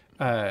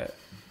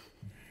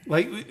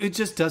 Like, it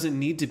just doesn't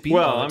need to be.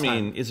 Well, I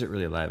mean, is it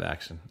really live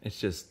action? It's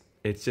just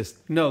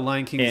no.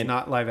 Lion King is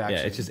not live action.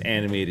 Yeah, it's just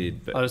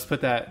animated. But I'll just put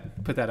that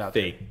out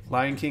fake. there.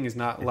 Lion King is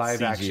not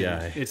live CGI.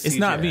 action. It's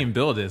not being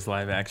billed as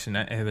live action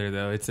either,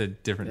 though. It's a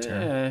different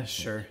term. Yeah,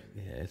 sure.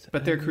 Yeah,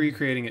 But they're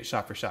recreating it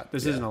shot for shot.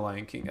 This isn't a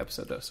Lion King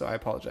episode, though, so I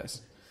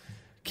apologize.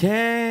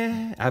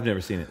 I've never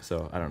seen it,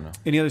 so I don't know.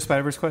 Any other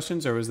Spider-Verse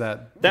questions, or was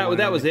that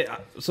was it?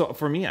 So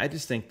for me, I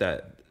just think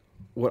that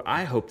what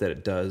I hope that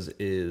it does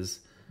is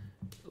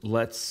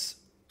lets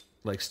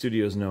like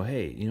studios know,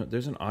 hey,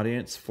 there's an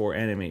audience for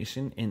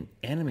animation, and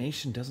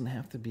animation doesn't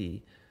have to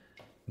be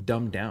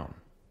dumbed down.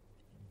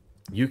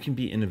 You can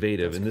be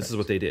innovative, and this is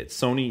what they did.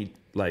 Sony,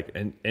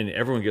 and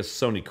everyone gives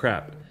Sony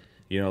crap.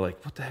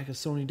 Like, what the heck is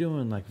Sony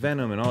doing? Like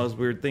Venom and all those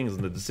weird things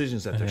and the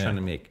decisions that they're trying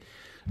to make.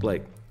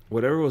 Like,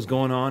 whatever was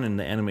going on in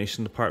the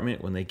animation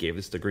department when they gave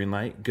this the green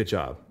light, good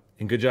job.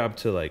 And good job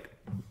to like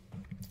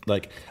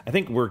I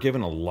think we're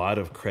giving a lot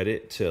of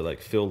credit to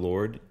like Phil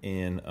Lord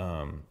and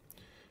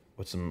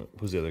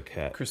who's the other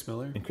cat? Chris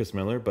Miller. And Chris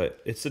Miller, but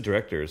it's the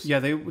directors. Yeah,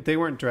 they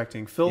weren't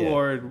directing. Phil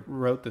Lord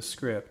wrote the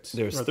script.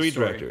 There's three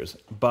directors: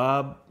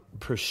 Bob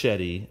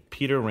Perschetti,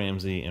 Peter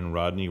Ramsey, and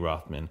Rodney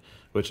Rothman.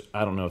 which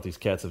I don't know if these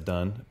cats have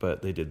done,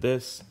 but they did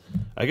this.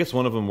 I guess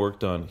one of them wrote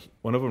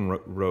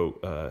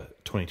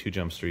 22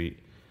 Jump Street,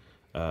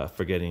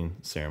 Forgetting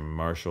Sarah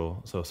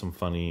Marshall. So some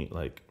funny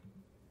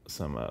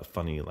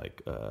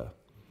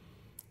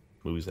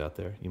movies out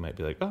there. You might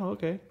be like, oh,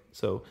 okay.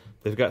 So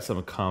they've got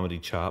some comedy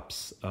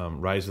chops.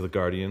 Rise of the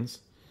Guardians,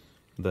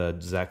 the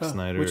Zack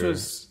Snyder, which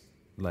was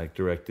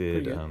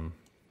directed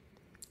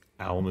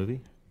Owl movie.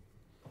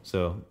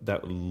 So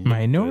that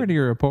Minority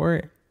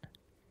Report.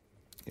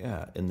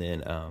 Yeah, and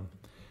then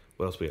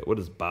what else we got? What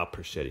is Bob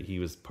Perschetti? He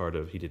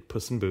did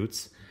Puss in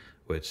Boots,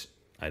 which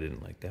I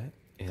didn't like that.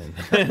 And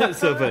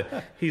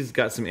but he's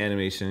got some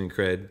animation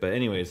cred. But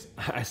anyways,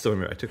 I still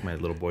remember I took my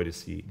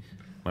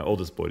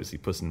oldest boy to see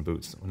Puss in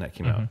Boots when that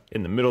came out.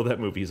 In the middle of that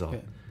movie, he's all,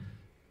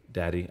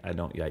 Daddy, I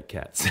don't like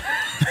cats.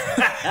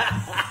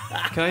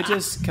 Can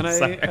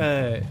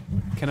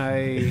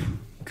I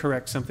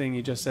correct something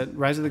you just said?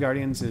 Rise of the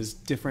Guardians is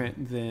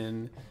different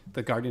than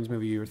the Guardians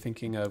movie you were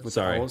thinking of with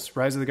the owls.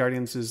 Rise of the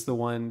Guardians is the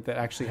one that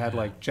actually had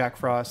like Jack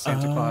Frost,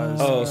 Santa Claus.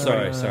 Oh,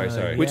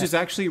 sorry. Which is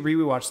actually, we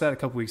watched that a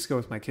couple weeks ago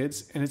with my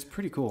kids, and it's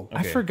pretty cool. Okay.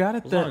 I forgot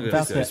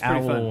about the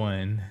owl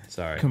one.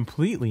 Sorry,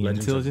 completely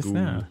Legends until just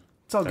now.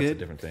 It's all That's good. a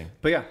different thing.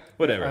 But yeah,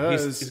 whatever.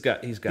 He's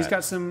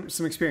got some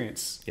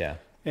experience. Yeah,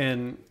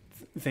 and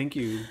thank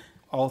you.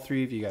 All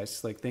three of you guys,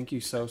 thank you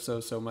so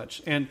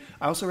much. And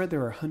I also read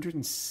there were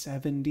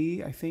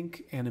 170, I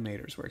think,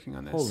 animators working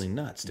on this. Holy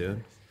nuts,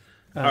 dude!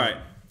 All right,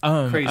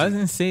 crazy. I was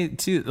gonna say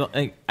too,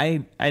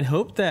 I'd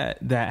hope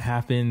that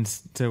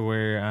happens to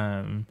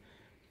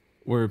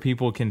where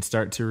people can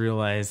start to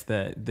realize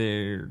that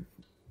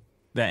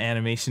that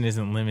animation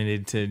isn't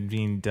limited to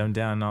being dumbed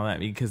down and all that,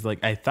 because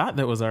I thought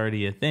that was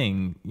already a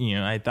thing.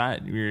 I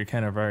thought we were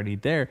kind of already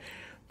there.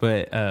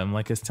 But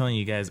like I was telling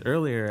you guys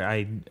earlier,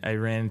 I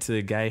ran into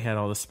the guy who had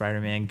all the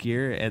Spider-Man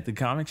gear at the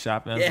comic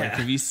shop. And I was like,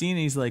 have you seen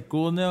it? He's like,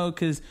 well, no,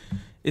 because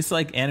it's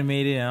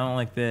animated. I don't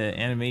like the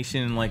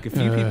animation. A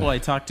few people I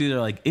talked to, they're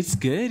like, it's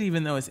good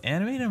even though it's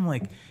animated. I'm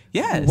like,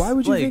 yes. Why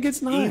would you think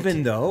it's not?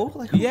 Even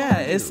though?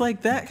 It's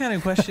that kind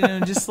of question.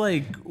 I'm just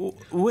like,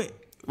 what?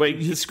 Wait,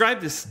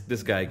 describe this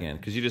guy again,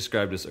 because you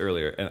described this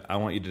earlier, and I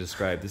want you to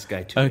describe this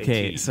guy too.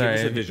 Okay, sorry.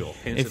 Give us a visual.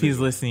 If he's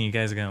listening, you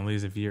guys are going to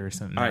lose a viewer or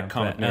something. All right,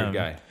 comic nerd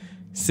guy.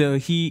 So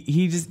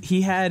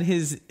he had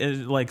his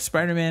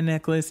Spider-Man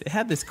necklace. It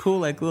had this cool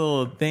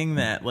little thing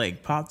that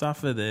popped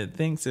off of the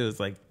thing, so it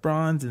was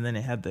bronze, and then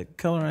it had the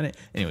color on it.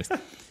 Anyways,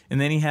 and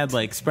then he had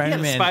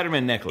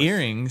Spider-Man necklace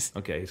earrings.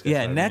 Okay, he's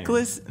got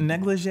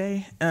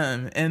negligee,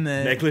 and then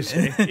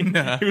negligee.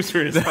 No, he was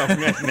wearing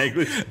Spider-Man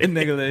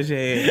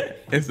negligee,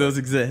 if those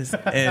exist.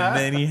 And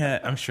then he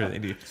had, I'm sure they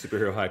do.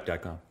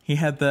 Superherohype.com. He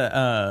had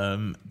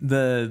the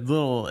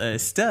little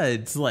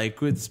studs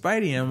with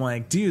Spidey, and I'm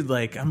like, dude,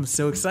 I'm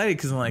so excited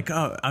because I'm like,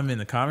 oh, I'm in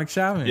the comic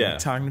shop and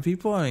talking to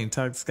people. I mean,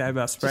 talk to this guy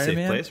about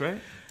Spider-Man. It's a safe place,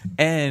 right?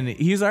 And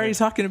he was already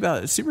talking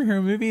about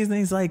superhero movies, and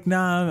he's like,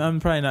 nah, I'm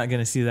probably not going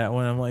to see that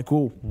one. I'm like,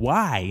 well,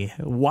 why?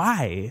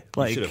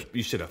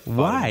 You should have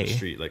fought him in the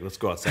street. Let's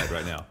go outside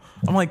right now.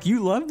 I'm like,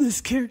 you love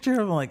this character?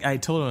 I'm like, I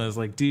told him, I was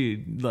like,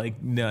 dude,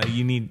 no,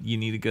 you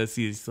need to go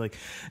see this. He's like,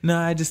 no,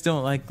 I just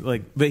don't like,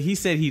 but he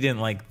said he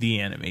didn't like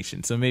the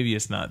animation. So maybe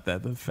it's not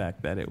that the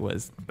fact that it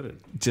was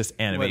just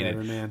animated.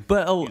 Whatever, man.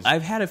 But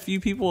I've had a few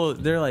people,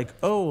 they're like,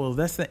 oh, well,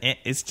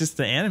 it's just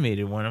the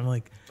animated one. I'm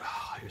like,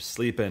 you're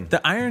sleeping.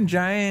 The Iron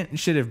Giant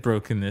should have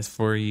broken this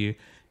for you.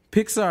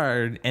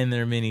 Pixar and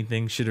their many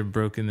things should have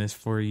broken this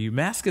for you.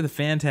 Mask of the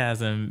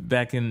Phantasm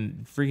back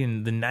in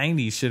freaking the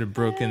 90s should have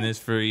broken this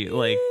for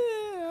you. I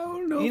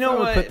don't know. You know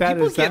what?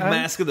 People give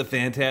Mask of the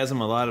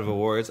Phantasm a lot of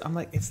awards. I'm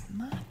like, it's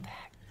not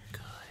that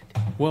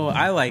good. Well,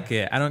 I like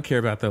it. I don't care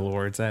about the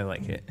awards. I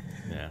like it.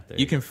 Yeah,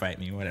 you can fight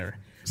me, whatever.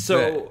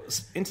 So,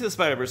 Into the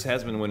Spider-Verse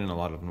has been winning a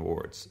lot of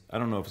awards. I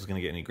don't know if it's going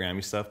to get any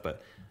Grammy stuff,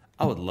 but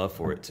I would love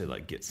for it to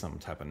get some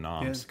type of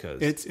noms,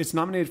 because it's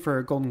nominated for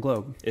a Golden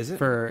Globe. Is it?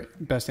 For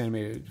Best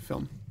Animated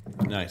Film?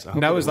 Nice.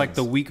 And that was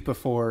the week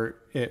before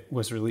it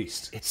was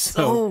released. It's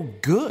so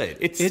good.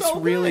 It's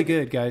so really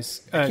good,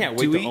 guys. I can't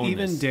wait to own Do we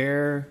even this.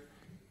 dare?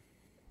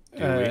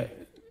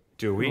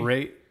 Do we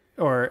rate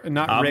or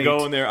not? I'm rate.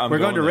 going there. We're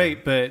going to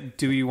rate, but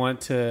do we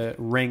want to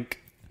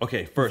rank?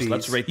 Okay, first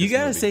let's rate. You this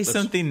gotta movie. say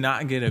something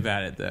not good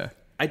about it, though.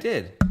 I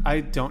did. I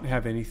don't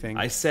have anything.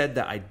 I said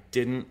that I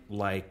didn't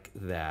like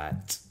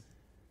that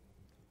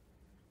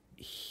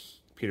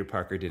Peter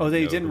Parker didn't.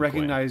 They know didn't who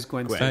recognize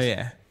Gwen Gwen. Stacy. Oh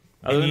yeah.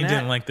 Other And than you that-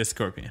 didn't like the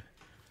Scorpion.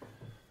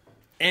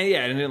 And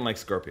I didn't like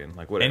Scorpion.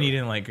 Whatever. And you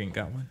didn't like Green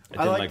Goblin.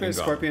 I like Green the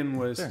Goblin. Scorpion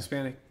was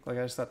Hispanic. I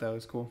just thought that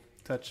was cool.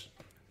 Touch.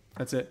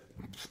 That's it.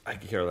 I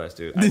could care less,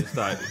 dude. I just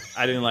thought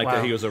I didn't like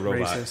that he was a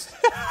robot.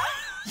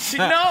 Racist.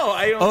 No,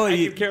 I don't. Oh, I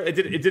you- could care. It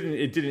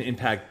didn't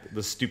impact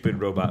the stupid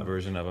robot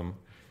version of him.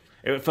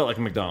 It felt like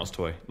a McDonald's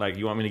toy.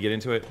 You want me to get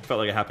into it? It felt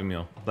like a Happy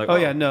Meal. Oh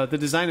yeah, no, the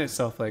design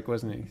itself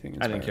wasn't anything.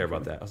 I didn't care inspiring.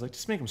 about that. I was like,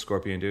 just make him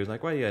Scorpion, dude. Why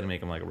do you got to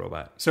make him like a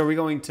robot? So are we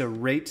going to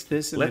rate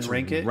this and Let's then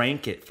rank it?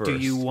 Rank it first. Do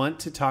you want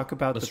to talk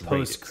about Let's the rate it.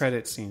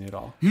 post-credit scene at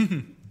all?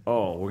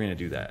 Oh, we're gonna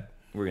do that.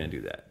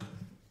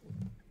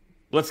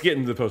 Let's get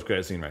into the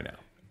post-credit scene right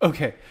now.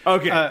 Okay.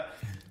 Okay.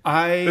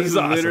 I This is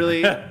awesome.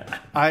 literally,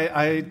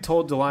 I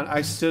told Delon,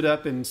 I stood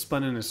up and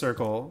spun in a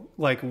circle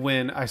like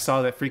when I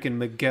saw that freaking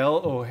Miguel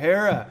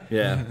O'Hara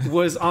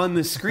was on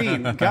the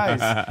screen.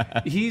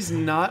 Guys, he's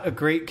not a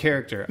great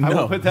character. I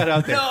will put that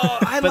out there. No,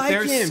 I but like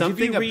there's him.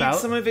 something Did you read about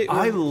some of it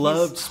I when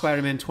loved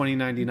Spider-Man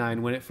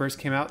 2099 when it first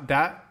came out.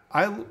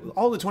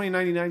 All the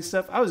 2099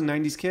 stuff. I was a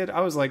 90s kid. I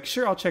was like,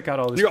 sure, I'll check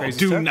out all this You're all crazy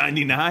Doom stuff.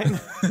 99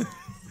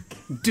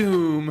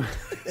 Doom,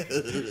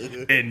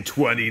 in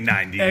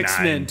 2099.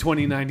 X-Men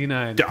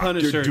 2099,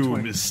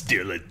 Punisher,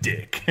 still a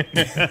dick.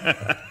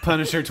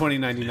 Punisher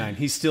 2099.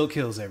 He still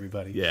kills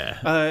everybody.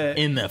 Yeah.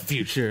 In the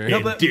future.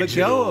 No, but digital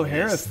Miguel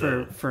O'Hara is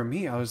the- for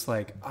me, I was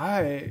like,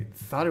 I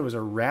thought it was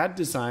a rad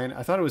design.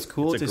 I thought it was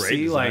cool It's a to great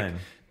see like design.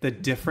 the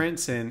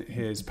difference in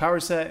his power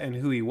set and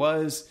who he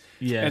was.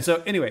 Yeah. And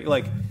so anyway,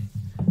 like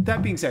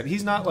that being said,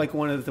 he's not like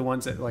one of the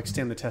ones that like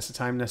stand the test of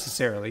time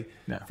necessarily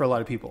for a lot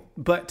of people.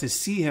 But to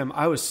see him,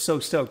 I was so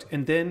stoked.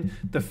 And then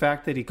the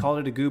fact that he called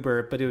it a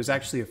goober, but it was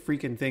actually a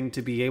freaking thing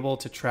to be able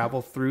to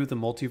travel through the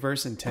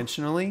multiverse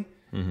intentionally.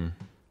 Mm-hmm.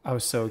 I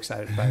was so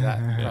excited by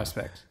that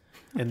prospect.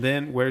 And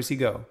then where does he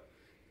go?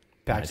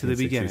 Back to the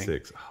beginning.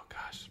 1966. Oh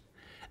gosh.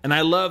 And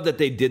I love that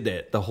they did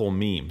that, the whole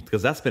meme,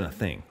 because that's been a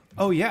thing.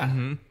 Oh yeah.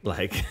 Mm-hmm.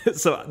 Like,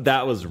 so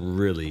that was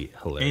really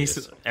And hilarious.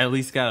 he's at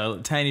least got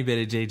a tiny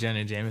bit of J.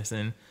 Jonah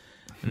Jameson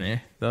in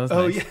there. That was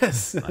Oh nice.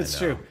 yes, that's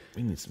true.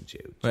 We need some Joe.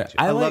 But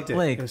I I loved like it.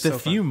 like It was the so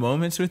fun. few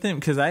moments with him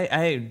because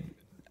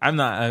I'm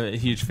not a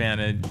huge fan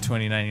of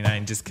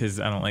 2099 just because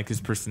I don't like his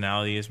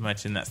personality as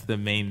much, and that's the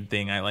main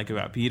thing I like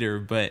about Peter.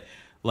 But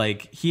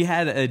like he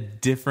had a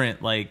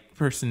different like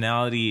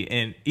personality,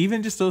 and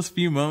even just those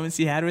few moments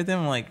he had with him,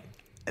 I'm like,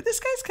 this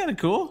guy's kind of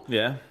cool.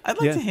 Yeah. I'd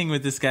like Yeah. to hang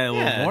with this guy a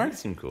little Yeah, more. he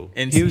seemed cool.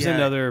 And He was yeah,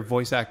 another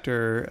voice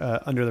actor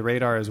under the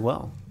radar as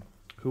well.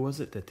 Who was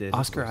it that did?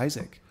 Oscar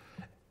Isaac.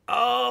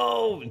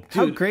 Oh, dude.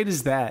 How great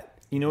is that?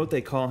 You know what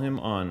they call him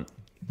on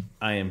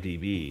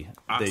IMDb? They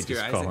Oscar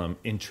just call Isaac. him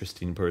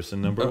interesting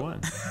person number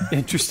one.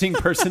 Interesting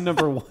person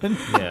number one.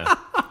 Yeah.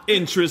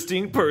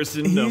 Interesting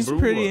person he's number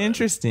pretty one.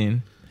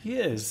 interesting. He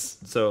is.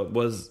 So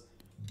was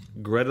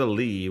Greta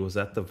Lee, was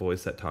that the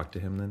voice that talked to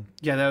him then?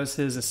 Yeah, that was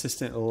his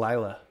assistant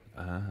Lila.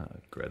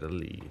 Greta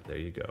Lee. There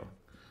you go.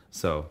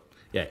 So,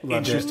 yeah,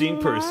 Loved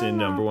interesting person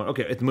number one.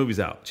 Okay, the movie's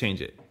out.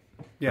 Change it.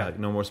 Yeah.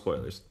 No more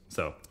spoilers.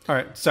 So, All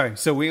right. Sorry.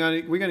 So we're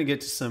gonna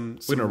get to some.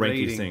 we're going to rank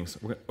rating. these things.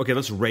 Okay,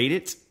 let's rate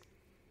it.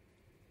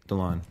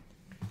 Delon,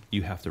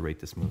 you have to rate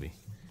this movie.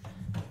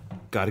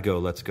 Gotta go,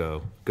 let's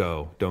go.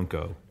 Go, don't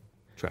go.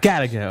 Trash.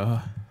 Gotta go.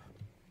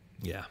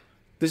 Yeah.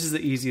 This is the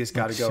easiest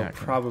gotta go Shotgun.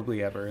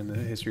 probably ever in the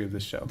history of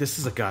this show. This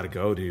is a gotta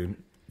go, dude.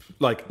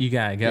 Like, You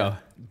gotta go.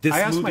 this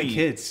I asked movie, my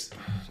kids,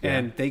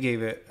 and they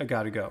gave it a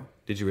gotta go.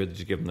 Did you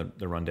give them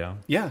the rundown?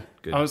 Yeah.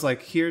 Good. I was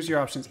like, here's your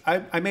options.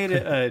 I made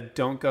it a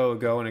don't go, a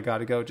go, and a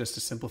gotta go just to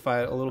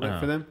simplify it a little bit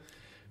for them.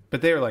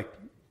 But they were like,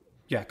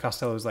 yeah,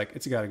 Costello was like,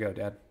 it's a gotta go,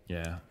 Dad.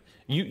 Yeah.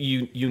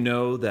 You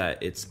know that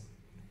it's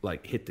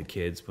like hit the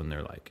kids when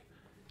they're like,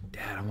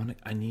 Dad,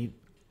 I need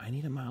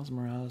a Miles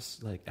Morales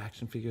like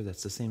action figure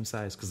that's the same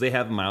size, because they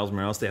have Miles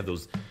Morales. They have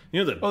those,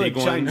 you know, the big the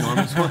ones,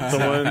 ginormous ones. the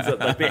ones that,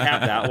 like, they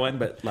have that one.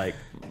 But like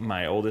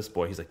my oldest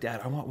boy, he's like,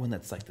 Dad, I want one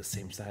that's like the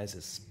same size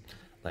as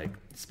like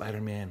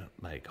Spider-Man,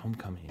 like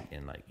Homecoming,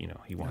 and like, you know,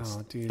 he wants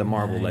Oh, dude. the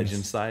Marvel Nice.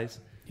 Legends size,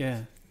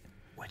 Yeah.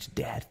 which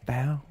Dad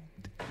found.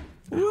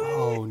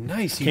 Oh,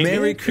 nice. You Came made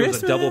Merry it? It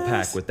was a double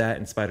Christmas. pack with that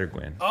and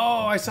Spider-Gwen.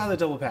 Oh, I saw the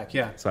double pack.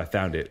 Yeah. So I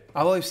found it.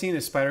 All I've seen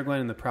is Spider-Gwen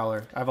and the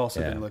Prowler. I've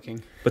also Yeah. been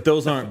looking. But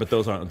those aren't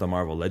the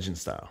Marvel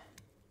Legends style.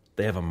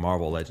 They have a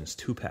Marvel Legends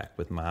 2-pack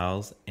with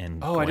Miles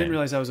and Oh, I Gwen. didn't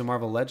realize that was a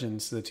Marvel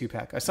Legends, the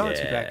 2-pack. I saw the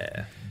 2-pack.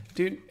 Yeah.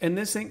 Dude, and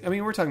this thing, I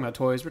mean, we're talking about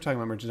toys, we're talking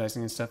about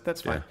merchandising and stuff.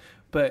 That's fine. Yeah.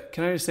 But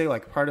can I just say,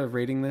 like, part of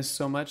rating this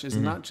so much is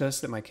not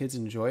just that my kids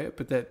enjoy it,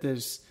 but that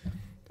there's,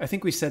 I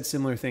think we said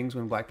similar things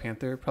when Black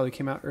Panther probably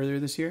came out earlier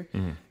this year,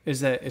 is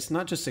that it's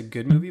not just a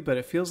good movie, but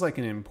it feels like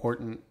an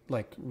important,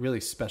 like, really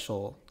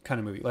special kind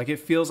of movie. Like, it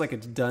feels like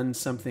it's done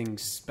something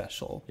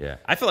special. Yeah.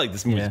 I feel like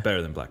this movie's Yeah.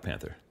 better than Black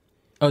Panther.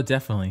 Oh,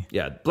 definitely.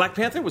 Yeah. Black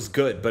Panther was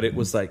good, but it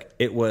was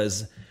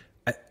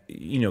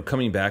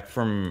coming back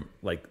from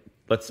like,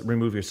 let's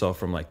remove yourself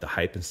from like the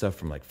hype and stuff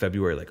from like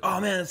February, like, oh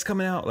man, it's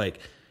coming out. Like,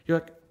 you're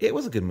like, it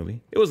was a good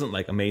movie. It wasn't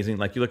like amazing.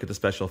 Like, you look at the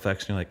special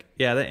effects and you're like,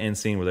 yeah, that end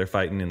scene where they're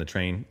fighting in the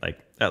train, like,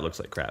 that looks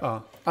like crap.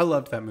 I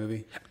loved that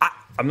movie.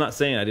 I'm not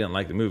saying I didn't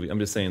like the movie. I'm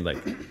just saying, like,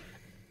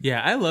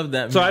 Yeah, I love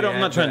that movie. so I'm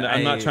not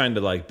trying but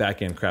to like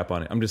back end crap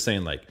on it. I'm just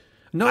saying, like,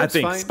 No, I it's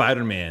think fine.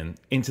 Spider-Man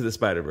Into the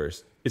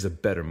Spider-Verse is a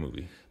better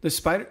movie.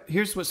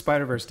 Here's what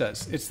Spider-Verse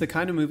does. It's the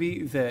kind of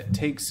movie that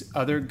takes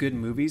other good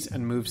movies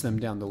and moves them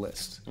down the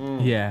list.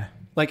 Yeah.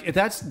 Like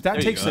that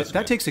you takes go. That's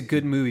that good. takes a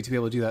good movie to be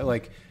able to do that.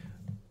 Like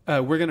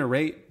we're gonna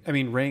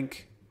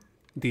rank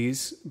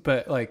these,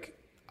 but like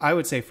I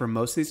would say for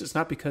most of these, it's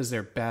not because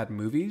they're bad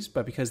movies,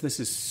 but because this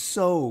is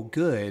so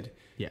good.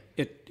 Yeah.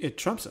 It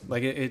trumps them.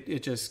 Like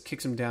it just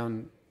kicks them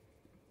down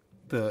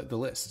the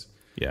list.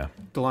 Yeah.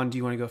 Delon, do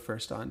you want to go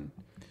first on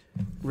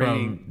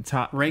From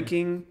top.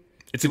 ranking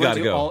It's a Do you wanna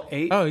gotta do go. all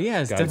 8? Oh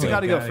yeah, it's Gotta It's a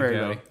definitely gotta go for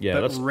everybody. Yeah,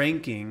 but let's-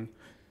 ranking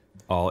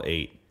All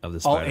 8 of the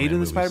all Spider-Man 8 of the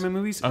movies. Spider-Man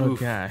movies. Oh Oof.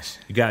 gosh.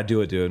 You gotta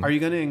do it, dude. Are you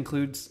going to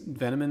include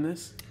Venom in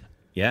this?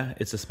 Yeah,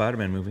 it's a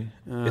Spider-Man movie.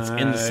 It's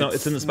in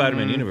the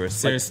Spider-Man universe.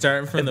 So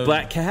starting from if the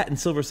Black Cat and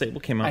Silver Sable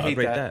came out, I I'd hate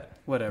rate that. that.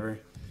 Whatever.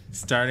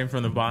 starting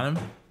from the bottom.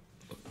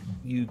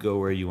 You go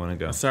where you want to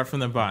go. I'll start from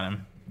the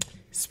bottom.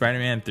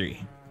 Spider-Man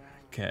 3,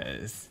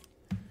 because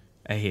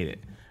I hate it.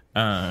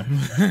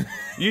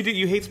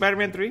 You hate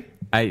Spider-Man 3?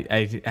 I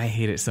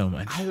hate it so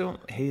much. I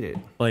don't hate it.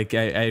 Like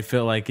I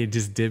feel like it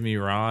just did me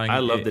wrong. I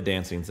love the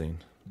dancing scene.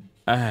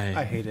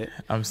 I hate it.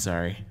 I'm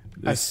sorry.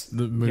 I-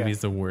 The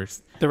movie's the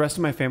worst. The rest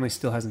of my family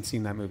still hasn't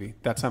seen that movie.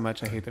 That's how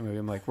much I hate that movie.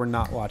 I'm like, we're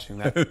not watching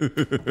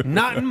that.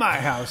 Not in my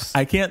house.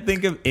 I can't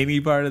think of any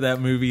part of that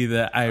movie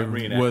that I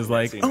reenacting was that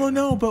like, scene oh right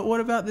no, but what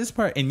about this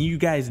part? And you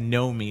guys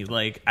know me.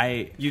 Like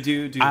You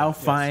do I'll that,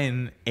 yes.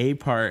 find a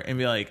part and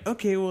be like,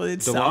 okay, well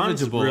it's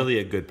DeLon's salvageable. really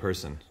a good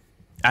person.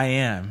 I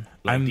am.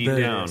 Like, I'm deep the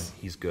down,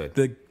 he's good.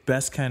 the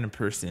best kind of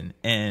person.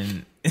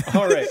 And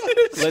All right.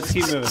 Let's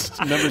keep moving.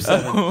 Number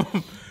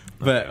 7.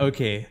 but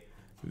okay,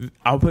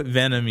 I'll put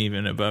Venom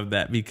even above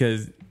that,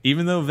 because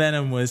even though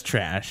Venom was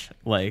trash,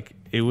 like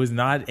it was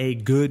not a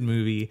good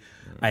movie,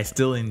 I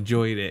still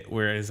enjoyed it,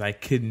 whereas I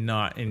could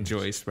not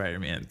enjoy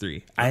Spider-Man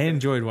 3. I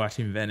enjoyed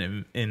watching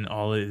Venom in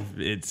all of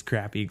its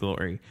crappy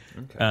glory.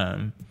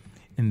 Okay.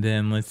 And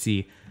then let's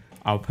see,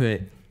 I'll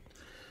put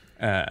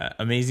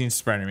Amazing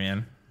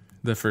Spider-Man,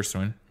 the first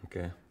one,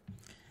 Okay.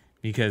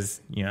 because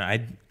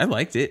I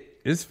liked it.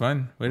 It was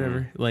fun.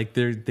 Whatever. Like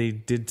they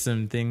did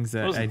some things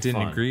that I wasn't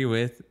didn't fun. agree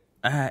with.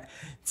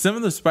 Some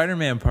of the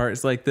Spider-Man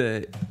parts, like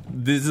this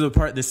is the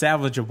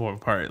salvageable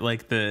part,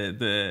 like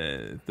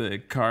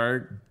the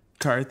car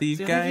thief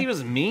See, I guy think he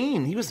was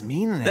mean. He was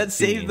mean in that that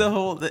saved scene. the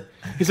whole.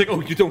 He's like,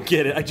 oh, you don't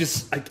get it.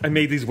 I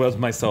made these webs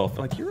myself.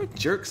 I'm like, you're a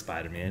jerk,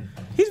 Spider-Man.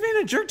 He's being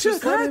a jerk to a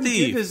Just car let him give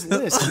thief. his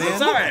list, man.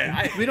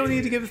 Sorry. We don't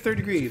need to give a third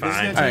degree. This is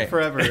Fine. going to take All right.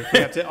 forever if we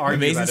have to argue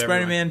Amazing about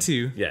Spider-Man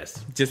 2,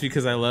 Yes. just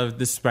because I love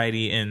the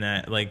Spidey in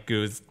that. Like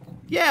goes,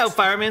 Yeah,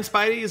 Fireman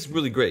Spidey is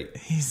really great.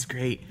 he's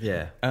great.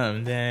 Yeah.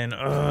 Then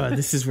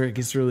this is where it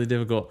gets really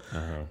difficult.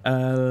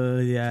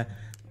 Yeah.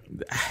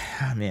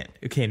 Ah, man.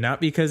 Okay,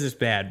 not because it's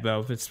bad, but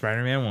I'll put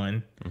Spider-Man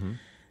 1.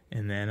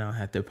 And then I'll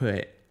have to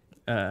put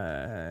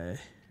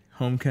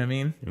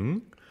Homecoming.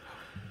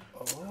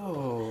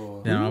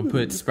 Oh. Then I'll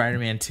put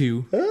Spider-Man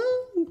 2.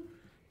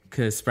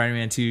 Because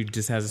Spider-Man 2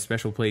 just has a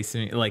special place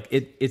in me. Like,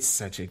 it's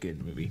such a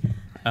good movie.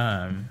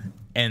 And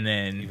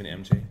then... Even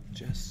MJ.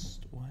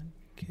 Just one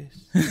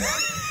kiss.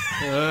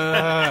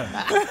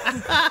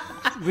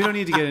 We don't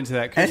need to get into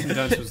that. Kirsten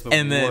Dunst was the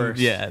and then,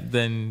 worst.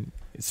 then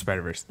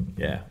Spider-Verse.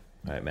 Yeah.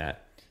 All right,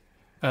 Matt.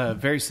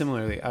 Very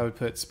similarly, I would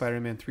put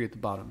Spider-Man 3 at the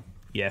bottom.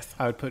 Yes.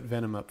 I would put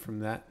Venom up from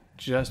that,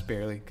 just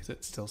barely, because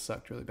it still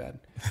sucked really bad.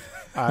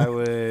 I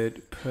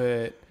would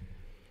put...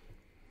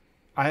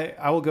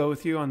 I will go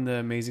with you on the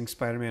Amazing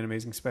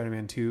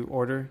Spider-Man 2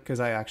 order, because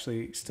I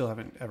actually still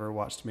haven't ever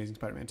watched Amazing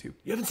Spider-Man 2.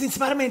 You haven't seen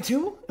Spider-Man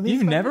 2?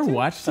 You've never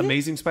watched it?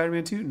 Amazing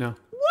Spider-Man 2? No.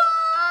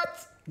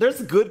 What?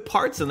 There's good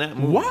parts in that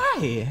movie.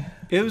 Why?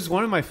 It was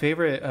one of my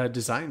favorite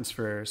designs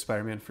for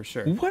Spider-Man, for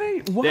sure.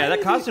 Why Yeah, that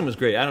did costume was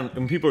great.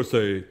 When people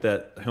say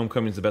that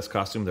Homecoming's the best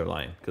costume, they're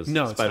lying. Because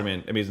No, it's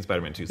Amazing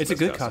Spider-Man 2 is the It's a best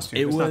good costume.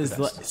 It It's not the was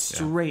best. like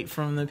straight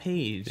from the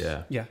page.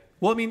 Yeah. Yeah.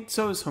 Well, I mean,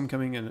 so is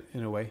Homecoming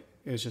in a way.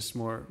 It was just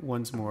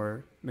one's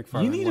more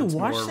McFarlane. You need to one's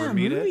watch more that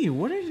Romita. movie.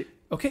 What is it?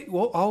 Okay,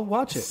 well, I'll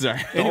watch it. Sorry.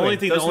 The Anyway,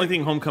 only those are-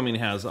 thing Homecoming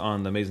has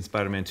on the Amazing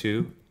Spider-Man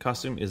 2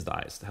 costume is the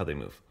eyes, how they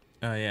move.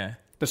 Oh, yeah.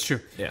 That's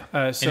true. Yeah.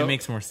 And So it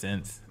makes more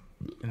sense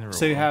in the real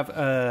So you world.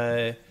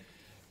 have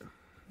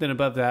then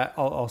above that,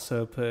 I'll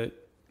also put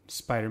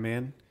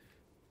Spider-Man,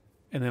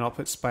 and then I'll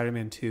put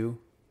Spider-Man 2.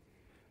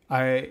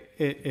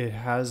 It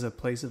has a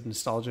place of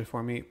nostalgia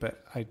for me,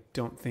 but I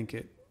don't think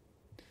it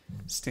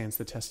stands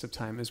the test of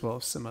time as well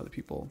as some other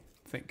people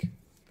think.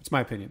 That's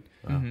my opinion.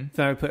 Mm-hmm.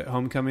 Then I would put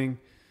Homecoming,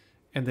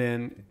 and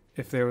then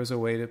if there was a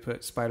way to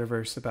put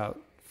Spider-Verse about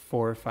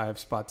 4 or 5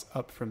 spots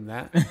up from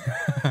that,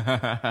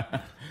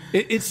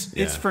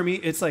 it's for me.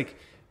 It's like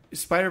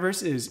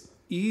Spider-Verse is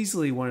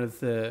easily one of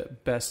the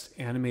best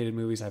animated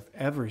movies I've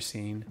ever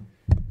seen,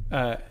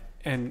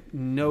 and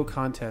no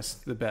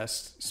contest the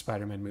best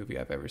Spider-Man movie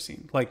I've ever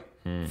seen. Like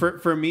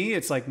for me,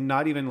 it's like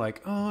not even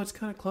like, oh, it's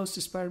kind of close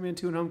to Spider-Man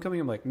 2 and Homecoming.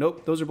 I'm like,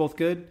 nope, those are both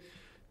good.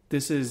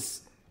 This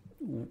is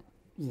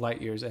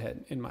light years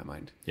ahead in my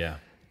mind. Yeah.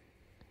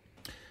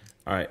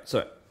 All right.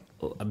 So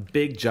a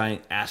big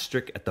giant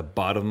asterisk at the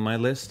bottom of my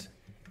list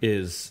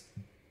is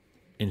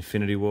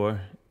Infinity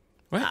War.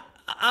 What?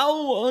 I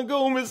don't want to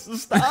go, Mr.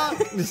 Stark.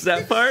 Just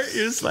that part.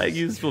 You're just like,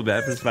 you just feel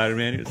bad for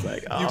Spider-Man. You're just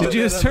like, oh, Did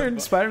you just turn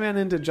Spider-Man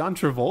into John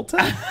Travolta?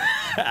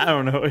 I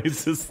don't know.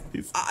 He's just,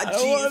 I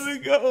don't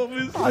want to go,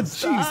 Mr.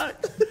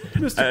 Stark.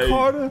 Mr.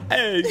 Carter,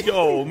 Hey,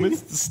 yo,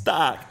 Mr.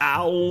 Stark. I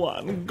don't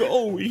want to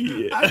go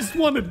here. I just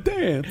want to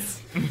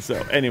dance. So,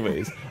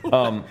 anyways,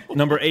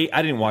 number 8.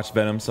 I didn't watch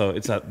Venom, so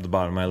it's at the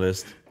bottom of my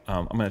list.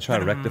 I'm going to try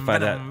to rectify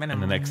that in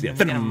the next. Yeah,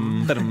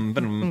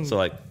 Venom. So,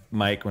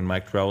 like when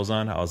Mike Terrell was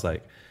on, I was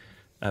like,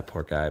 That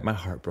poor guy. My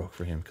heart broke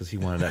for him because he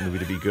wanted that movie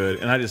to be good,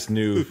 and I just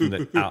knew from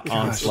the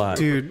onslaught,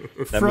 dude,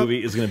 that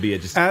movie is going to be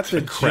at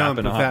the crap jump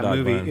in a of hot that dog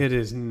movie. bun. It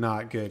is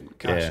not good.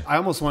 Gosh, Yeah. I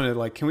almost wanted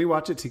like, can we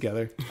watch it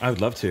together? I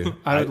would love to.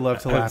 I would love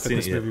to haven't laugh at seen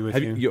this it yet. movie with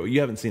Have you. You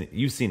haven't seen it.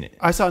 You've seen it.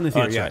 I saw it in the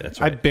theater. that's yeah, right,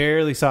 that's I right.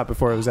 barely saw it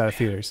before it was out of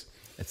theaters.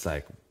 It's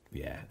like,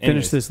 yeah. Finish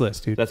Anyways, this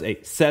list, dude. That's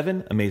 8.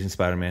 7, Amazing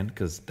Spider-Man,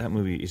 because that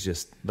movie is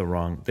just the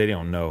wrong. They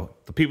don't know.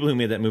 The people who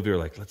made that movie are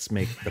like, let's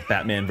make the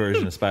Batman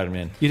version of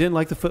Spider-Man. You didn't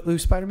like the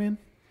Footloose Spider-Man?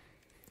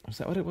 Was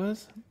that what it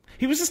was?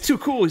 He was just too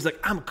cool. He's like,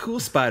 I'm a cool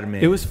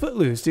Spider-Man. It was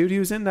Footloose, dude. He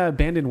was in that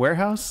abandoned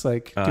warehouse,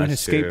 like doing his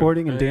that's true.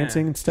 skateboarding and Oh, yeah.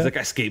 dancing and He's stuff. like,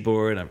 I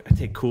skateboard and I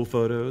take cool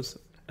photos.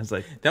 I was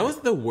like, That was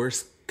the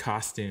worst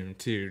costume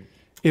too.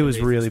 It was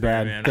Amazing really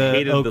Spider-Man. bad. I The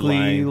hated Oakley the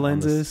line on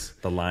lenses.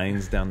 the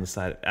lines down the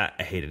side.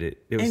 I hated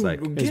it. It was And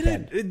like get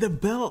bad. it, the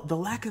belt, the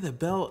lack of the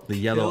belt, The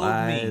yellow killed me.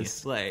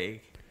 eyes.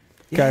 Like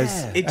Guys,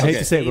 Yeah. it I hate just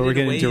to say it, but we're faded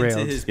getting away into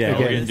derailed. his Yeah, we're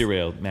Again. getting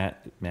derailed.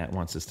 Matt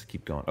wants us to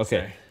keep going. Okay.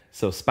 Sorry.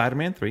 So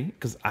Spider-Man 3,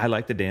 because I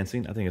like the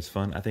dancing. I think it's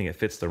fun. I think it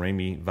fits the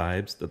Raimi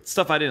vibes. The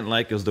stuff I didn't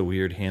like was the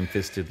weird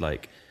ham-fisted,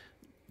 like,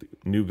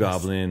 New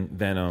Goblin,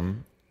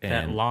 Venom,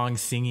 that and long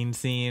singing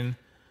scene.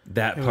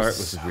 that It part was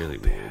was so really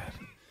weird.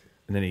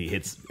 And then he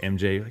hits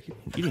MJ. Like, you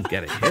didn't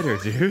get a hitter,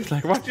 dude.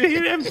 Like, why'd you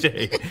hit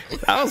MJ?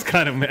 That was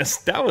kind of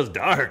messed. That was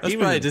dark. That's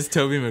probably just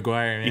Tobey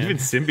Maguire, man. Even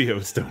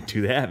symbiotes don't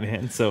do that,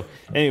 man. So,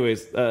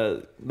 anyways,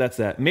 that's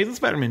that. Amazing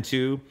Spider-Man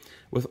 2,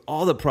 with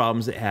all the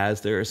problems it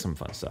has, there is some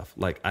fun stuff.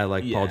 Like, I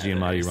like Yeah, Paul there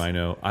Giamatti is.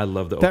 Rhino. I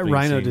love the That opening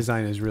Rhino scene.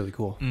 design is really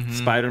cool.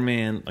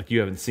 Spider-Man, like, you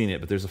haven't seen it,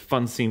 but there's a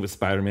fun scene with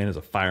Spider-Man as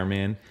a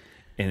fireman.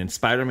 And in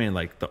Spider-Man,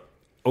 like, the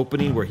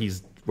opening where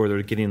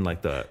they're getting,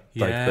 like,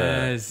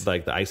 Yes. the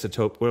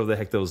isotope, whatever the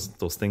heck those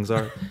things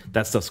are,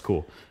 that stuff's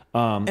cool.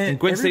 And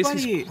Gwen everybody-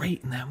 Stacy's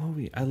great in that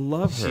movie. I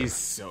love her. She's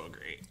so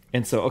great.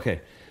 And so,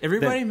 okay.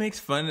 Everybody Then- makes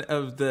fun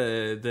of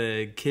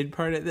the kid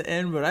part at the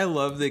end, but I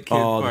love the kid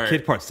Oh, part. the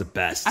kid part's the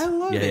best. I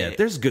love Yeah. it.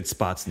 There's good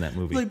spots in that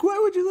movie. Like, why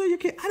would you let your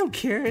kid? I don't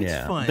care.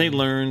 It's fun. They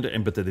learned,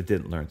 but they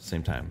didn't learn at the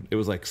same time. It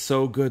was like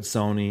so good,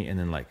 Sony, and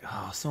then like,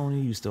 oh,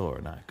 Sony, you still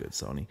are not good,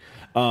 Sony.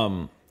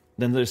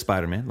 Then there's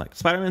Spider-Man. Like,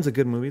 Spider-Man's a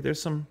good movie.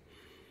 There's some,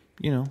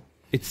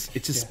 it's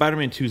just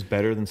Spider-Man 2 is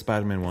better than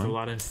Spider-Man 1. a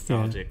lot of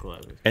nostalgic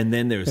love. And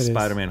then there's It is.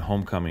 Spider-Man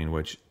Homecoming,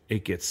 which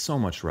it gets so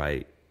much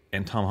right,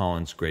 and Tom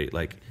Holland's great.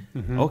 Like,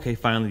 okay,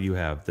 finally you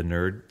have the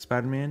nerd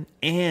Spider-Man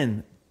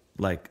and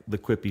like the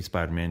quippy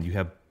Spider-Man.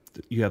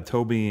 You have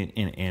Toby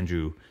and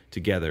Andrew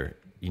together.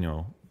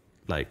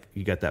 Like,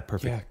 you got that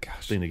perfect Yeah,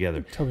 gosh. thing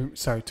together.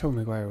 Tobey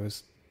Maguire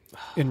was,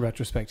 in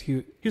retrospect, He's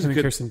him a and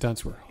good- Kirsten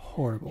Dunst were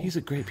horrible. He's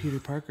a great Peter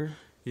Parker.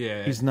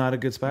 Yeah, He's not a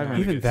good Spider-Man.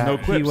 Even There's that, no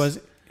quips.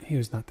 he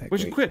was not that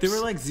Where's great. your quips? Oh, there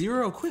were like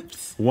 0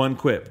 quips. One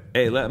quip.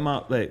 Hey, let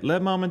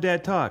mom and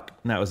dad talk.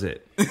 And that was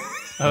it.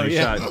 Oh,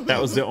 yeah. That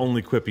was the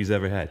only quip he's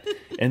ever had.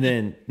 And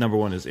then number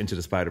 1 is Into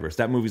the Spider-Verse.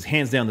 That movie's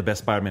hands down the best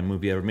Spider-Man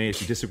movie ever made.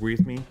 If you disagree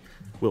with me,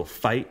 we'll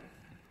fight,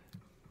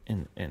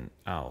 and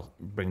I'll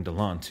bring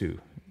DeLon too.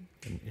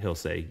 And he'll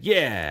say,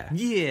 yeah.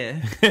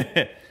 Yeah.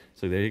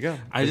 So there you go.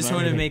 I just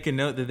want to make a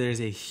note that there's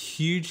a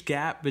huge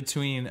gap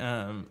between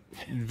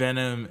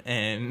Venom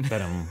and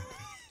Venom.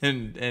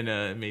 and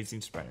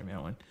Amazing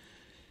Spider-Man 1.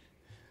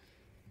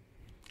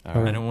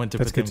 Oh, I don't want to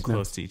that's put them good to know.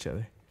 close to each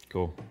other.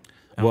 Cool.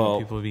 I don't Well,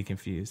 want people to be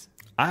confused.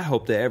 I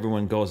hope that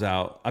everyone goes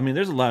out. I mean,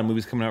 there's a lot of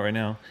movies coming out right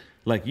now.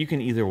 Like, you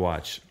can either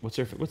watch what's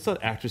the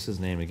actress's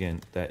name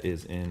again that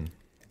is in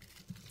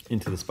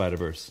Into the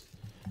Spider-Verse.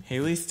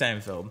 Haley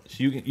Steinfeld.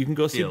 So you can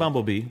go see Field.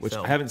 Bumblebee, which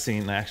Field. I haven't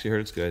seen. I actually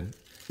heard it's good.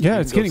 Yeah,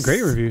 You it's can go getting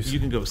great s- reviews. You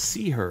can go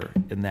see her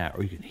in that,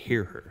 or you can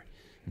hear her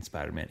in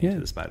Spider-Man Yeah.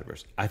 Into the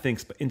Spider-Verse. I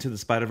think Into the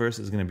Spider-Verse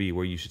is going to be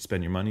where you should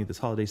spend your money this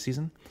holiday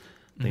season.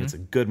 I think it's a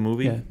good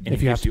movie, Yeah, and if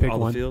it you have gives to you pick all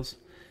one. the feels.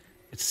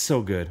 It's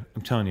so good.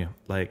 I'm telling you.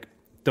 Like,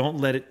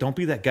 don't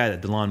be that guy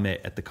that DeLon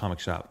met at the comic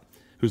shop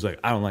who's like,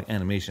 I don't like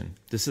animation.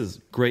 This is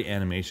great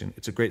animation.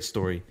 It's a great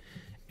story,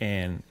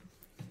 and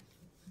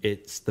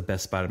it's the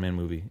best Spider-Man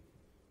movie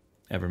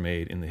ever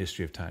made in the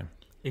history of time.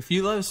 If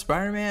you love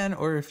Spider-Man,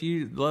 or if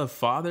you love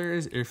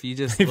fathers, or if you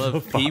just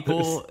love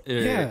people, or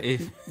Yeah,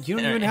 if you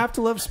don't even have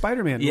to love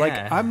Spider-Man. Like,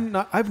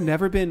 Yeah. I've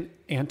never been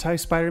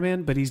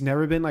anti-Spider-Man, but he's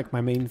never been like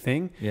my main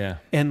thing. Yeah.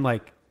 And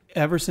like,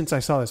 ever since I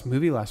saw this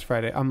movie last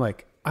Friday,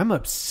 I'm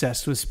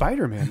obsessed with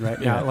Spider-Man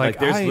right now. Like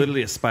there's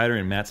literally a spider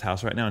in Matt's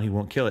house right now, and he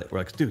won't kill it. We're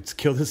like, dude,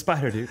 kill this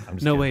spider, dude. I'm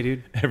just No kidding. way,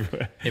 dude.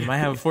 Everywhere. It might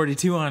have a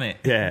 42 on it.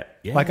 Yeah.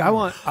 Like, I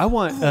want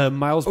a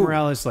Miles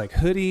Morales like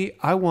hoodie.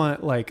 I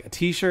want like a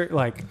T-shirt.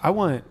 Like, I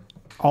want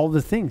all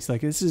the things.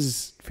 Like, this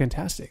is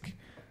fantastic.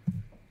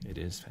 It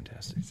is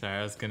fantastic. Sorry,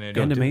 I was gonna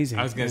And amazing.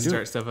 I was gonna Do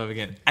start it. stuff up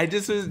again. I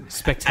just was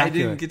Spectacular. I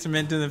didn't get to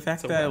mention the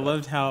fact that I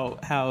loved how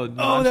that was-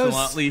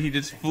 nonchalantly he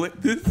just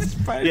flipped the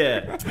spider.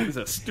 Yeah. He's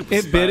a stupid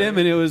It bit him,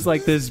 and it was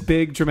like this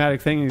big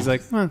dramatic thing. And he's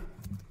like, huh.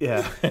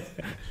 Yeah.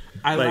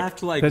 I Like,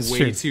 laughed like that's way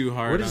true. too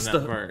hard on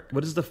that part.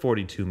 What does the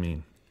 42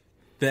 mean?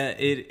 That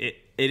it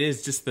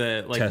is just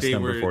the like Test they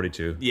number were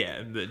 42.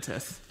 Yeah, the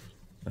test.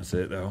 That's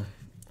it, though.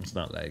 It's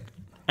not like.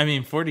 I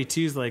mean,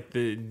 42 is like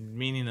the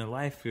meaning of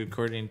life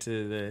according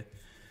to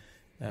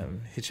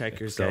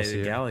Hitchhiker's Guide to the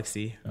Excelsior.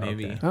 Galaxy,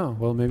 maybe. Okay. Oh,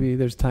 well, maybe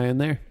there's tie in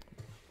there.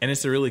 And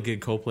it's a really good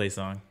Coldplay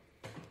song.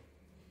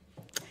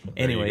 There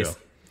you Anyways, go.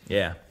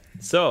 Yeah.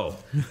 So,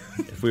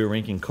 if we were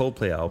ranking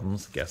Coldplay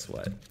albums, guess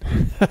what?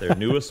 Their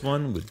newest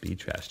one would be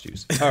Trash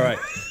Juice. All right.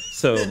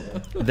 So,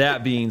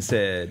 that being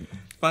said,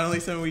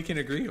 finally something we can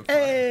agree upon.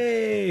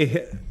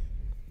 hey,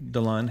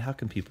 Delon, how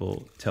can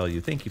people tell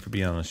you? Thank you for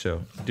being on the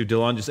show. Dude,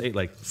 Delon just ate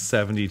like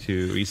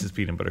 72 Reese's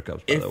Peanut Butter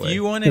Cups, by the way. If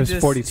you want It to was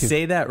just 42.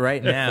 say that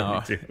right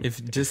now, 42.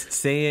 if just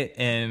say it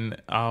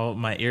and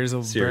my ears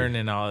will Siri. burn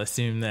and I'll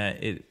assume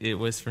that it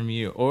was from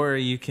you. Or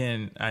you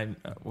can,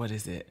 what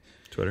is it?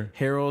 Twitter?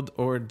 Harold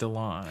or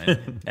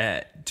Delon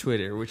at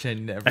Twitter, which I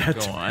never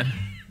go on.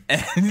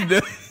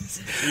 And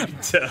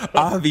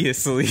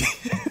obviously,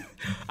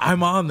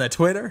 I'm on the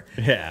Twitter.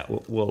 Yeah,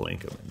 we'll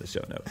link them in the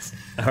show notes.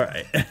 All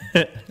right.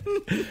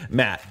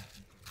 Matt.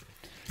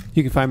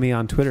 You can find me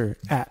on Twitter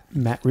at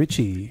Matt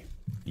Ritchie.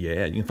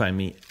 Yeah, you can find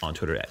me on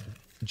Twitter at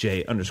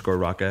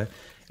J_Rocka.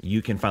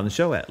 You can find the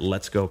show at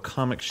Let's Go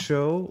Comic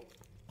Show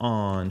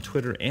on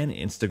Twitter and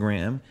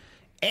Instagram.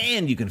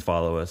 And you can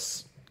follow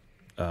us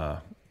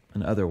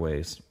in other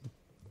ways.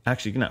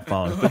 Actually, you can not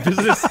follow us, but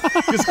just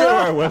go to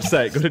our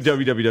website. Go to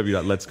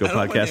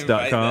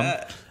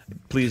www.letsgopodcast.com.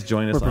 Please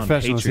join us We're on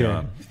professionals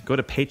Patreon. here. Go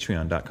to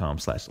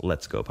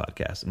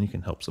patreon.com/letsgopodcast, and you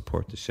can help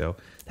support the show.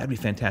 That'd be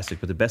fantastic.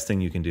 But the best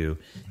thing you can do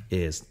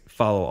is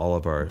follow all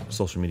of our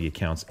social media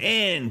accounts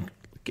and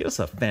give us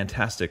a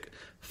fantastic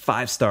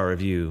 5-star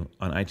review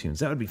on iTunes.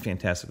 That would be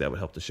fantastic. That would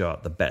help the show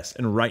out the best.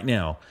 And right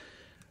now,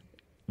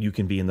 you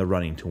can be in the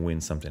running to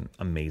win something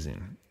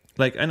amazing.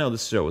 Like, I know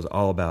this show is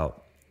all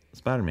about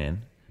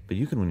Spider-Man, but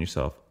you can win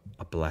yourself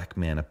a Black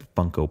Manta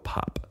Funko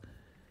Pop.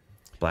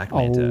 Black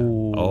Manta.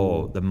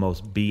 Oh, the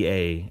most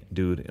BA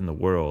dude in the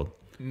world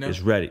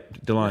is ready.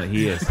 Delon,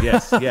 he is.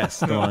 Yes,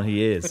 Delon,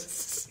 he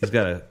is. He's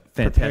got a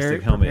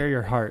fantastic helmet. Prepare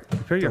your heart.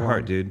 Prepare your Delon.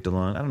 heart, dude.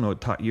 Delon, I don't know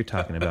what you're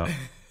talking about.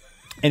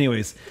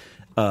 Anyways,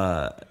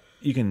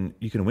 you can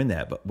win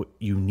that, but what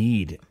you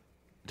need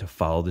to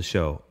follow the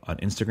show on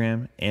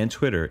Instagram and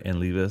Twitter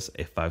and leave us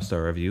a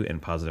 5-star review and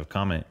positive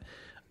comment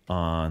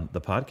on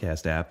the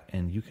podcast app,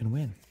 and you can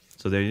win.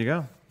 So there you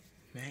go.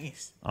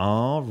 Nice.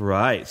 All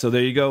right. So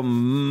there you go.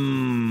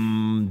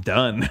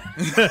 Done.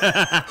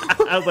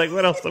 I was like,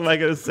 what else am I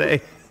going to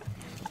say?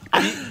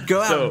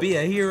 Go out So- and be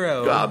a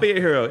hero. I'll be a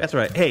hero. That's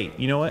right. Hey,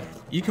 you know what?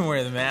 You can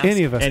wear the mask.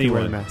 Any of us can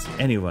wear the mask.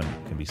 Anyone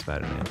can be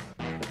Spider-Man.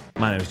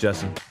 My name is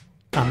Justin.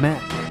 I'm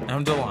Matt.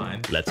 I'm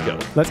Delon. Let's go.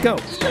 Let's go.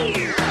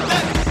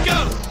 Let's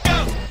go.